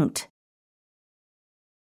 indistinct.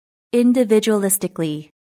 Individualistically,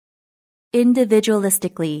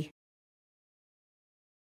 individualistically.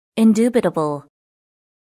 Indubitable,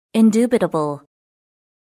 indubitable.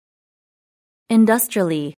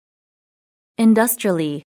 Industrially,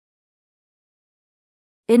 industrially.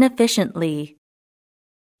 inefficiently,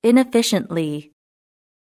 inefficiently.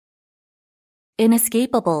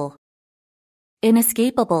 Inescapable,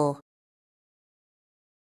 inescapable.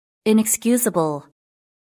 Inexcusable,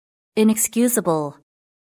 inexcusable.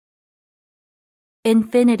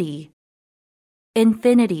 Infinity,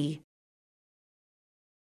 infinity.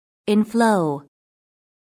 Inflow,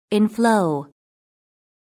 inflow.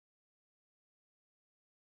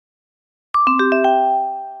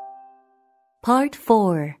 Part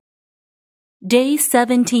 4. Day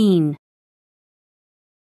 17.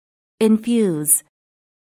 Infuse,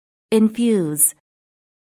 infuse.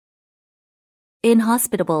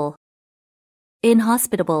 Inhospitable,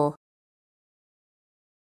 inhospitable.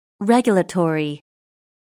 Regulatory,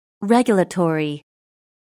 regulatory.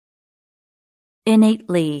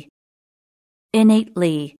 Innately,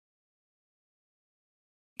 innately.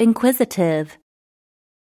 Inquisitive,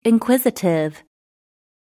 inquisitive.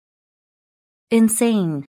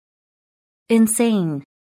 Insane, insane.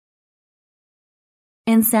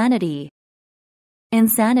 Insanity,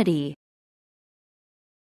 insanity.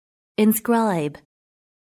 Inscribe,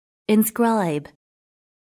 inscribe.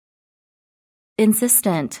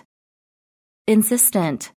 Insistent,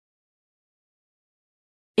 insistent.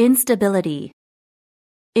 Instability,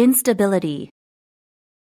 instability.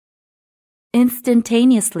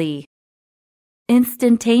 Instantaneously,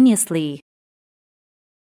 instantaneously.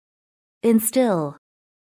 Instill,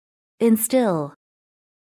 instill.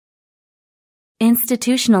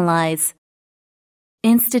 Institutionalize,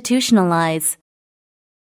 institutionalize.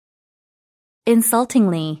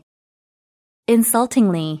 Insultingly,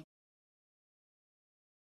 insultingly.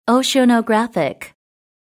 Oceanographic,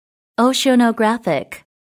 oceanographic.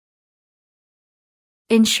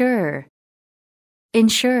 Insure,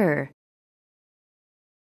 insure.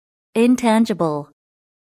 Intangible,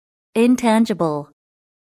 intangible.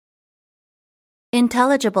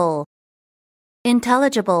 Intelligible,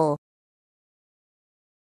 intelligible.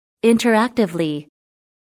 Interactively,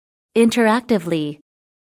 interactively.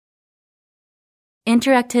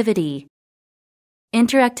 Interactivity,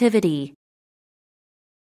 interactivity.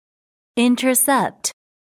 Intercept,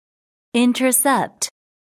 intercept.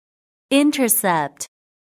 Intercept,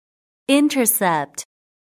 intercept.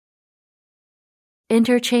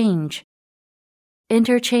 Interchange,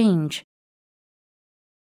 interchange.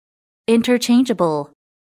 Interchangeable,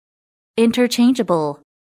 interchangeable.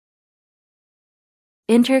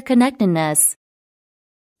 Interconnectedness,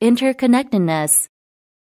 interconnectedness.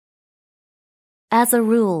 As a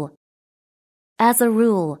rule, as a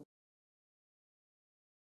rule.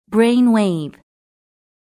 Brainwave,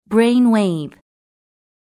 brainwave.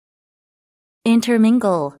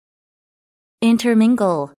 Intermingle,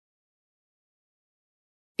 intermingle.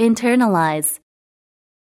 Internalize,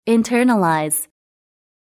 internalize.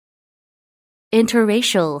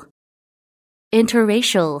 Interracial,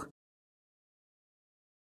 interracial.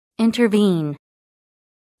 Intervene,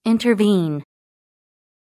 intervene.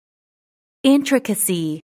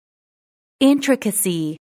 Intricacy,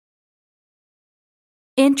 intricacy.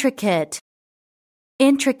 Intricate,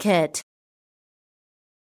 intricate.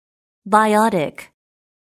 Biotic,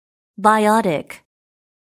 biotic.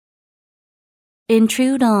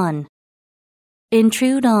 Intrude on,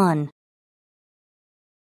 intrude on.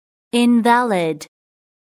 Invalid,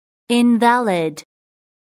 invalid.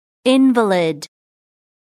 Invalid,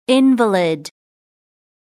 invalid.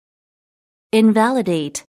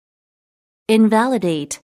 Invalidate,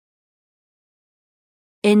 invalidate.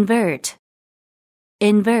 Invert,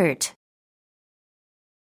 invert.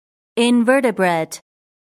 Invertebrate,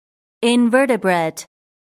 invertebrate.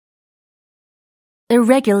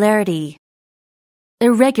 Irregularity,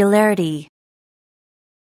 irregularity.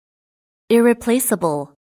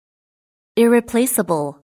 Irreplaceable,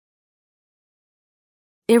 irreplaceable.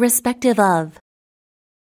 Irrespective of,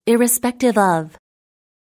 irrespective of.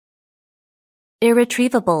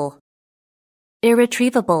 Irretrievable,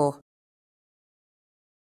 irretrievable.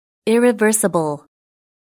 Irreversible,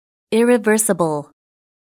 irreversible.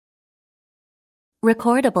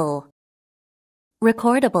 Recordable,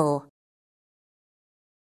 recordable.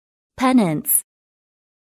 Penance,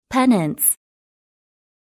 penance.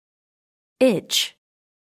 Itch,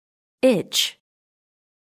 itch.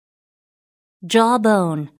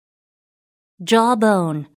 Jawbone,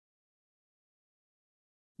 jawbone.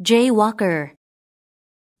 Jaywalker,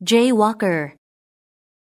 jaywalker.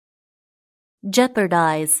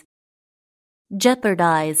 Jeopardize,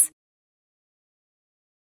 jeopardize.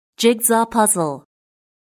 Jigsaw puzzle,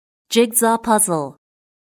 jigsaw puzzle.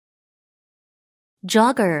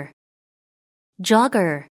 Jogger,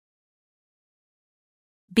 jogger.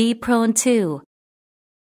 Be prone to,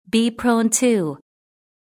 be prone to.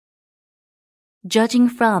 judging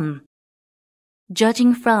from,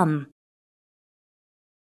 judging from.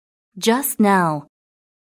 Just now,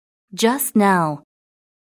 just now.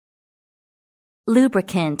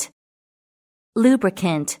 Lubricant,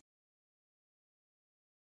 lubricant.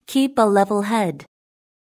 Keep a level head,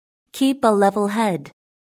 keep a level head.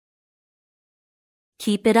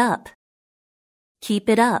 Keep it up, keep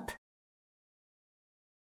it up.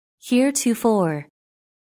 Heretofore,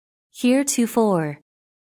 heretofore.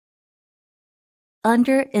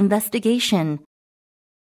 Under investigation,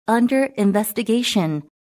 under investigation.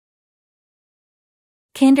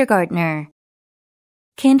 Kindergartner,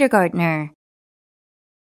 kindergartner.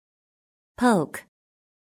 Poke,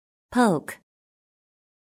 poke.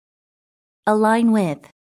 Align with,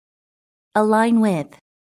 align with.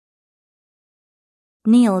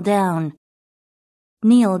 Kneel down,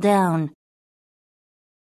 kneel down.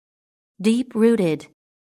 Deep-rooted,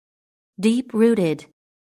 deep-rooted.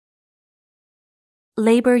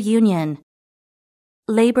 Labor union,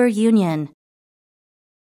 labor union.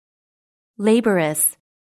 Laborious,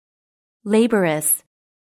 laborious.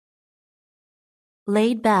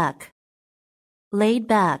 Laid back, laid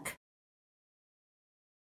back.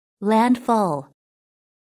 Landfall,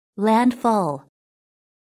 landfall.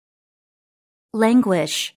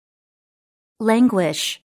 Languish,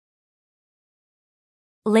 languish.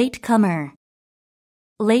 Latecomer,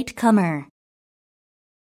 latecomer.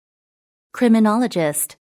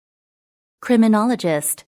 Criminologist,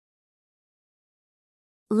 criminologist.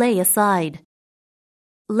 Lay aside,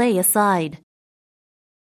 lay aside.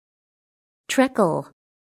 Trickle,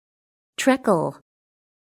 trickle.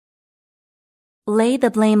 Lay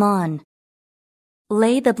the blame on,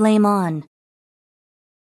 lay the blame on.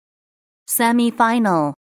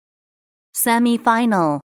 Semi-final,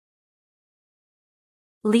 semi-final.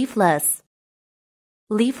 Leafless,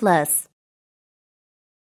 leafless.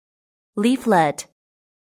 Leaflet,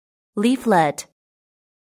 leaflet.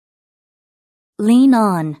 Lean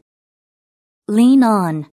on, lean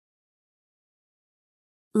on.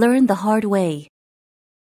 Learn the hard way,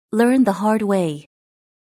 learn the hard way.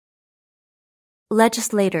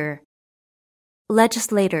 Legislator,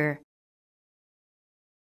 legislator.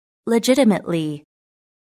 Legitimately,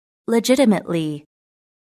 legitimately.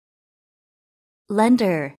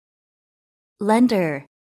 Lender, lender.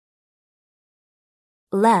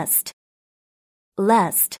 Lest,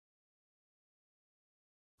 lest.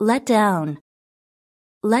 Let down,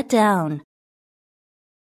 let down.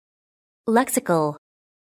 Lexical,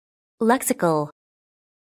 lexical.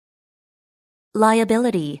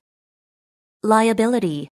 Liability,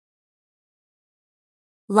 liability.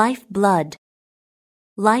 Lifeblood,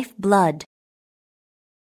 lifeblood.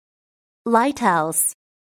 Lighthouse,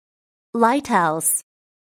 lighthouse.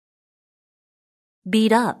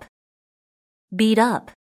 Beat up, beat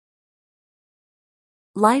up.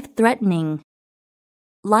 Life-threatening,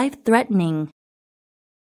 life-threatening.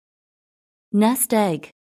 Nest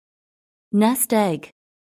egg, nest egg.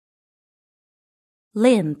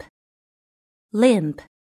 Limp, limp.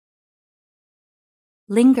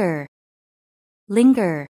 Linger,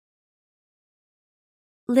 linger.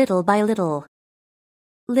 Little by little,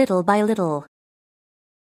 little by little.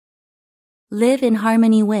 Live in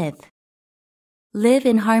harmony with, live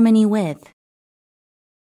in harmony with.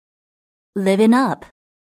 Living up,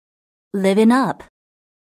 living up.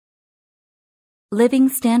 Living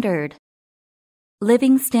standard,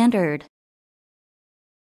 living standard.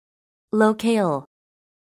 Locale,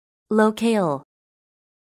 locale.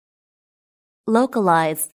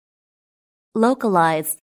 Localize,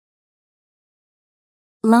 localize.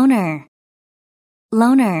 Loner,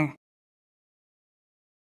 loner.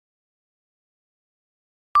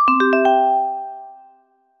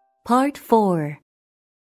 Part 4.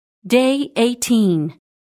 Day 18.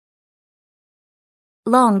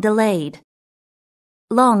 Long delayed,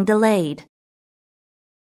 long delayed.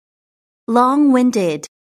 Long-winded,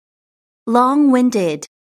 long-winded.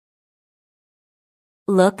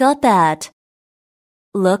 Look up at,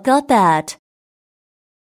 look up at.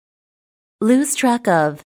 Lose track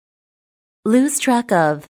of, lose track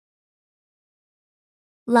of.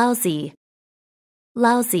 Lousy,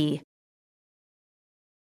 lousy.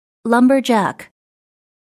 Lumberjack,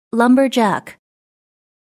 lumberjack.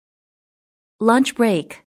 Lunch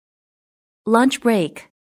break, lunch break.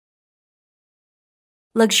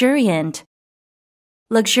 Luxuriant,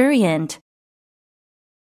 luxuriant.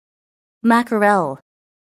 Mackerel,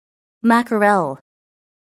 mackerel.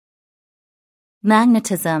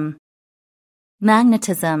 Magnetism,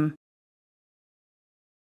 magnetism.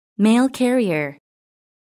 Mail carrier,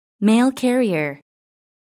 mail carrier.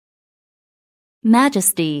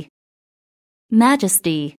 Majesty,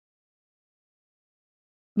 majesty.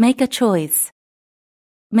 Make a choice.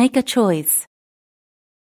 Make a choice.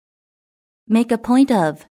 Make a point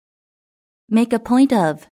of. Make a point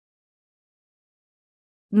of.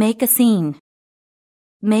 Make a scene.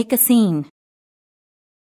 Make a scene.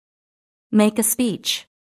 Make a speech.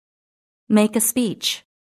 Make a speech.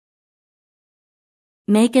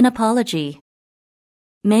 Make an apology.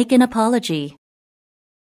 Make an apology.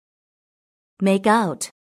 Make out.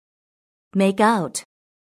 Make out.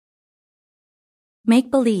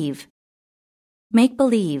 Make believe. Make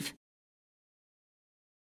believe.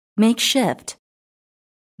 Makeshift.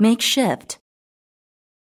 Makeshift.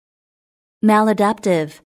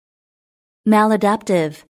 Maladaptive.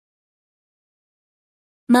 Maladaptive.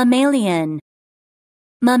 Mammalian.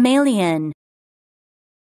 Mammalian.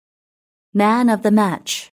 Man of the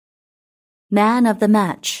match. Man of the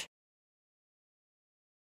match.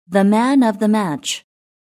 The man of the match.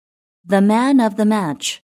 The man of the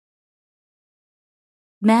match.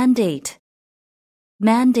 Mandate.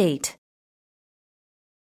 Mandate.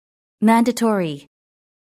 Mandatory.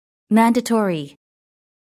 Mandatory.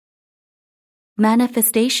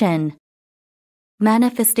 Manifestation.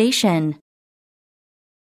 Manifestation.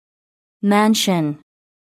 Mansion.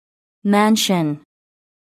 Mansion.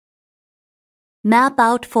 Map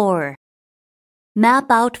out for. Map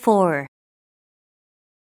out for.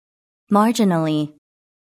 Marginally.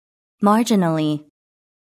 Marginally.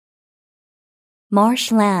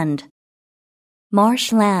 Marshland.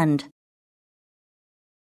 Marshland.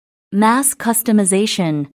 Mass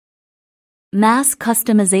customization. Mass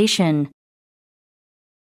customization.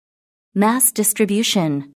 Mass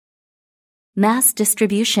distribution. Mass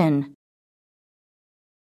distribution.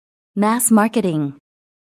 Mass marketing.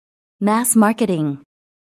 Mass marketing.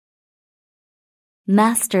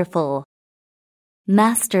 Masterful.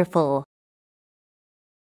 Masterful.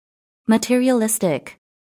 Materialistic.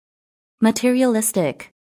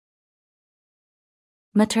 Materialistic.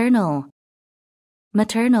 Maternal.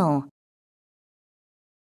 Maternal.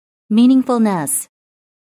 Meaningfulness.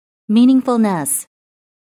 Meaningfulness.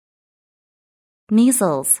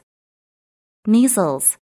 Measles.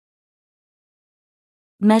 Measles.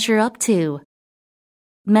 Measure up to.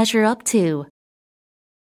 Measure up to.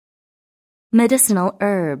 Medicinal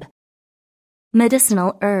herb.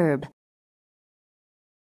 Medicinal herb.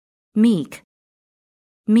 Meek.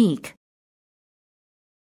 Meek.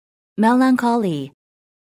 Melancholy.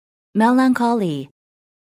 Melancholy.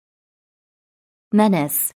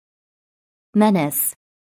 Menace. Menace.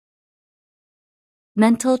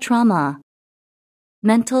 Mental trauma.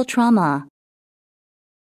 Mental trauma.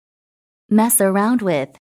 Mess around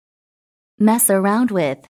with. Mess around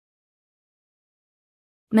with.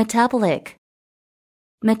 Metabolic.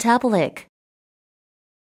 Metabolic.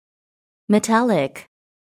 Metallic.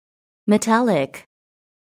 Metallic.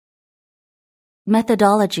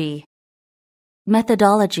 Methodology.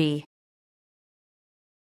 Methodology.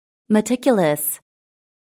 Meticulous.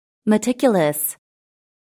 Meticulous.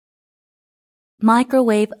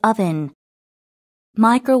 Microwave oven.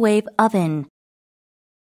 Microwave oven.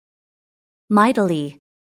 Mightily.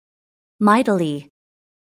 Mightily.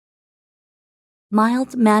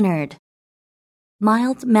 Mild-mannered.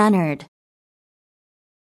 Mild-mannered.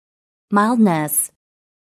 Mildness.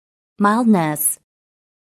 Mildness.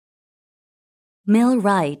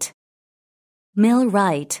 Millwright.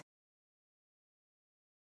 Millwright.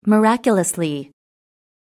 Miraculously.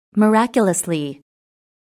 Miraculously.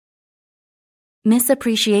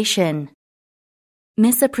 Misappreciation.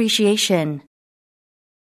 Misappreciation.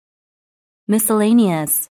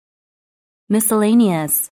 Miscellaneous.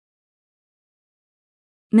 Miscellaneous.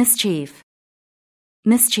 Mischief.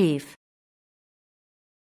 Mischief.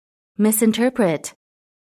 Misinterpret.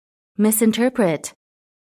 Misinterpret.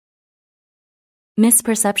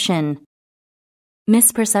 Misperception.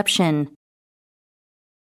 Misperception.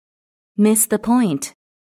 Miss the point.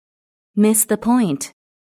 Miss the point.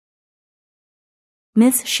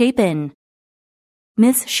 Misshapen.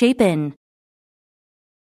 Misshapen.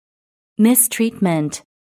 Mistreatment.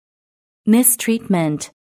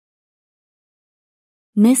 Mistreatment.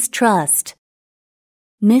 Mistrust.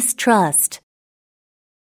 Mistrust.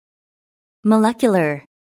 Molecular.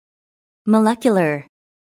 Molecular.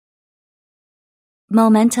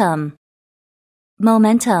 Momentum.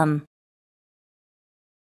 Momentum.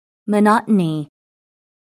 Monotony.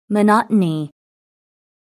 Monotony.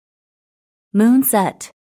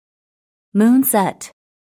 Moonset. Moonset.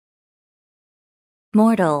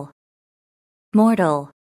 Mortal.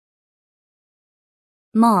 Mortal.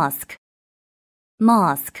 Mosque.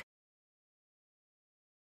 Mosque.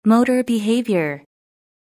 Motor behavior.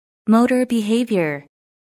 Motor behavior.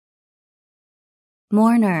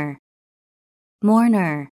 Mourner.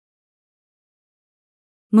 mourner.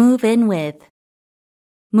 Move in with,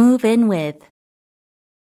 move in with.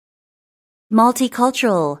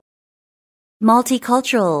 Multicultural,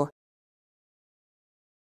 multicultural.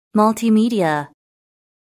 Multimedia,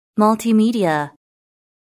 multimedia.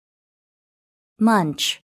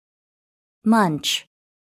 Munch, munch.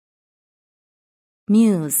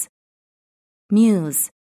 Muse, muse.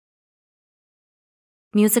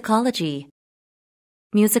 Musicology,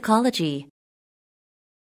 musicology.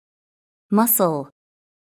 Muscle,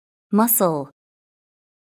 muscle.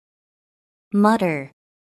 Mutter,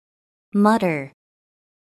 mutter.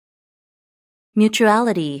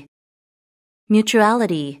 Mutuality,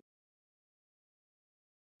 mutuality.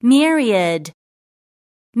 Myriad,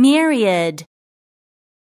 myriad.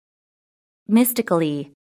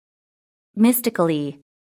 Mystically, mystically.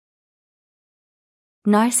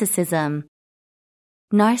 Narcissism,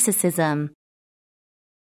 narcissism.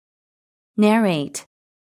 Narrate,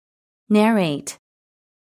 narrate.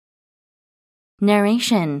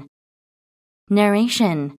 Narration,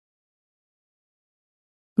 narration.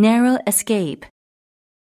 Narrow escape,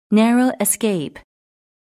 narrow escape.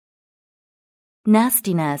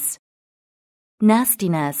 Nastiness,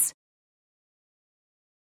 nastiness.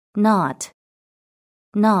 Not,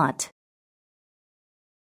 not.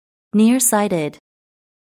 Nearsighted,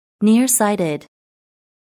 nearsighted.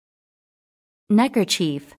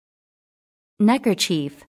 Neckerchief,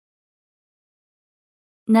 neckerchief.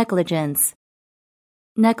 Negligence,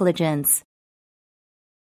 negligence.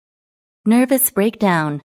 Nervous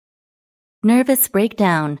breakdown, nervous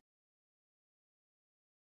breakdown.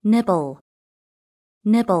 Nibble,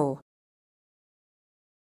 nibble.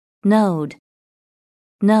 Node,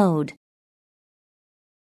 node.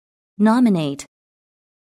 Nominate,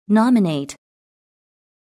 nominate.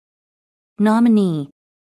 Nominee,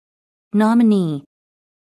 nominee.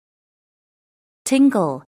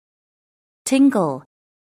 Tingle, tingle.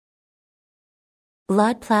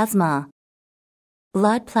 Blood plasma,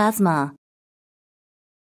 blood plasma.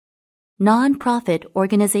 Non-profit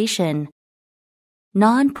organization,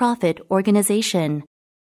 non-profit organization.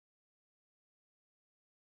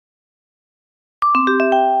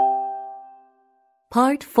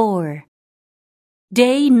 Part 4.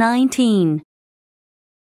 Day 19.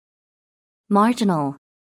 Marginal,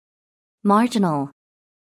 marginal.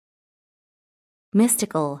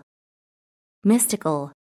 Mystical,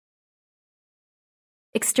 mystical.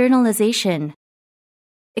 Externalization,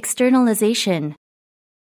 externalization.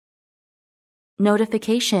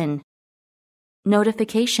 Notification,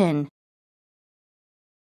 notification.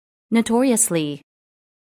 Notoriously,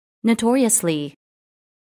 notoriously.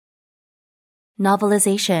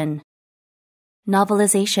 Novelization,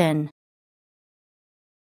 novelization.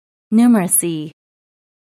 Numeracy,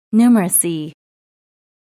 numeracy.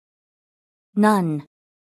 None,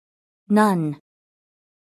 none.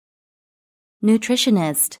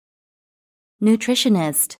 Nutritionist,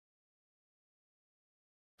 nutritionist.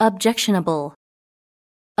 Objectionable,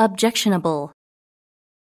 objectionable.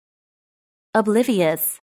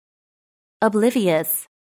 Oblivious, oblivious.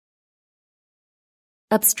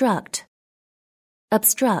 Obstruct,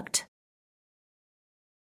 obstruct.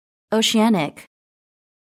 Oceanic,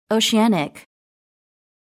 oceanic.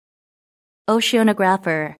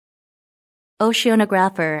 Oceanographer,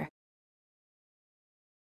 oceanographer.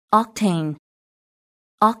 Octane,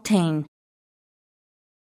 octane.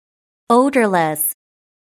 Odorless,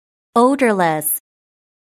 odorless.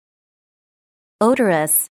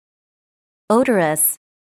 Odorous, odorous.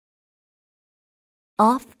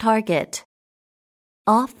 Off target,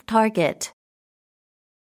 off target.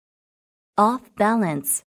 Off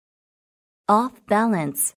balance, off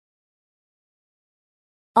balance.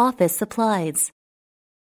 Office supplies,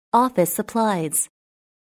 office supplies.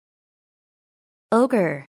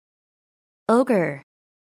 Ogre, ogre.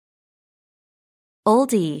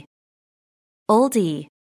 Oldie, oldie.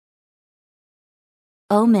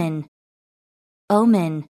 Omen,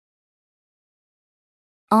 omen.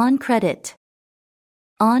 On credit,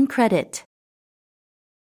 on credit.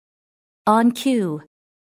 On cue,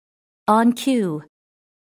 on cue.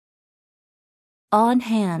 On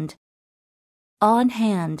hand, on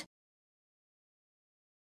hand.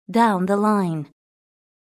 Down the line,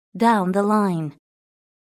 down the line.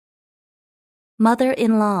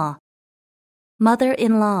 Mother-in-law,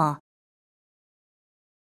 mother-in-law.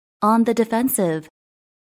 On the defensive,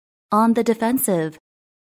 on the defensive.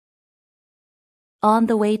 On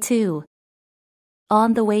the way to,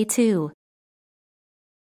 on the way to.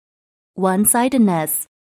 One-sidedness,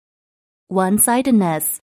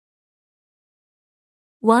 one-sidedness.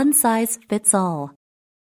 One size fits all,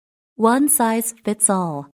 one size fits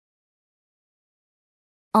all.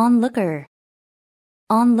 onlooker,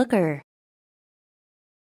 onlooker.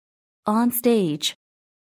 On stage,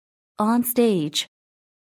 on stage.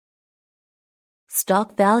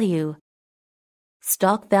 Stock value,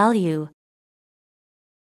 stock value.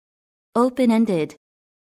 Open-ended,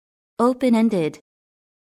 open-ended.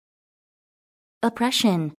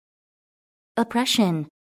 Oppression, oppression.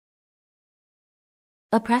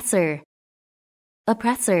 Oppressor,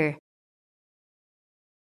 oppressor.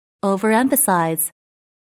 Overemphasize,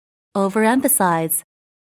 overemphasize.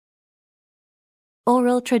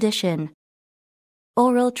 Oral tradition,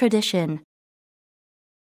 oral tradition.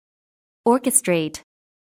 Orchestrate,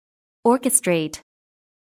 orchestrate.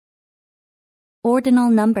 Ordinal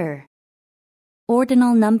number,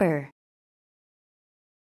 ordinal number.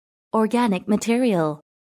 Organic material,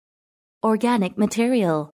 organic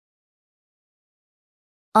material.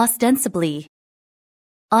 Ostensibly,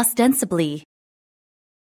 ostensibly.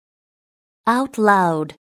 Out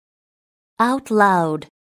loud, out loud.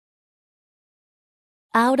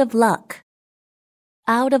 Out of luck,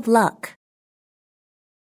 out of luck.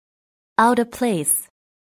 Out of place,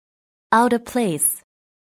 out of place.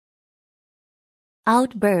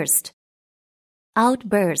 Outburst,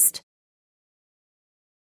 outburst.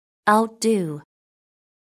 Outdo,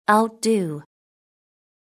 outdo.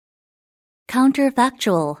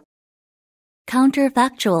 Counterfactual,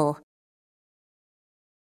 counterfactual.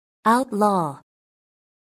 Outlaw,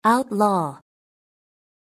 outlaw.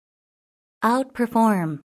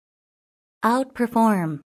 Outperform,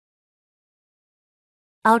 outperform.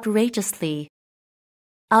 Outrageously,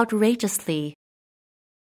 outrageously.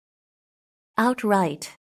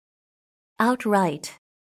 Outright, outright.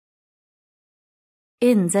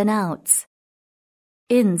 Ins and outs,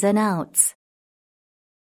 ins and outs.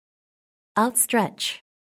 Outstretch,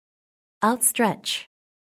 outstretch.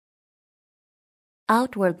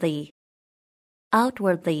 Outwardly,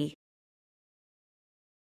 outwardly.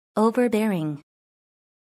 Overbearing,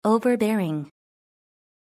 overbearing.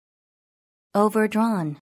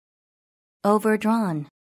 Overdrawn, overdrawn.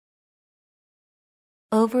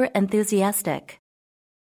 Overenthusiastic,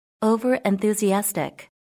 overenthusiastic.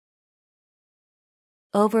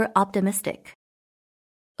 Overoptimistic,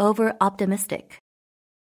 overoptimistic.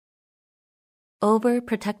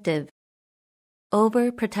 Overprotective,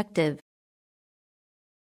 overprotective.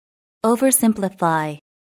 Oversimplify,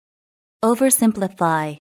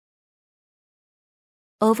 oversimplify.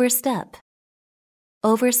 Overstep,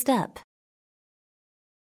 overstep.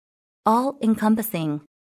 All-encompassing,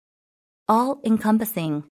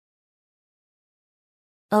 all-encompassing.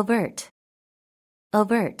 Avert,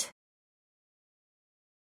 avert.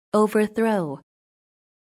 Overthrow,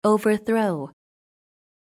 overthrow.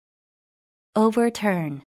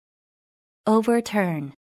 Overturn,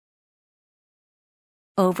 overturn.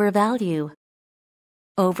 Overvalue,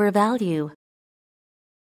 overvalue.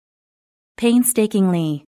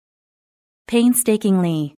 Painstakingly,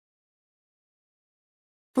 painstakingly.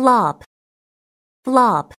 Flop,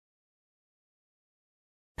 flop.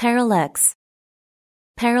 Parallax,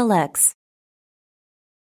 parallax.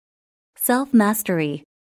 Self-mastery,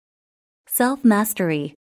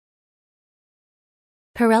 self-mastery.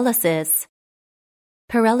 Paralysis,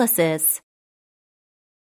 paralysis.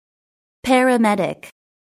 Paramedic,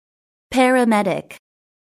 paramedic.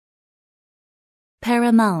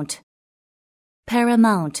 Paramount,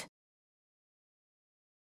 paramount.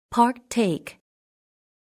 Partake,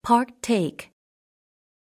 partake.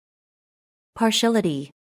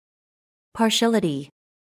 Partiality, partiality.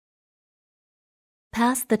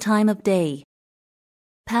 Pass the time of day,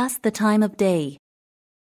 pass the time of day.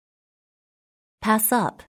 Pass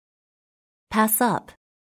up, pass up.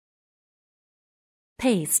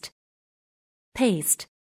 Paste, paste.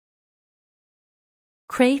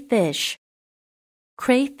 Crayfish,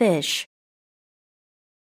 crayfish.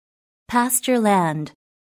 Pasture land,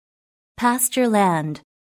 pasture land.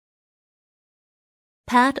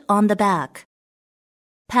 Pat on the back,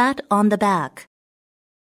 pat on the back.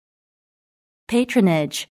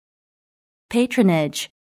 Patronage, patronage.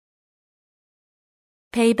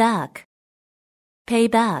 Pay back, pay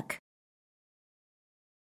back.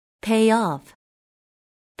 Pay off,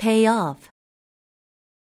 pay off.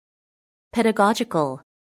 Pedagogical,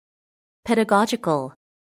 pedagogical.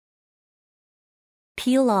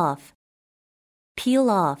 Peel off, peel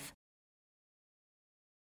off.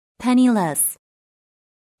 Penniless,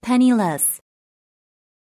 penniless.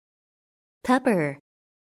 Pepper,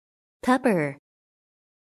 pepper.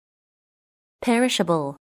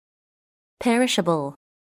 Perishable, perishable.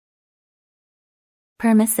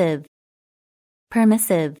 Permissive,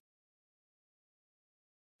 permissive.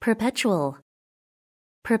 Perpetual,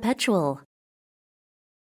 perpetual.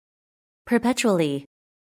 perpetually,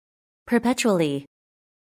 perpetually.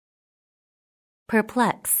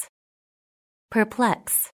 Perplex,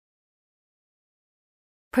 perplex.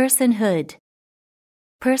 Personhood,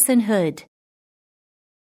 personhood.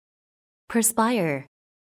 Perspire,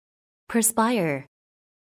 perspire.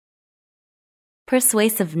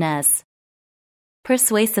 Persuasiveness,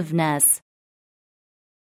 persuasiveness.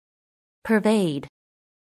 Pervade,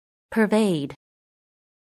 pervade.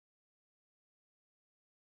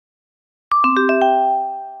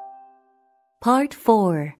 Part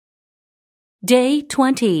 4. Day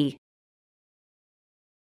 20.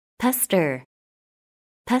 Pester,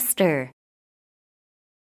 pester.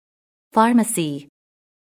 Pharmacy,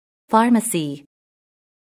 pharmacy.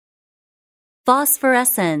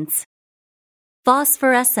 Phosphorescence,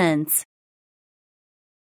 phosphorescence.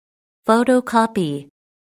 Photocopy,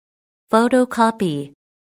 photocopy.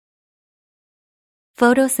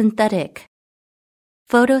 Photosynthetic,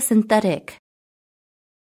 photosynthetic.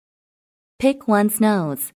 Pick one's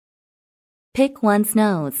nose, pick one's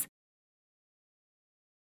nose.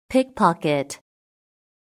 Pickpocket,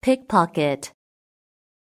 pickpocket.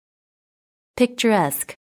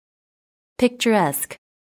 Picturesque, picturesque.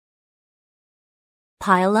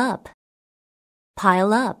 Pile up,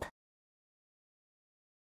 pile up.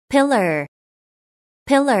 Pillar,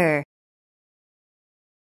 pillar.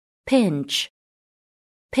 Pinch,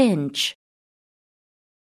 pinch.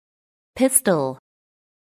 Pistol,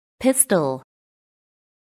 pistol.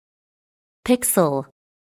 Pixel,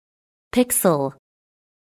 pixel.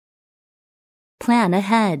 Plan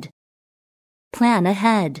ahead, plan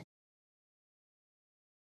ahead.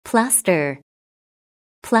 Plaster,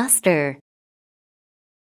 plaster.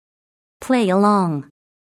 Play along,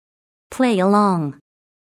 play along.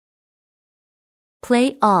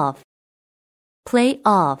 Play off, play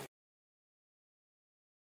off.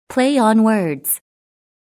 Play on words,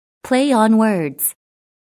 play on words.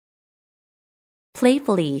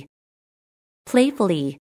 Playfully,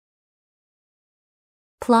 playfully.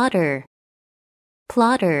 Plotter,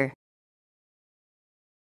 plotter.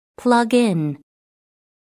 Plug in,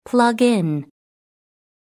 plug in.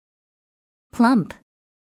 Plump,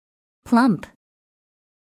 plump.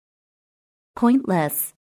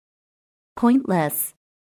 Pointless, pointless.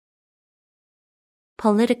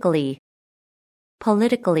 Politically,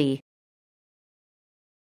 politically.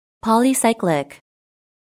 Polycyclic,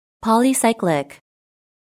 polycyclic.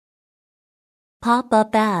 Pop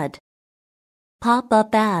up ad, pop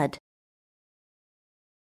up ad.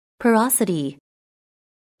 Porosity,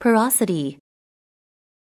 porosity.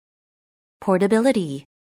 Portability,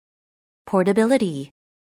 portability.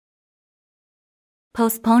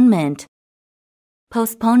 Postponement,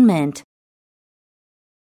 postponement.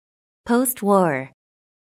 Post-war,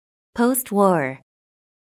 post-war.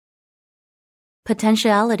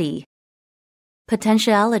 Potentiality,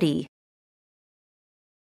 potentiality.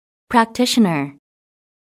 Practitioner,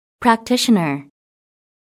 practitioner.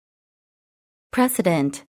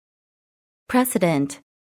 Precedent, precedent.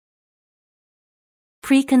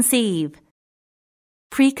 Preconceive,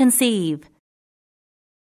 preconceive.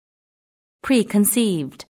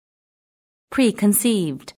 Preconceived,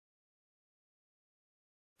 preconceived.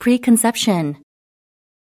 Preconception,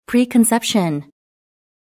 preconception.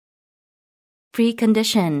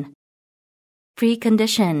 Precondition,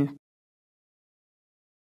 precondition.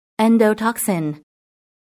 Endotoxin,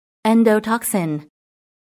 endotoxin.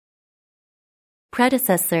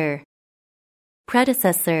 Predecessor,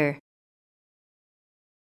 predecessor.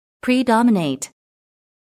 Predominate,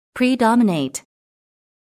 predominate.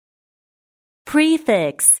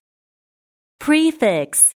 Prefix,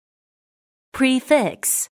 prefix.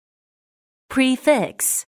 Prefix,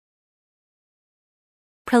 prefix.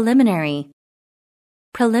 Preliminary,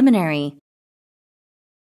 preliminary.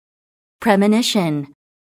 Premonition,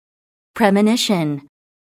 premonition.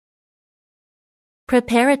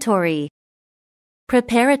 Preparatory,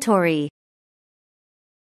 preparatory.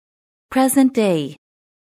 Present day,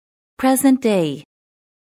 present day.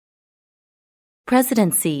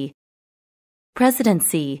 Presidency,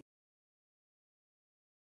 presidency.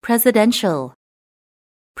 Presidential,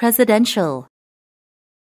 presidential.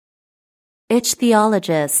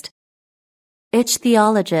 Ichthyologist,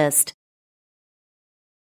 ichthyologist.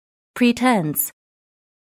 Pretense,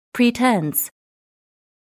 pretense.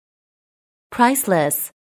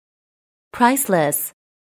 Priceless, priceless.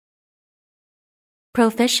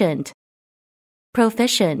 Proficient,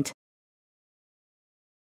 proficient.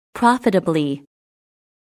 Profitably,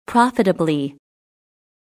 profitably.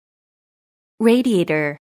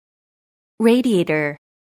 Radiator, radiator.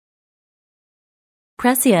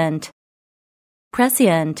 Prescient,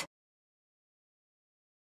 prescient.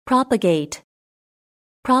 propagate,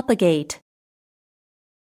 propagate.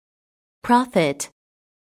 Profit,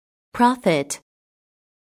 profit.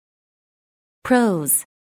 Prose,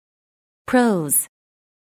 prose.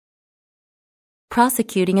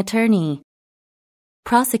 Prosecuting attorney,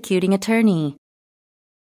 prosecuting attorney.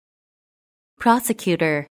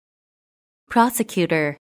 Prosecutor,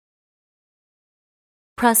 prosecutor.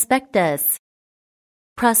 Prospectus,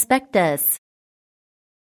 prospectus.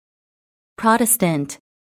 Protestant,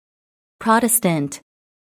 protestant.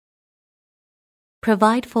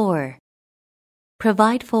 Provide for,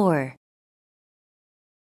 provide for.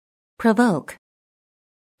 Provoke,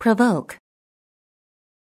 provoke.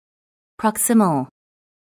 Proximal,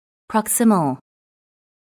 proximal.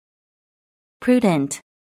 Prudent,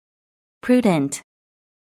 prudent.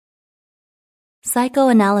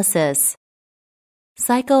 Psychoanalysis,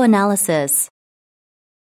 psychoanalysis.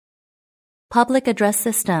 Public address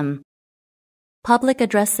system, public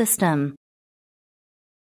address system.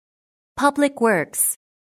 Public works,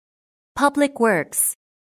 public works.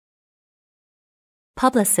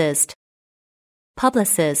 Publicist,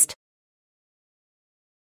 publicist.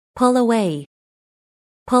 Pull away,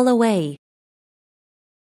 pull away.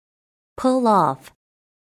 Pull off,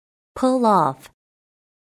 pull off.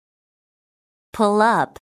 Pull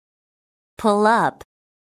up, pull up.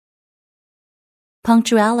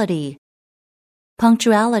 Punctuality,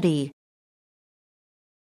 punctuality.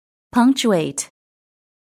 Punctuate,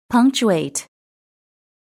 punctuate.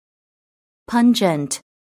 Pungent,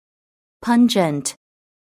 pungent.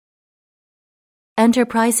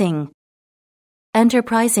 Enterprising,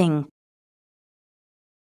 enterprising.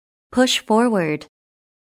 Push forward,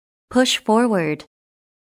 push forward.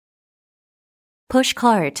 Push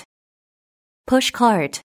cart, push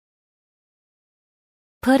cart.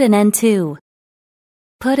 Put an end to,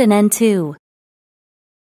 put an end to.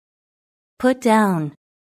 Put down,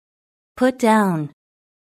 put down.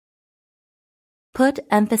 Put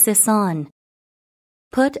emphasis on,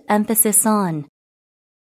 put emphasis on.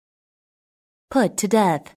 Put to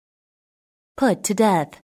death, put to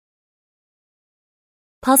death.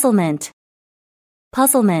 Puzzlement,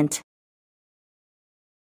 puzzlement.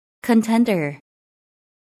 Contender,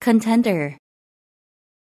 contender.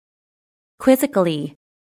 Quizzically,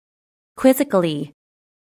 quizzically.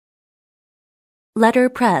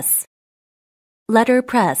 Letterpress,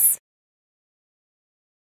 letterpress.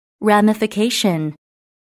 Ramification,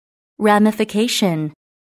 ramification.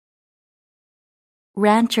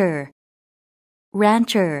 Rancher,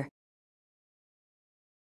 rancher.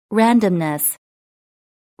 Randomness,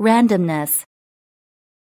 randomness.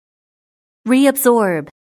 Reabsorb,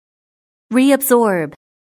 reabsorb.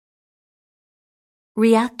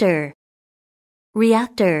 Reactor,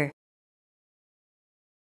 reactor.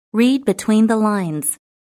 Read between the lines,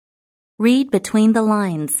 read between the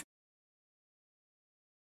lines.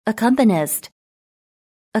 Accompanist,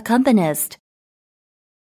 accompanist.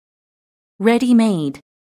 Ready-made,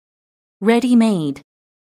 ready-made.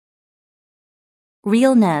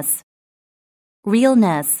 Realness,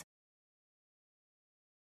 realness.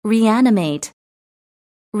 Reanimate,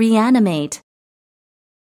 reanimate.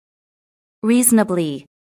 Reasonably,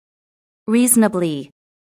 reasonably.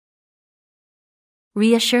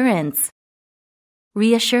 Reassurance,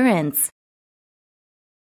 reassurance.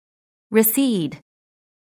 Recede,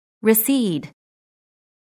 recede.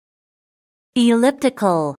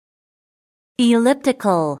 Elliptical,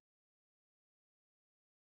 elliptical.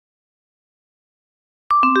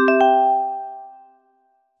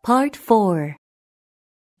 Part 4.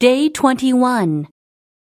 Day 21.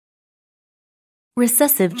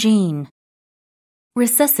 Recessive gene,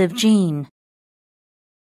 recessive gene.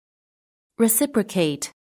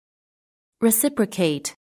 Reciprocate,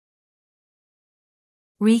 reciprocate.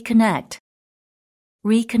 Reconnect,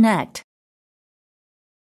 reconnect.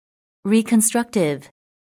 Reconstructive,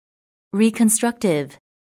 reconstructive.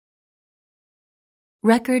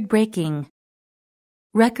 Record-breaking,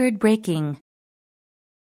 record-breaking.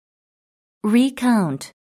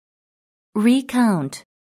 Recount, recount.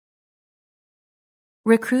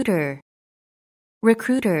 Recruiter,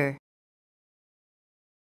 recruiter.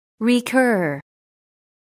 Recur,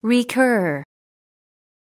 recur.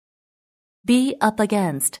 Be up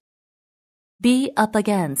against, be up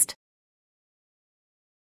against.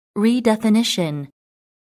 Redefinition,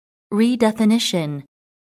 redefinition.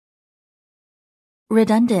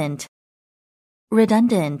 Redundant,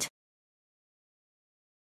 redundant.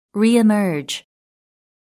 Reemerge,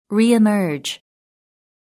 reemerge.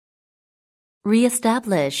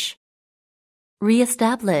 Reestablish,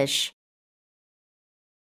 reestablish.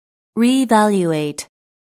 Reevaluate,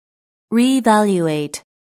 reevaluate.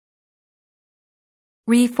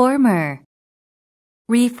 reformer,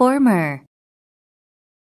 reformer.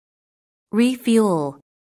 Refuel,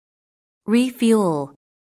 refuel.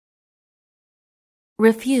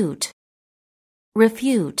 Refute,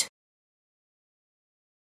 refute.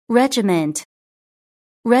 Regiment,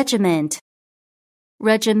 regiment,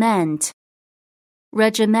 regiment,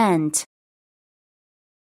 regiment.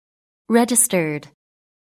 Registered,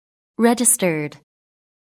 registered.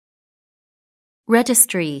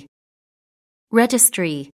 Registry,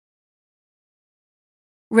 registry.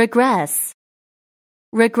 Regress,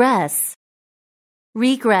 regress,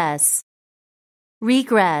 regress,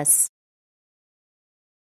 regress.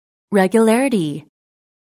 Regularity,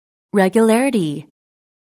 regularity.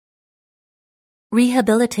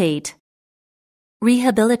 Rehabilitate,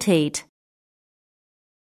 rehabilitate.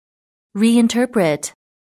 Reinterpret,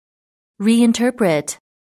 reinterpret.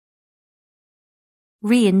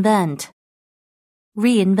 Reinvent,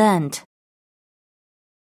 reinvent.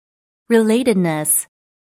 Relatedness,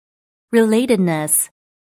 relatedness.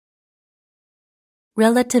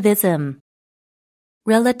 Relativism,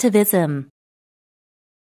 relativism.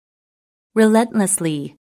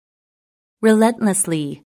 Relentlessly,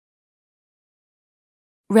 relentlessly.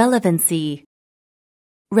 Relevancy,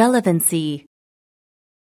 relevancy.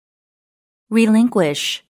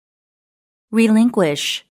 Relinquish,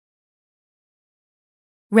 relinquish.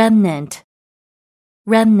 Remnant,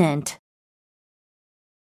 remnant.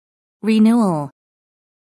 Renewal,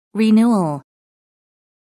 renewal.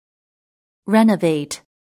 Renovate,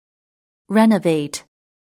 renovate.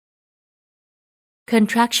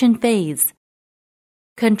 Contraction phase,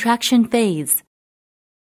 contraction phase.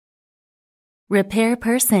 Repair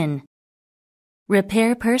person,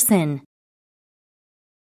 repair person.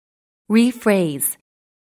 Rephrase,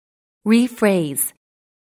 rephrase.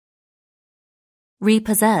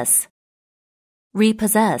 Repossess,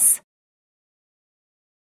 repossess.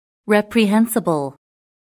 Reprehensible,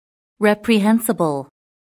 reprehensible.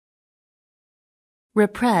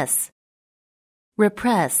 Repress,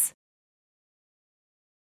 repress.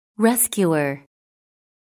 Rescuer,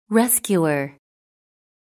 rescuer.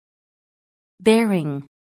 Bearing,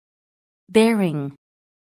 bearing.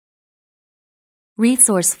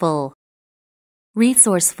 Resourceful,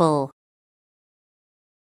 resourceful.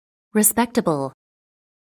 Respectable,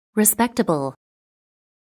 respectable.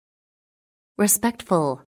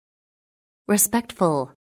 Respectful,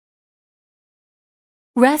 respectful.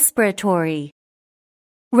 Respiratory,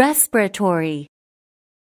 respiratory.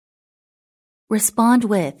 Respond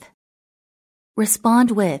with,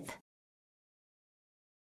 respond with.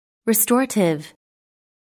 Restorative,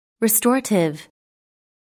 restorative.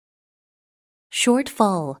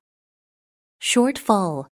 Shortfall,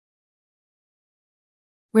 shortfall.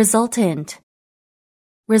 Resultant,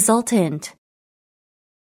 resultant.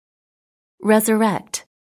 Resurrect,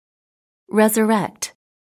 resurrect.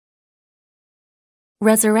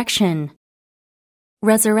 Resurrection,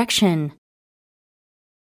 resurrection.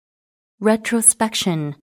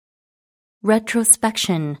 Retrospection,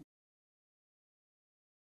 retrospection.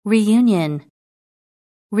 Reunion,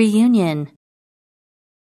 reunion.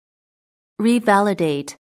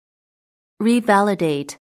 Revalidate,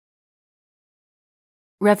 revalidate.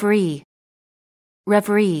 Reverie,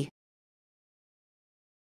 reverie.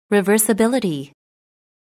 Reversibility,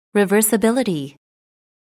 reversibility.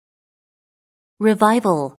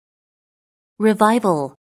 Revival,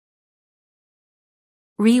 revival.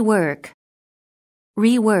 Rework,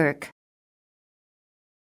 rework.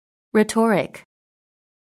 Rhetoric,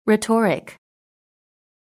 rhetoric.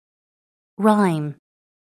 Rhyme,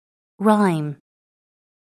 rhyme.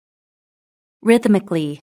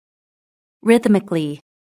 Rhythmically, rhythmically.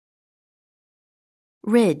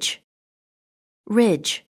 Ridge,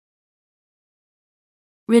 ridge.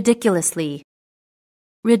 Ridiculously,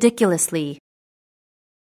 ridiculously.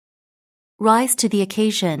 Rise to the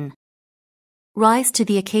occasion, rise to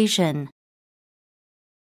the occasion.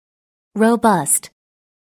 Robust,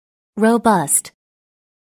 robust.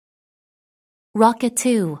 Rocket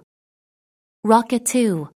to, rocket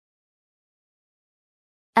to.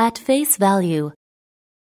 At face value,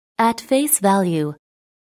 at face value.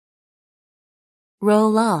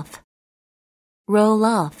 Roll off, roll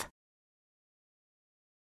off.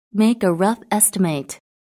 Make a rough estimate,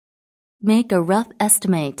 make a rough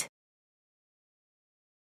estimate.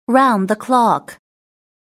 Round the clock,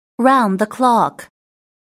 round the clock.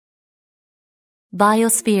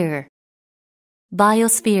 Biosphere,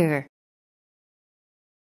 biosphere.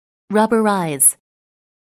 Rubberize,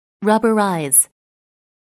 rubberize.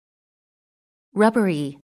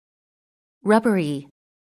 Rubbery, rubbery.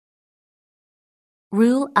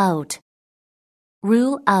 Rule out,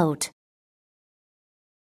 rule out.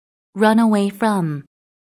 run away from,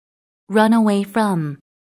 run away from.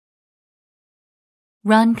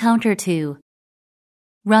 Run counter to,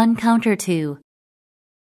 run counter to.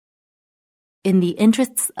 In the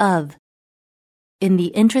interests of, in the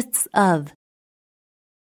interests of.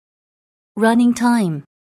 Running time,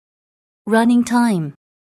 running time.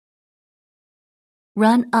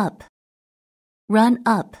 Run up, run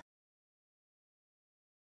up.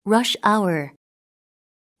 Rush hour,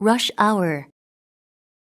 rush hour.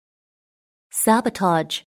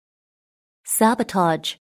 Sabotage,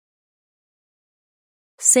 sabotage.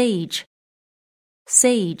 Sage,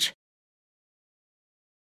 sage.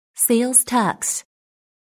 Sales tax,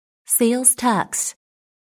 sales tax.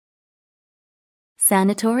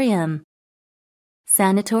 Sanatorium,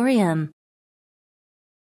 sanatorium.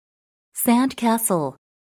 Sandcastle,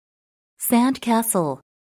 sandcastle.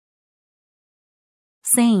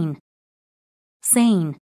 Sane,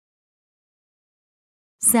 sane.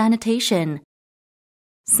 Sanitation,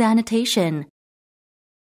 sanitation.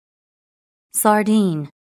 Sardine,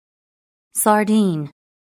 sardine.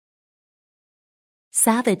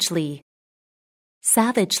 Savagely,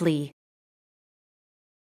 savagely.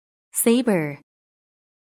 Saber,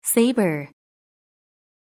 saber.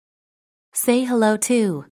 Say hello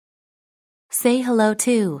to, say hello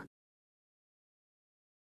to.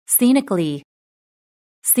 Scenically,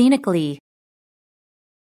 scenically.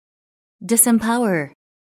 Disempower,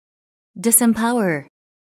 disempower.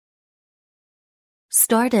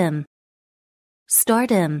 Stardom,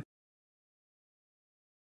 stardom.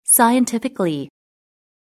 Scientifically,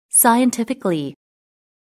 scientifically.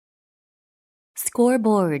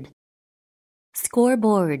 Scoreboard,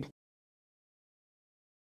 scoreboard.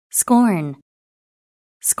 Scorn,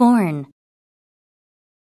 scorn.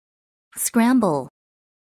 Scramble,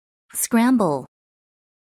 scramble.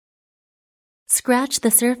 Scratch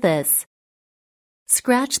the surface,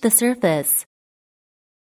 scratch the surface.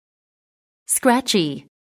 Scratchy,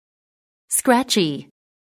 scratchy.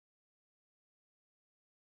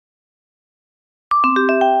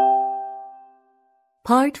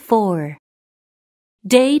 Part 4.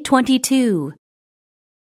 Day 22.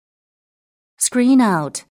 Screen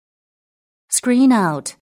out, screen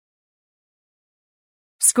out.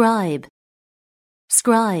 Scribe,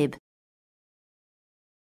 scribe.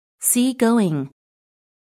 Sea going,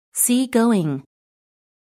 sea going.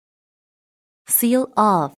 Seal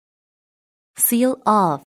off, seal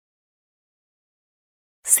off.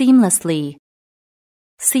 Seamlessly,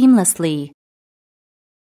 seamlessly.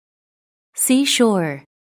 Seashore,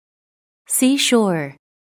 seashore.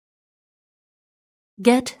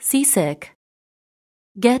 Get seasick,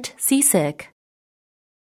 get seasick.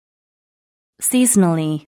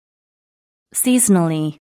 Seasonally,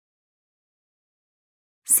 seasonally.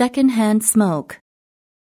 Secondhand smoke,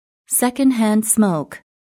 secondhand smoke.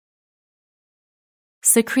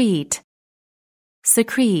 Secrete,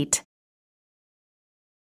 secrete.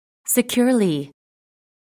 Securely,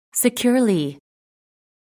 securely.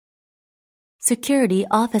 Security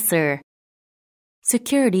officer,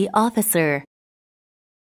 security officer.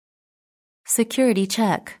 Security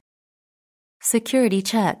check, security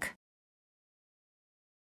check.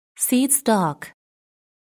 Seed stock,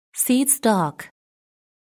 seed stock.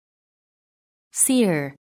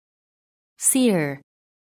 Sear, sear.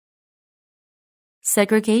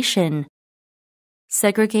 Segregation,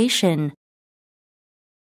 segregation.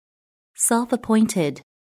 Self-appointed,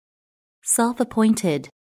 self-appointed.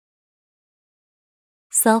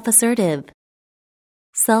 Self-assertive,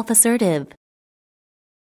 self-assertive.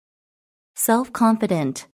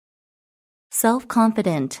 Self-confident,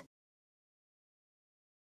 self-confident.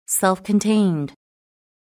 Self-contained,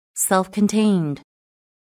 self-contained.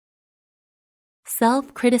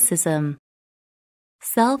 Self-criticism,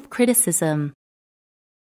 self-criticism.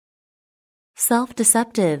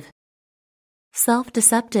 Self-deceptive,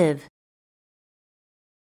 self-deceptive.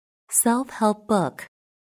 Self-help book,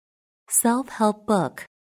 self-help book.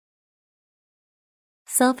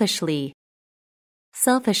 Selfishly,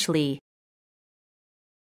 selfishly.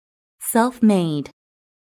 Self-made,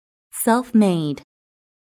 self-made.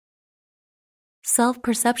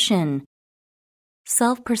 Self-perception,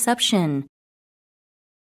 self-perception.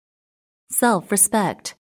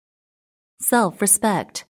 Self-respect,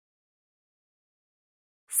 self-respect.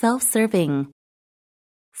 Self-serving,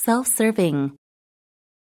 self-serving.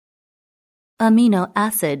 Amino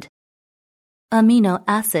acid, amino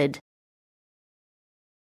acid.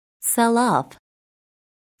 Sell off,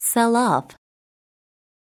 sell off.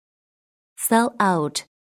 Sell out,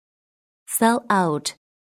 sell out.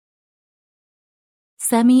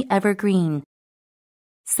 Semi-evergreen,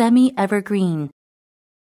 semi-evergreen.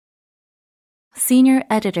 Senior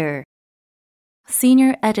editor,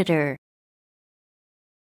 senior editor.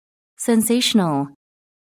 Sensational,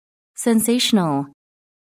 sensational.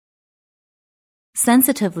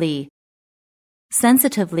 Sensitively,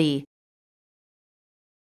 sensitively.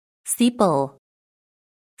 Steeple,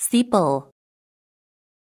 steeple.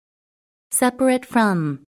 Separate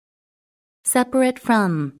from, separate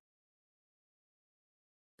from.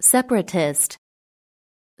 Separatist,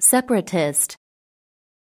 separatist.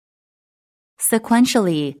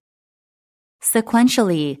 Sequentially,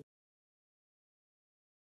 sequentially.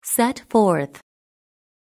 Set forth,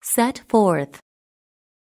 set forth.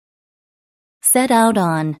 Set out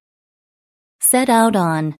on, set out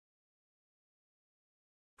on.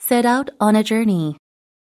 Set out on a journey,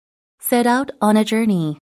 set out on a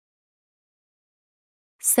journey.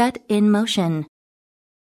 Set in motion,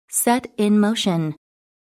 set in motion.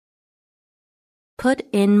 Put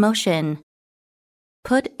in motion,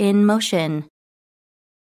 put in motion.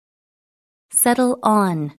 Settle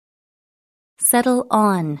on, settle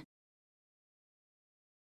on.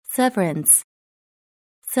 Severance,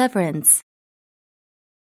 severance.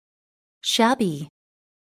 Shabby,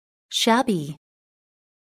 shabby.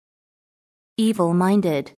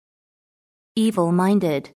 Evil-minded,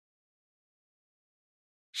 evil-minded.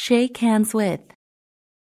 Shake hands with,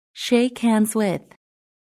 shake hands with.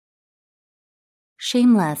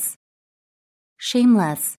 Shameless,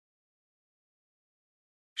 shameless.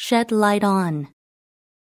 Shed light on,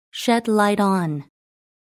 shed light on.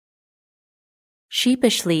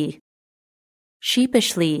 Sheepishly,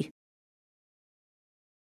 sheepishly.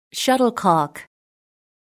 Shuttlecock,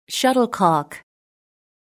 shuttlecock.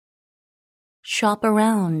 Shop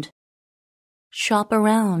around, shop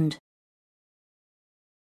around.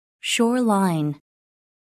 Shoreline,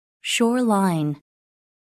 shoreline.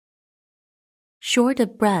 Short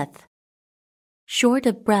of breath, short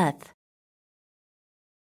of breath.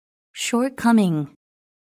 Shortcoming,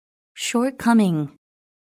 shortcoming.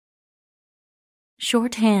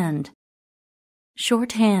 Shorthand,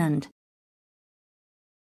 shorthand.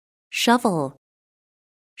 Shovel,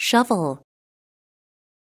 shovel.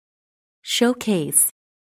 Showcase,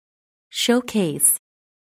 showcase.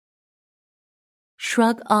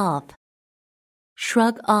 Shrug off,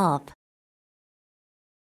 shrug off.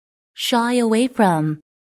 Shy away from,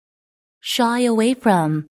 shy away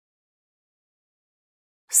from.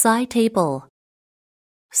 Side table,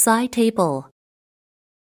 side table.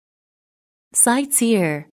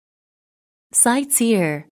 Sightseer,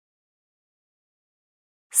 sightseer.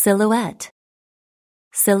 Silhouette,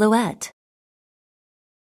 silhouette.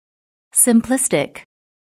 Simplistic,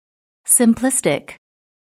 simplistic.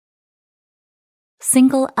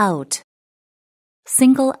 Single out,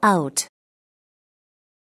 single out.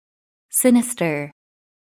 Sinister,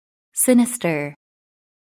 sinister.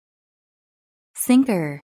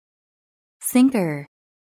 Sinker, sinker.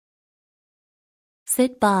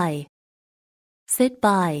 Sit by, sit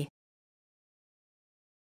by.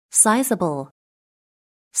 Sizable,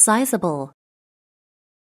 sizable.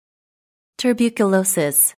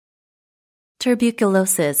 Tuberculosis,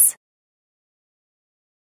 tuberculosis.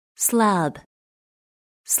 Slab,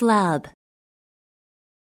 slab.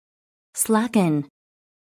 Slacken,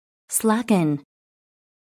 slacken.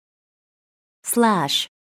 Slash,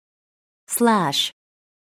 slash.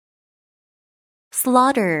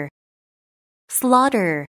 Slaughter,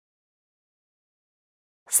 slaughter.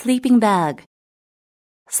 Sleeping bag,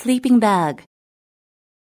 sleeping bag.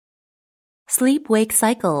 Sleep-wake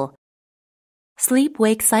cycle,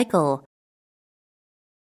 sleep-wake cycle.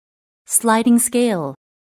 Sliding scale,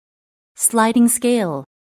 sliding scale.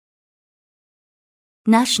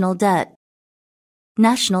 National debt,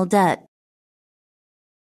 national debt.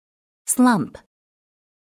 Slump,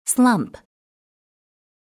 slump.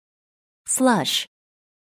 Slush,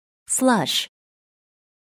 slush.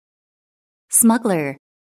 Smuggler,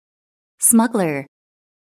 smuggler.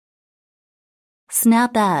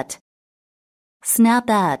 Snap at, snap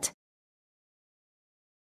at.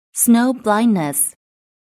 Snow blindness,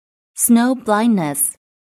 snow blindness.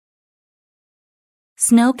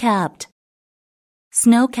 Snow-capped,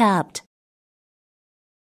 snow-capped.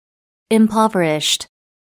 Impoverished,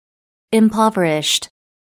 impoverished.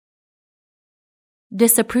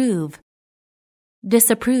 Disapprove,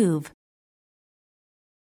 disapprove.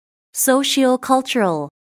 Socio-cultural,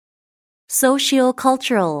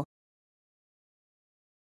 socio-cultural.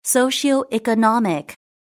 Socio-economic,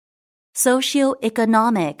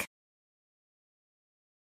 socio-economic.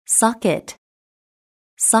 Socket,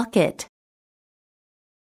 socket.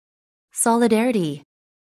 Solidarity,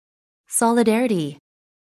 solidarity.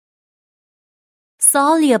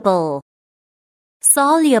 Soluble,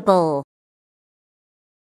 soluble.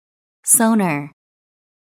 sonar,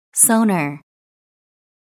 sonar.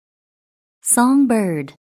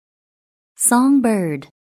 Songbird, songbird.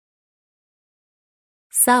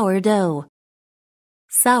 Sourdough,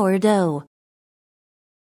 sourdough.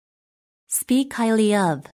 Speak highly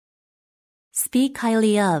of, speak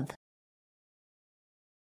highly of.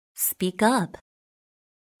 Speak up,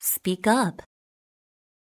 speak up.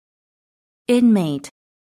 Inmate,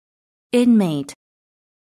 inmate.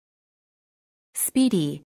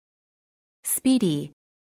 Speedy, speedy.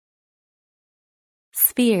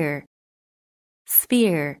 Sphere,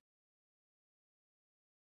 sphere.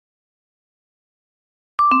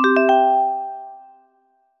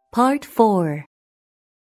 Part 4.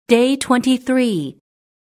 Day 23.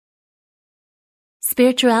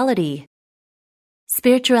 Spirituality,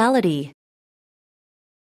 spirituality.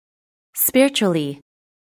 Spiritually,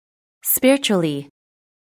 spiritually.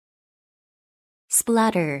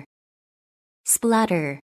 Splatter,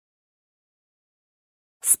 splatter.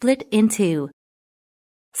 Split into,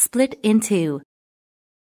 split into.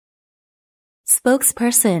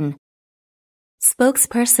 Spokesperson,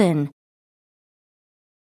 spokesperson.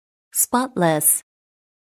 Spotless,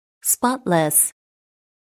 spotless.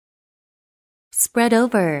 Spread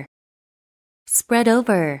over, spread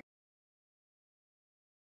over.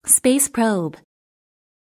 Space probe,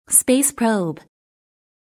 space probe.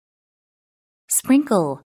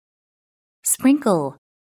 Sprinkle, sprinkle.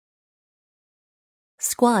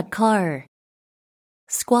 Squad car,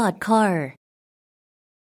 squad car.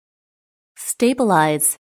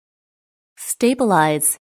 Stabilize,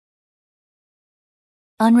 stabilize.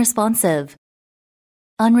 Unresponsive,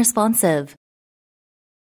 unresponsive.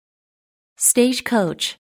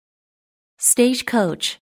 Stagecoach,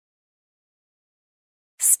 stagecoach.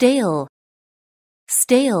 Stale,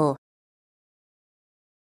 stale.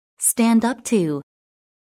 Stand up to,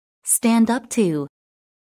 stand up to.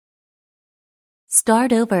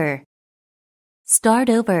 Start over,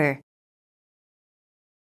 start over.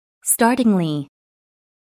 Startingly,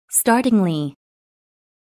 startingly.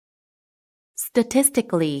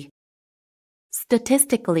 Statistically,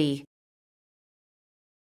 statistically.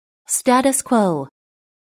 Status quo,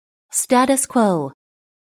 status quo.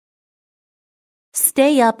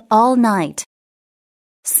 Stay up all night,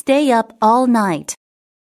 stay up all night.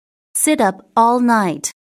 Sit up all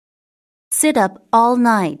night, sit up all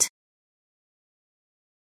night.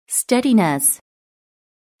 Steadiness,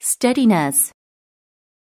 steadiness.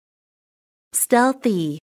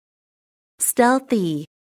 Stealthy, stealthy.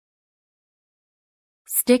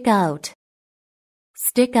 Stick out,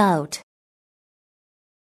 stick out.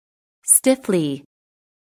 Stiffly,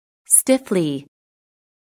 stiffly.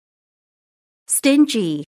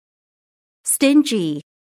 Stingy, stingy.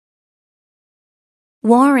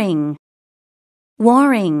 Warring,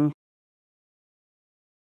 warring.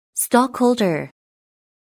 Stockholder,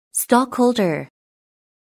 stockholder.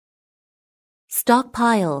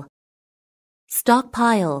 Stockpile,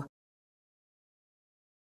 stockpile.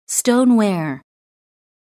 Stoneware,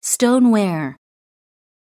 stoneware.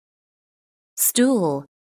 Stool,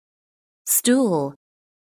 stool.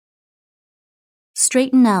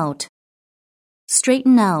 Straighten out,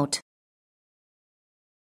 straighten out.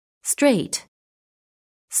 Straight,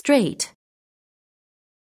 straight.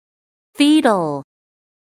 Fetal,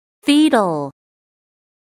 fetal.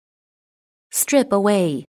 Strip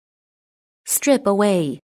away, strip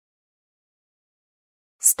away.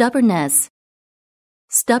 Stubbornness,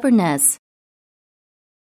 stubbornness.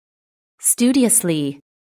 Studiously,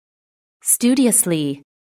 studiously.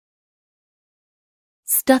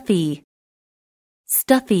 Stuffy,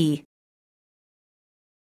 stuffy.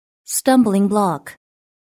 Stumbling block,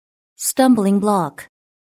 stumbling block.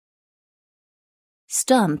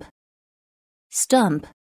 Stump, stump.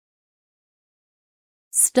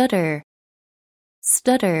 Stutter,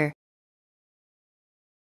 stutter.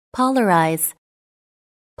 Polarize,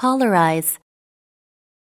 polarize.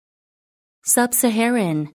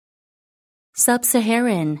 Sub-Saharan,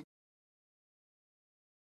 sub-Saharan.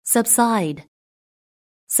 Subside,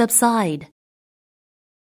 subside.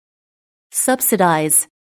 Subsidize,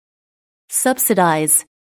 subsidize.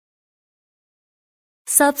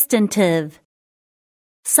 Substantive,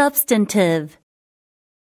 substantive.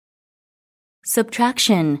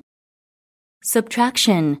 Subtraction,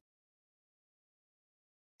 subtraction.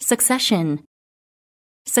 Succession,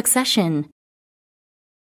 succession.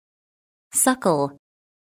 Suckle,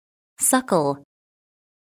 suckle.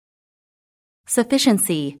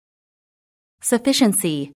 Sufficiency,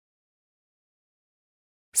 sufficiency.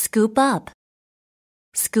 Scoop up,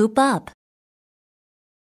 scoop up.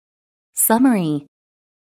 Summary,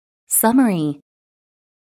 summary.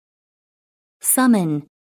 Summon,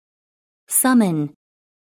 summon.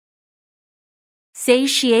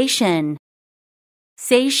 Satiation,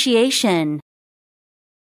 satiation.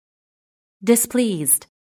 Displeased,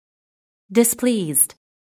 displeased.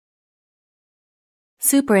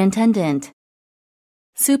 Superintendent,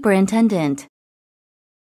 superintendent.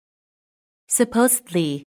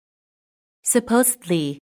 Supposedly,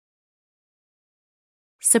 supposedly.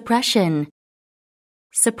 Suppression,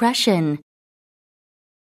 suppression.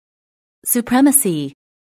 Supremacy,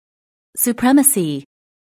 supremacy.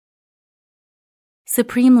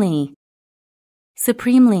 Supremely,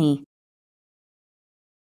 supremely.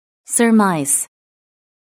 Surmise,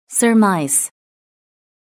 surmise.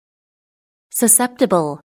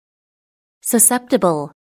 Susceptible,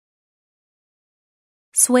 susceptible.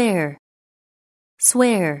 Swear,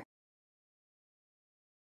 swear.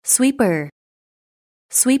 Sweeper,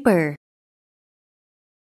 sweeper.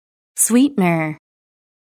 Sweetener,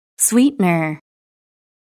 sweetener.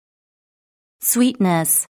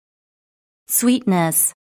 Sweetness,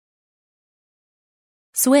 sweetness.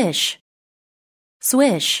 Swish,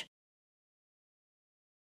 swish.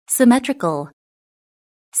 Symmetrical,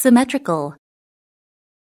 symmetrical.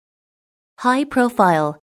 High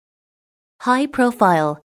profile, high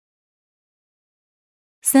profile.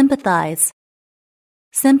 Sympathize,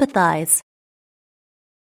 sympathize.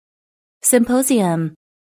 Symposium,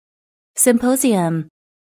 symposium.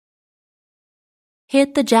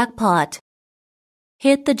 Hit the jackpot,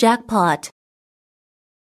 hit the jackpot.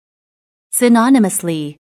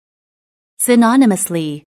 Synonymously,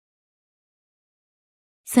 synonymously.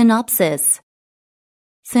 Synopsis,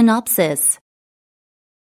 synopsis.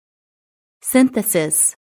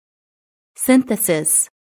 Synthesis, synthesis.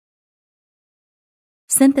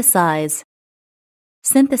 Synthesize,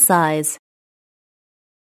 synthesize.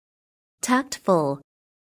 Tactful,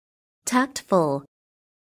 tactful.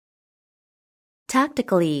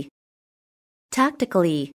 Tactically,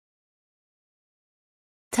 tactically.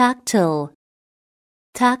 Tactile,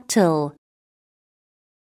 tactile.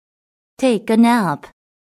 Take a nap,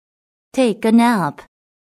 take a nap.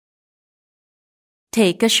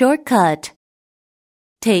 Take a shortcut,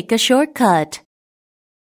 take a shortcut.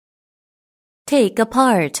 Take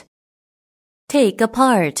apart, take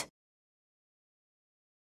apart.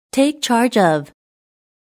 Take charge of,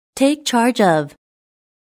 take charge of.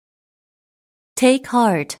 Take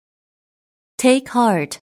heart, take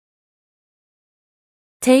heart.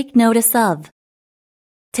 Take notice of,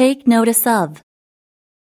 take notice of.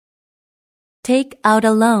 Take out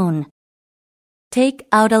alone, take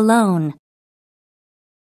out alone.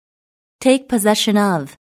 Take possession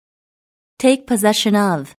of, take possession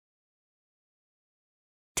of.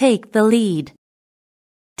 Take the lead,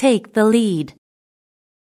 take the lead.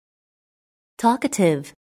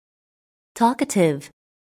 Talkative, talkative.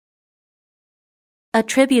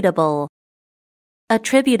 Attributable,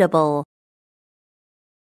 attributable.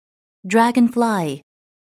 Dragonfly,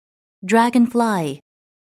 dragonfly.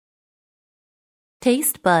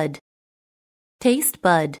 Taste bud, taste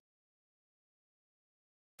bud.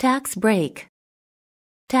 Tax break,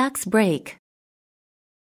 tax break.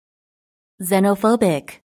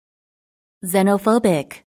 Xenophobic,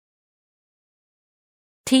 xenophobic.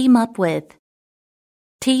 Team up with,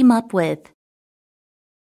 team up with.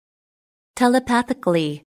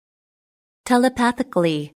 Telepathically,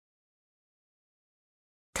 telepathically.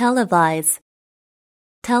 Televise,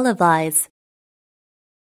 televise.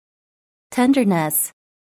 Tenderness,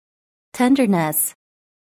 tenderness.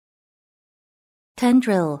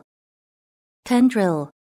 Tendril, tendril.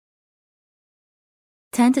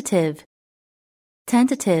 Tentative,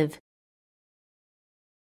 tentative.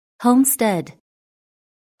 Homestead,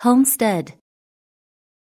 homestead.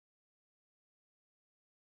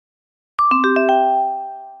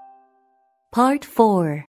 Part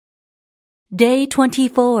 4. Day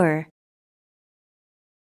 24.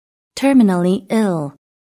 Terminally ill,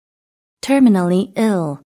 terminally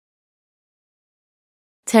ill.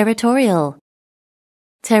 Territorial,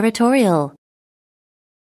 territorial.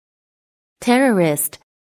 Terrorist,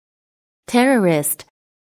 terrorist.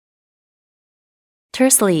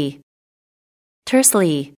 Tersely,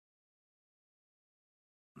 tersely.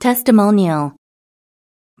 Testimonial,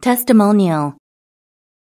 testimonial.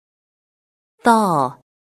 Thaw,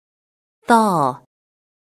 thaw.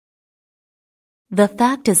 The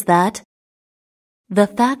fact is that, the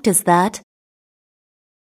fact is that.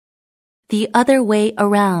 The other way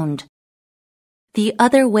around, the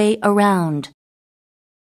other way around.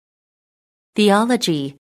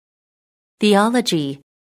 Theology, theology.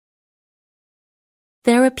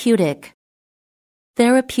 Therapeutic,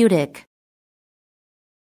 therapeutic.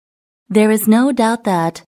 There is no doubt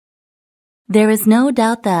that, there is no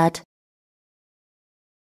doubt that.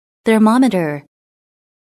 thermometer,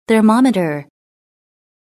 thermometer.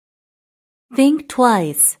 Think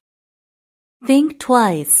twice, think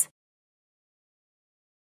twice.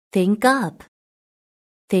 Think up,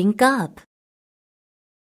 think up.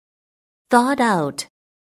 Thought out,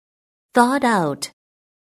 thought out.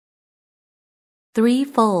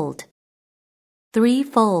 Threefold,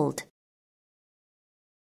 threefold.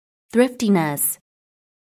 Thriftiness,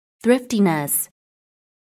 thriftiness.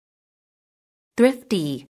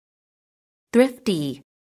 Thrifty, thrifty.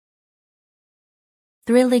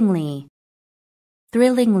 Thrillingly,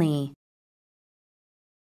 thrillingly.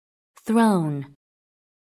 Thrown,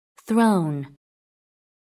 thrown.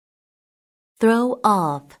 Throw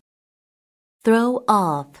off, throw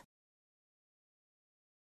off.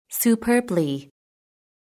 Superbly,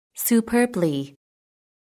 superbly.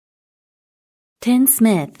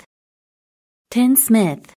 Tinsmith,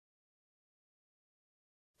 tinsmith.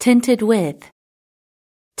 Tinted with,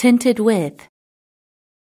 tinted with.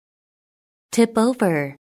 Tip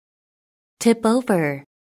over, tip over.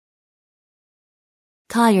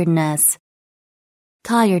 Tiredness,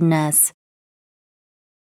 tiredness.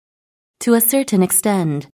 To a certain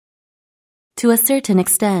extent, to a certain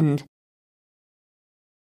extent.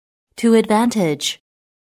 To advantage,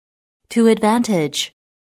 to advantage.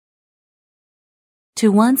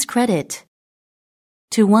 To one's credit,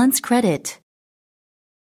 to one's credit.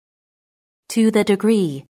 To the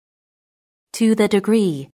degree, to the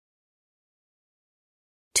degree.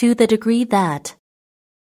 To the degree that,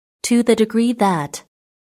 to the degree that.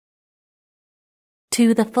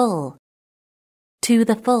 To the full, to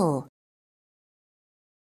the full.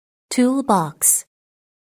 Toolbox,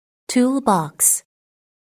 toolbox.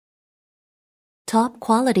 Top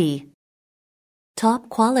quality, top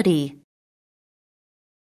quality.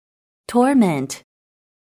 Torment,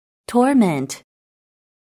 torment.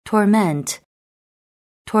 Torment,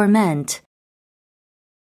 torment.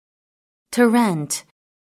 Torrent,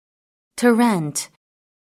 torrent.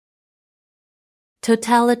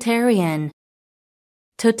 Totalitarian,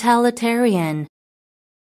 totalitarian.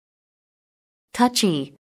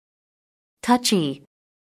 Touchy, touchy.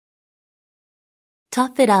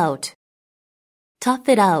 Tough it out, tough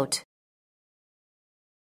it out.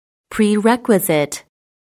 Prerequisite,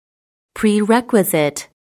 prerequisite.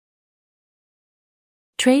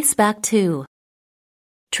 Trace back to,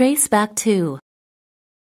 trace back to.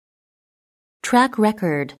 Track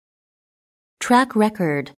record, track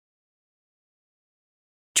record.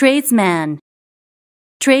 Tradesman,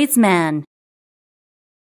 tradesman.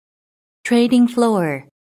 Trading floor,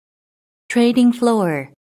 trading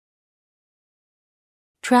floor.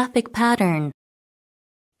 Traffic pattern,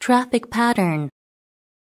 traffic pattern.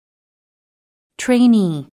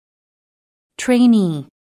 Trainee, trainee.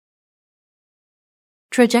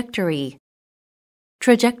 Trajectory,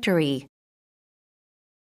 trajectory.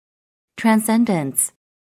 Transcendence,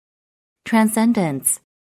 transcendence.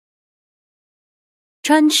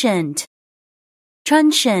 Transient,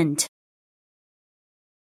 transient.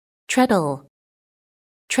 Treadle,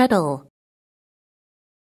 treadle.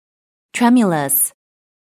 Tremulous,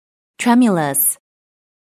 tremulous.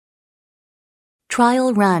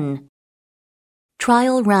 Trial run,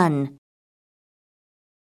 trial run.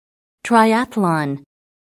 Triathlon,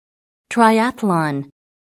 triathlon.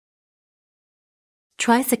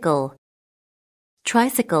 Tricycle,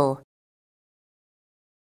 tricycle.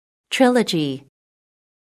 Trilogy,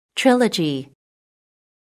 trilogy.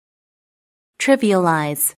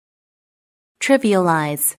 Trivialize,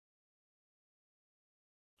 trivialize.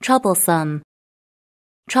 Troublesome,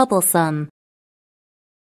 troublesome.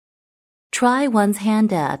 Try one's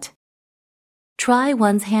hand at, try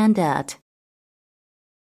one's hand at.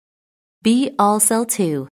 Be all sell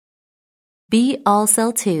to, be all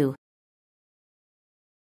sell to.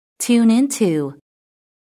 Tune into,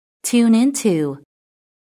 tune into.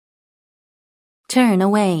 Turn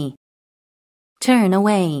away, turn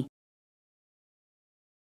away.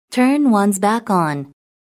 Turn one's back on,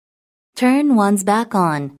 turn one's back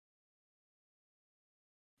on.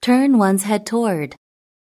 Turn one's head toward,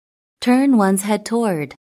 turn one's head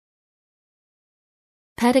toward.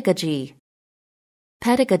 Pedagogy,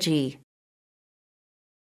 pedagogy.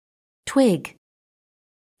 Twig,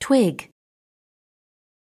 twig.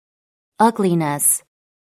 Ugliness,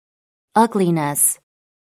 ugliness.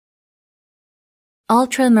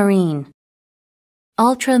 Ultramarine,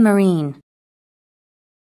 ultramarine.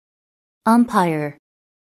 Umpire,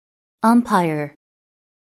 umpire.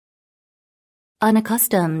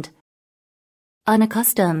 Unaccustomed,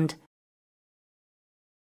 unaccustomed.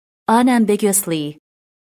 Unambiguously,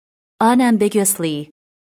 unambiguously.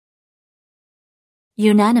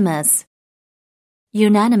 Unanimous,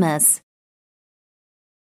 unanimous,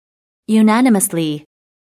 unanimously,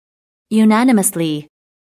 unanimously.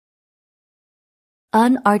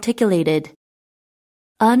 Unarticulated,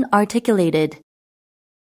 unarticulated.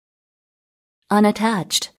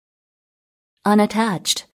 Unattached,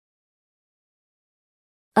 unattached.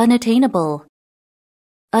 Unattainable,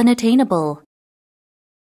 unattainable.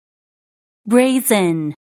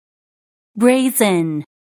 Brazen, brazen.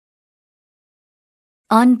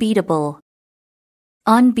 Unbeatable,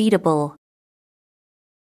 unbeatable.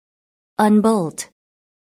 Unbolt,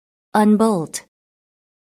 unbolt.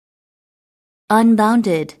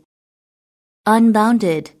 Unbounded,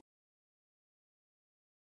 unbounded.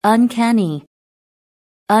 Uncanny,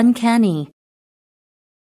 uncanny.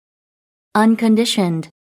 Unconditioned,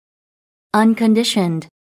 unconditioned.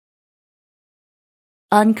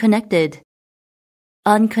 Unconnected,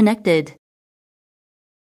 unconnected.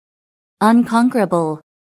 Unconquerable,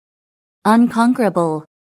 unconquerable.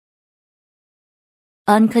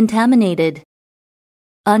 Uncontaminated,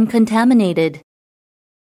 uncontaminated.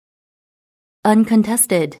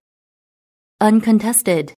 Uncontested,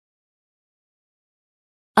 uncontested.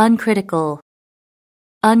 Uncritical,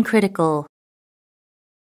 uncritical.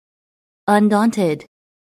 Undaunted,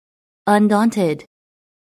 undaunted.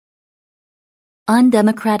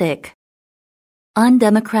 Undemocratic,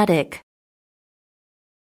 undemocratic.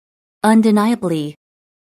 Undeniably,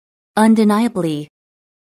 undeniably.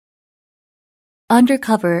 Under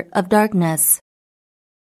cover of darkness,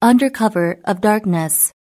 under cover of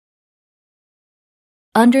darkness.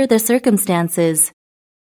 Under the circumstances,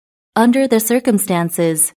 under the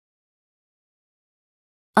circumstances.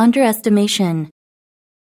 Underestimation,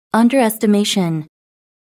 underestimation.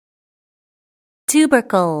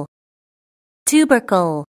 Tubercle,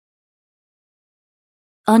 tubercle.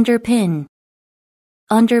 Underpin,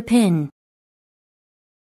 underpin.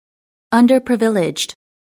 Underprivileged,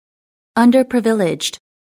 underprivileged.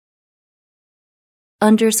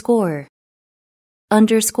 Underscore,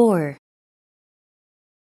 underscore.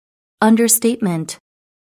 Understatement,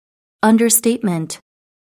 understatement.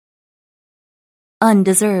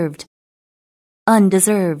 Undeserved,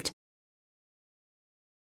 undeserved.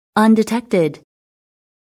 Undetected,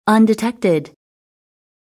 undetected.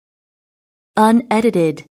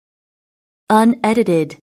 Unedited,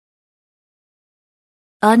 unedited.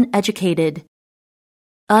 Uneducated,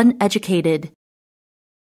 uneducated.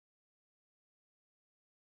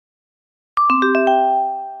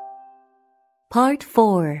 Part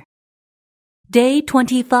 4. Day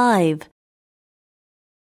 25.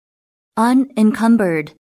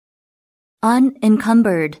 Unencumbered,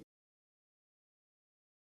 unencumbered.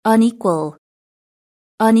 Unequal,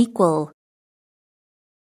 unequal.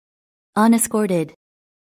 Unescorted,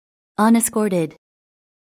 unescorted.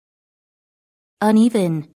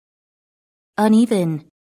 Uneven, uneven.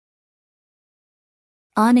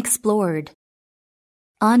 Unexplored,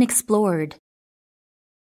 unexplored.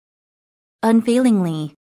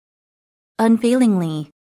 Unfailingly, unfailingly.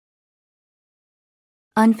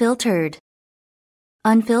 Unfiltered,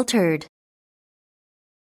 unfiltered.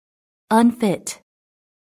 Unfit,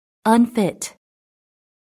 unfit.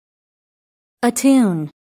 Attune,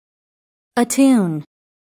 attune.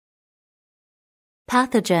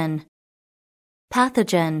 Pathogen,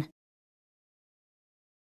 pathogen.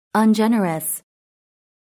 Ungenerous,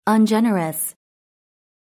 ungenerous.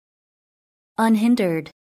 Unhindered,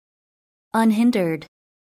 unhindered.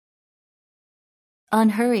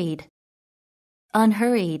 Unhurried,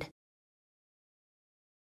 unhurried.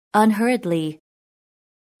 Unhurriedly,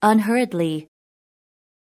 unhurriedly.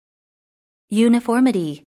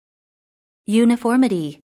 Uniformity,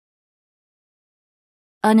 uniformity.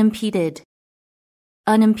 Unimpeded,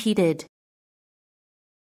 unimpeded.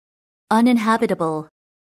 Uninhabitable,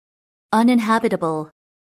 uninhabitable.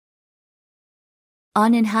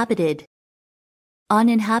 Uninhabited,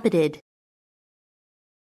 uninhabited.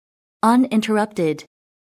 Uninterrupted,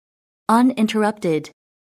 uninterrupted.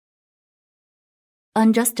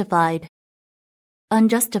 Unjustified,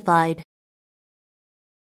 unjustified.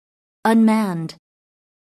 Unmanned,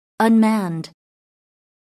 unmanned.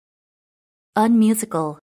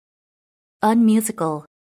 Unmusical, unmusical.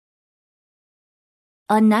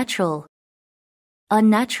 Unnatural,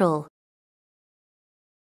 unnatural.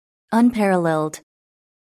 Unparalleled,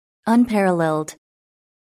 unparalleled.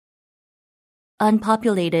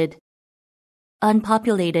 Unpopulated,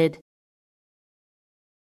 unpopulated.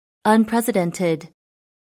 Unprecedented,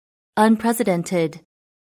 unprecedented.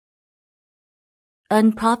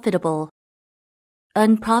 Unprofitable,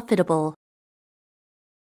 unprofitable.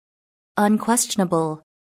 Unquestionable,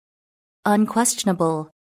 unquestionable.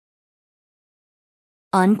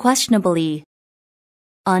 Unquestionably,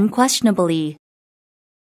 unquestionably.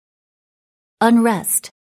 Unrest,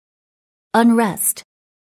 unrest.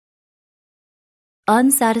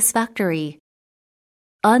 Unsatisfactory,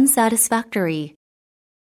 unsatisfactory.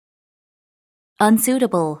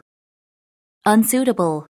 Unsuitable,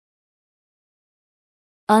 unsuitable.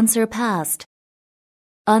 Unsurpassed,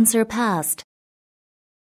 unsurpassed.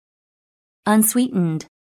 Unsweetened,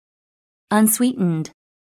 unsweetened.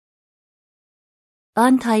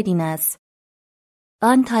 Untidiness,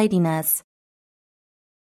 untidiness.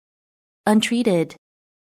 Untreated,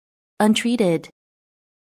 untreated.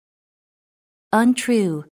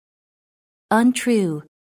 Untrue, untrue.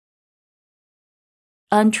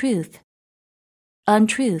 Untruth,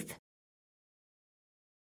 untruth.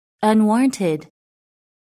 Unwarranted,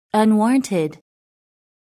 unwarranted.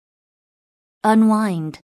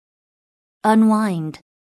 Unwind, unwind.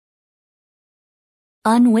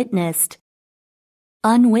 Unwitnessed,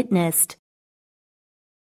 unwitnessed.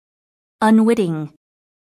 Unwitting,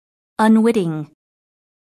 unwitting.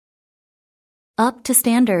 Up to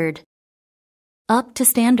standard, up to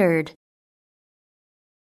standard.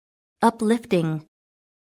 Uplifting,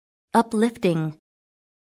 uplifting.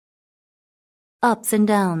 Ups and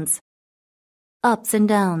downs, ups and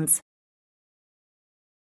downs.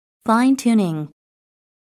 Fine-tuning,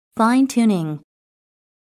 fine-tuning.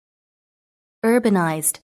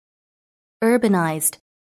 Urbanized, urbanized.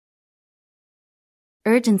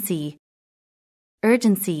 Urgency,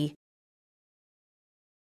 urgency.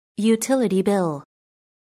 Utility bill,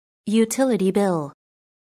 utility bill.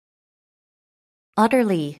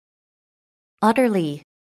 Utterly, utterly.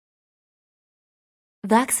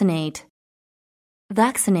 Vaccinate,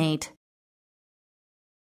 vaccinate.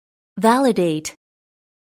 Validate,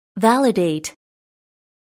 validate.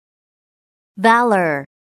 Valor,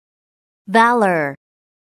 valor.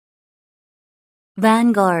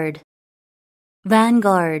 Vanguard,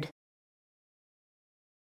 vanguard.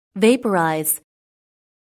 Vaporize,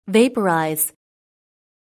 vaporize.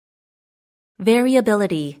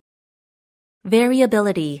 Variability,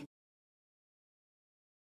 variability.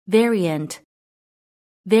 Variant,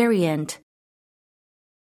 variant.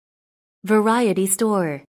 Variety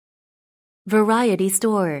store, variety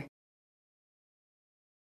store.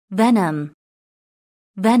 Venom,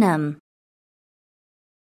 venom.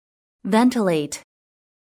 Ventilate,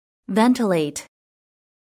 ventilate.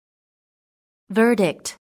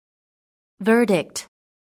 Verdict, verdict.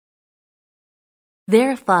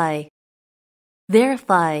 Verify,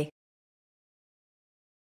 verify.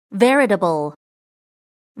 Veritable,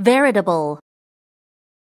 veritable.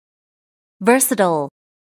 Versatile,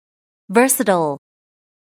 versatile.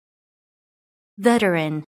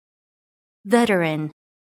 Veteran, veteran.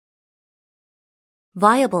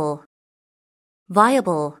 Viable,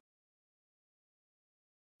 viable.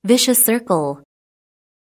 Vicious circle,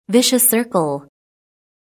 vicious circle.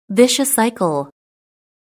 Vicious cycle,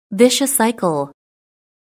 vicious cycle.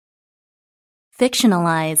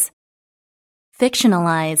 Fictionalize,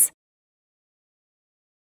 fictionalize.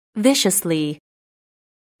 Viciously,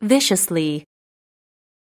 viciously.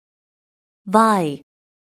 Vie,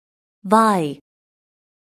 vie.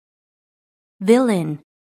 Villain,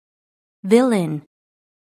 villain.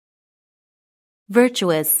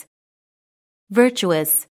 Virtuous,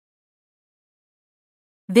 virtuous.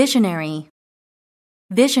 Visionary,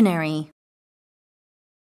 visionary.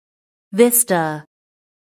 Vista,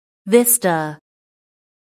 vista.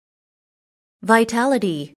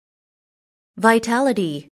 Vitality,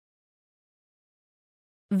 vitality.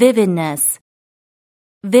 Vividness,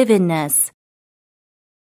 vividness.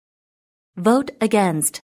 Vote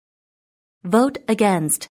against, vote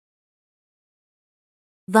against.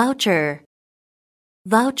 Voucher,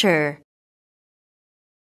 voucher.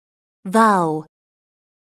 Vow,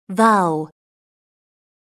 vow.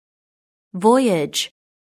 Voyage,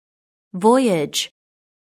 voyage.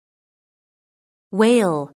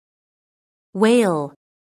 Whale, whale.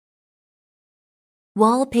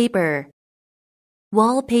 Wallpaper,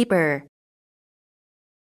 wallpaper.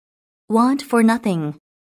 Want for nothing,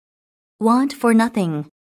 want for nothing.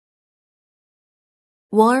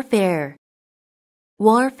 Warfare,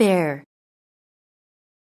 warfare.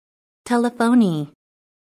 Telephony,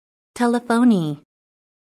 telephony.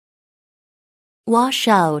 Wash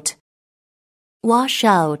out, wash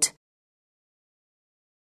out.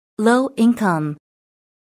 Low income,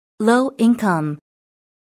 low income.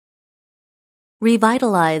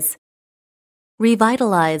 Revitalize,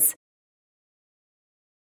 revitalize.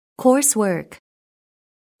 Coursework,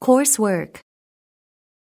 coursework.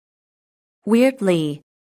 Weirdly,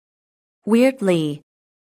 weirdly.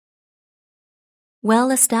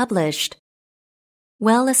 Well established,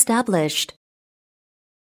 well established.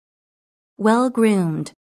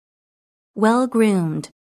 well-groomed, well-groomed.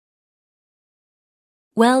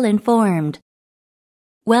 Well-informed,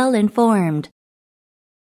 well-informed.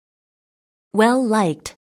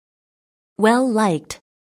 Well-liked, well-liked.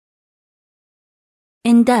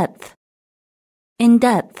 In-depth,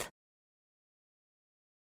 in-depth.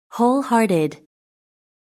 Wholehearted,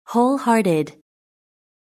 wholehearted.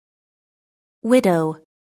 Widow,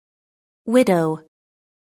 widow.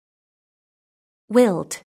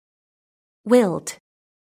 Wilt, wilt.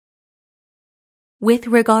 With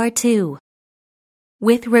regard to,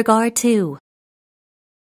 with regard to.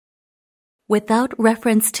 Without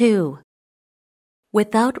reference to,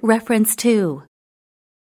 without reference to.